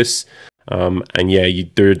short this. And yeah,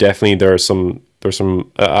 there are some.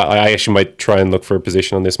 I actually might try and look for a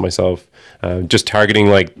position on this myself. Just targeting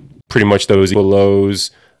like pretty much those equal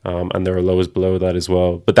lows, and there are lows below that as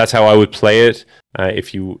well. But that's how I would play it.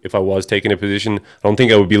 If I was taking a position, I don't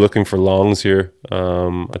think I would be looking for longs here.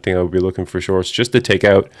 I think I would be looking for shorts just to take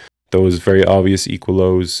out those very obvious equal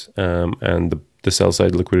lows, and the sell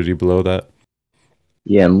side liquidity below that.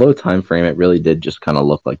 Yeah, in low time frame, it really did just kind of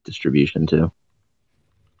look like distribution too.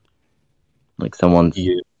 Like someone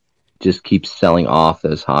just keeps selling off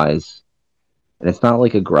those highs. And it's not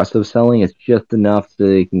like aggressive selling, it's just enough so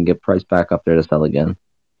they can get price back up there to sell again.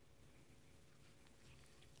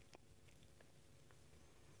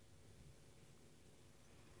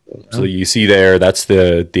 So you see there, that's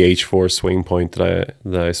the H4 swing point that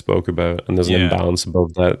I spoke about, and there's an imbalance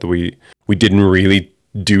above that we didn't really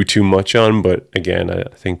do too much on, but again, I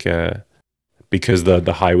think because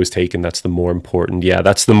the high was taken, that's the more important. Yeah,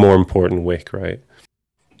 that's the more important wick, right?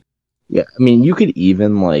 Yeah, I mean, you could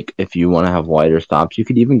even, like, if you want to have wider stops, you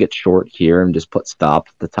could even get short here and just put stop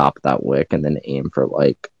at the top of that wick and then aim for,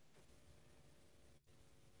 like,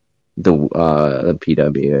 the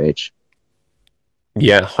PWH.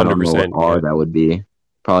 Yeah, 100%. I don't know what R that would be.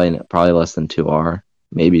 Probably less than 2R.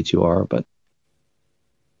 Maybe 2R, but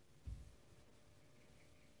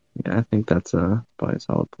yeah, I think that's probably a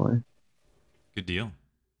solid play. Good deal.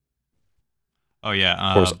 Oh yeah,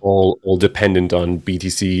 of course, all dependent on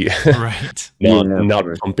BTC, right? not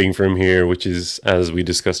pumping from here, which is, as we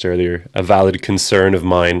discussed earlier, a valid concern of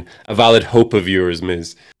mine, a valid hope of yours,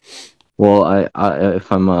 Miz. Well,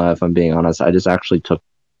 if I'm being honest, I just actually took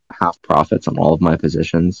half profits on all of my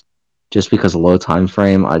positions, just because low time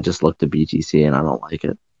frame. I just looked at BTC and I don't like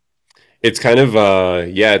it. It's kind of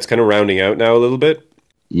it's kind of rounding out now a little bit.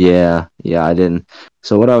 Yeah, I didn't.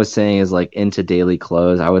 So what I was saying is, like, into daily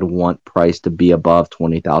close, I would want price to be above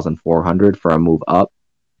 20,400 for a move up.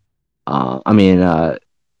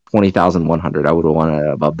 20,100. I would want it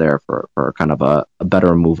above there for kind of a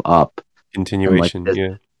better move up. Continuation,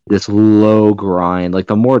 like this low grind. Like,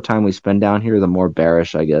 the more time we spend down here, the more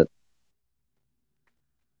bearish I get.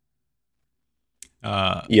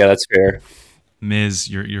 Yeah, that's fair. Miz,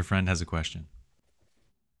 your friend has a question.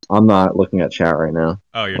 I'm not looking at chat right now.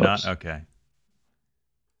 Oh, you're not? Okay.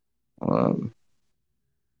 Well,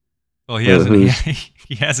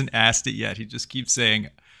 he hasn't asked it yet. He just keeps saying,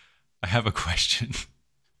 "I have a question."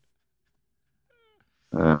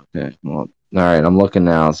 Okay. Well, all right. I'm looking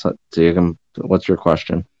now. So you can. What's your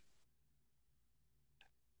question?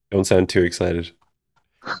 Don't sound too excited.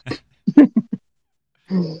 I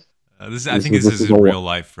think this is his real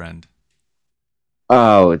life friend.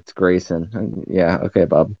 Oh, it's Grayson. Yeah. Okay,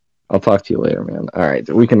 Bob. I'll talk to you later, man. All right.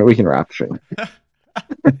 We can wrap stream.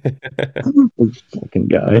 Fucking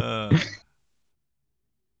guy.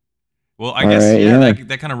 Well, I guess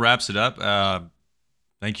that kind of wraps it up.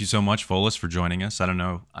 Thank you so much, Follis, for joining us. I don't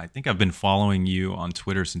know. I think I've been following you on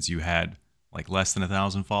Twitter since you had like less than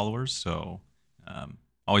 1,000 followers. So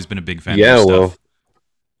always been a big fan of your stuff.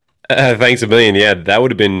 Thanks a million. Yeah, that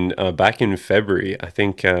would have been back in February. I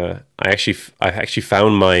think I actually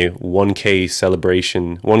found my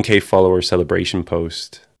 1K follower celebration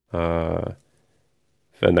post, and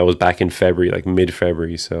that was back in February, like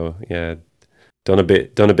mid-February. So yeah, done a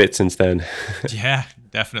bit since then. Yeah,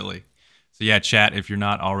 definitely. So yeah, chat, if you're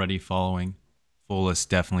not already following Follis,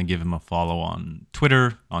 definitely give him a follow on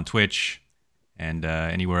Twitter, on Twitch, and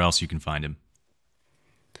anywhere else you can find him.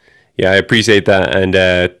 Yeah, I appreciate that, and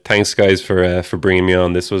thanks guys for bringing me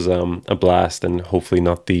on. This was a blast, and hopefully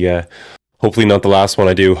not the last one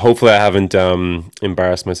I do. Hopefully I haven't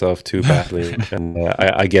embarrassed myself too badly, and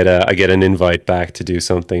I get an invite back to do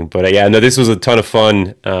something. But yeah, no, this was a ton of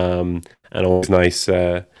fun, and always nice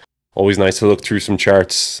to look through some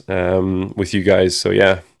charts with you guys. So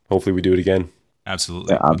yeah, hopefully we do it again.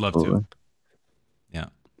 Absolutely, I'd love to. Yeah,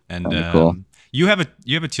 and cool. you have a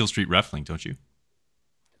Tealstreet ref link, don't you?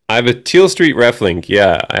 I have a Tealstreet ref link.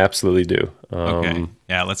 Yeah, I absolutely do. Okay.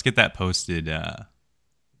 Yeah, let's get that posted.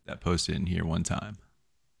 Posted in here one time.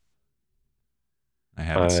 I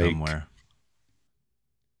have it somewhere.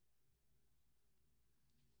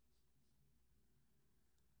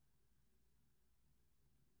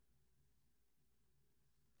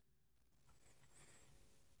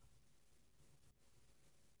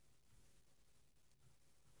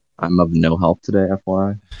 I'm of no help today,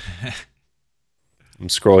 FYI. I'm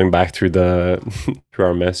scrolling back through through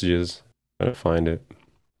our messages, trying to find it.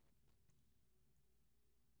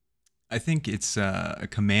 I think it's a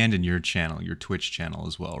command in your channel, your Twitch channel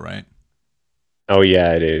as well, right? Oh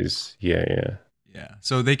yeah, it is. Yeah. Yeah.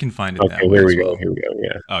 So they can find it that Okay, way here we as well. go. Here we go.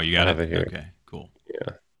 Yeah. Oh, you got I have it? it here. Okay, cool.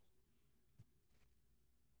 Yeah.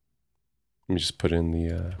 Let me just put in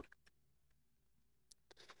the.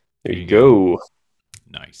 There you go.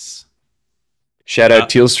 Nice. Shout out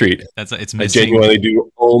Tealstreet. It's I missing. genuinely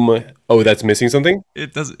do all my. Oh, that's missing something.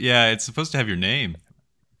 It does. Yeah, it's supposed to have your name.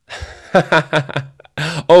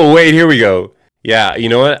 Oh wait, here we go. Yeah, you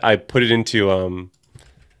know what? I put it into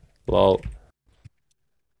Well,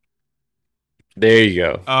 there you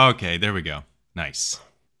go. Okay, there we go. Nice.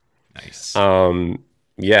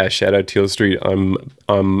 Yeah, shout out Tealstreet.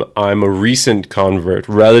 I'm a recent convert,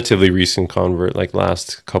 relatively recent convert, like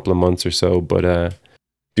last couple of months or so, but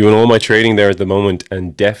doing all my trading there at the moment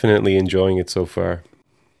and definitely enjoying it so far.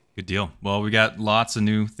 Good deal. Well, we got lots of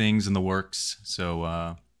new things in the works,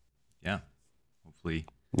 so yeah, hopefully.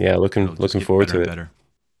 Yeah, looking forward to it. Better.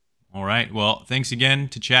 All right. Well, thanks again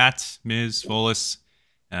to chat, Ms. Follis.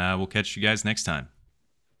 We'll catch you guys next time.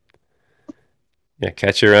 Yeah,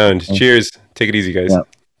 catch you around. Cheers. Take it easy, guys. Yeah.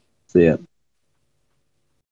 See ya.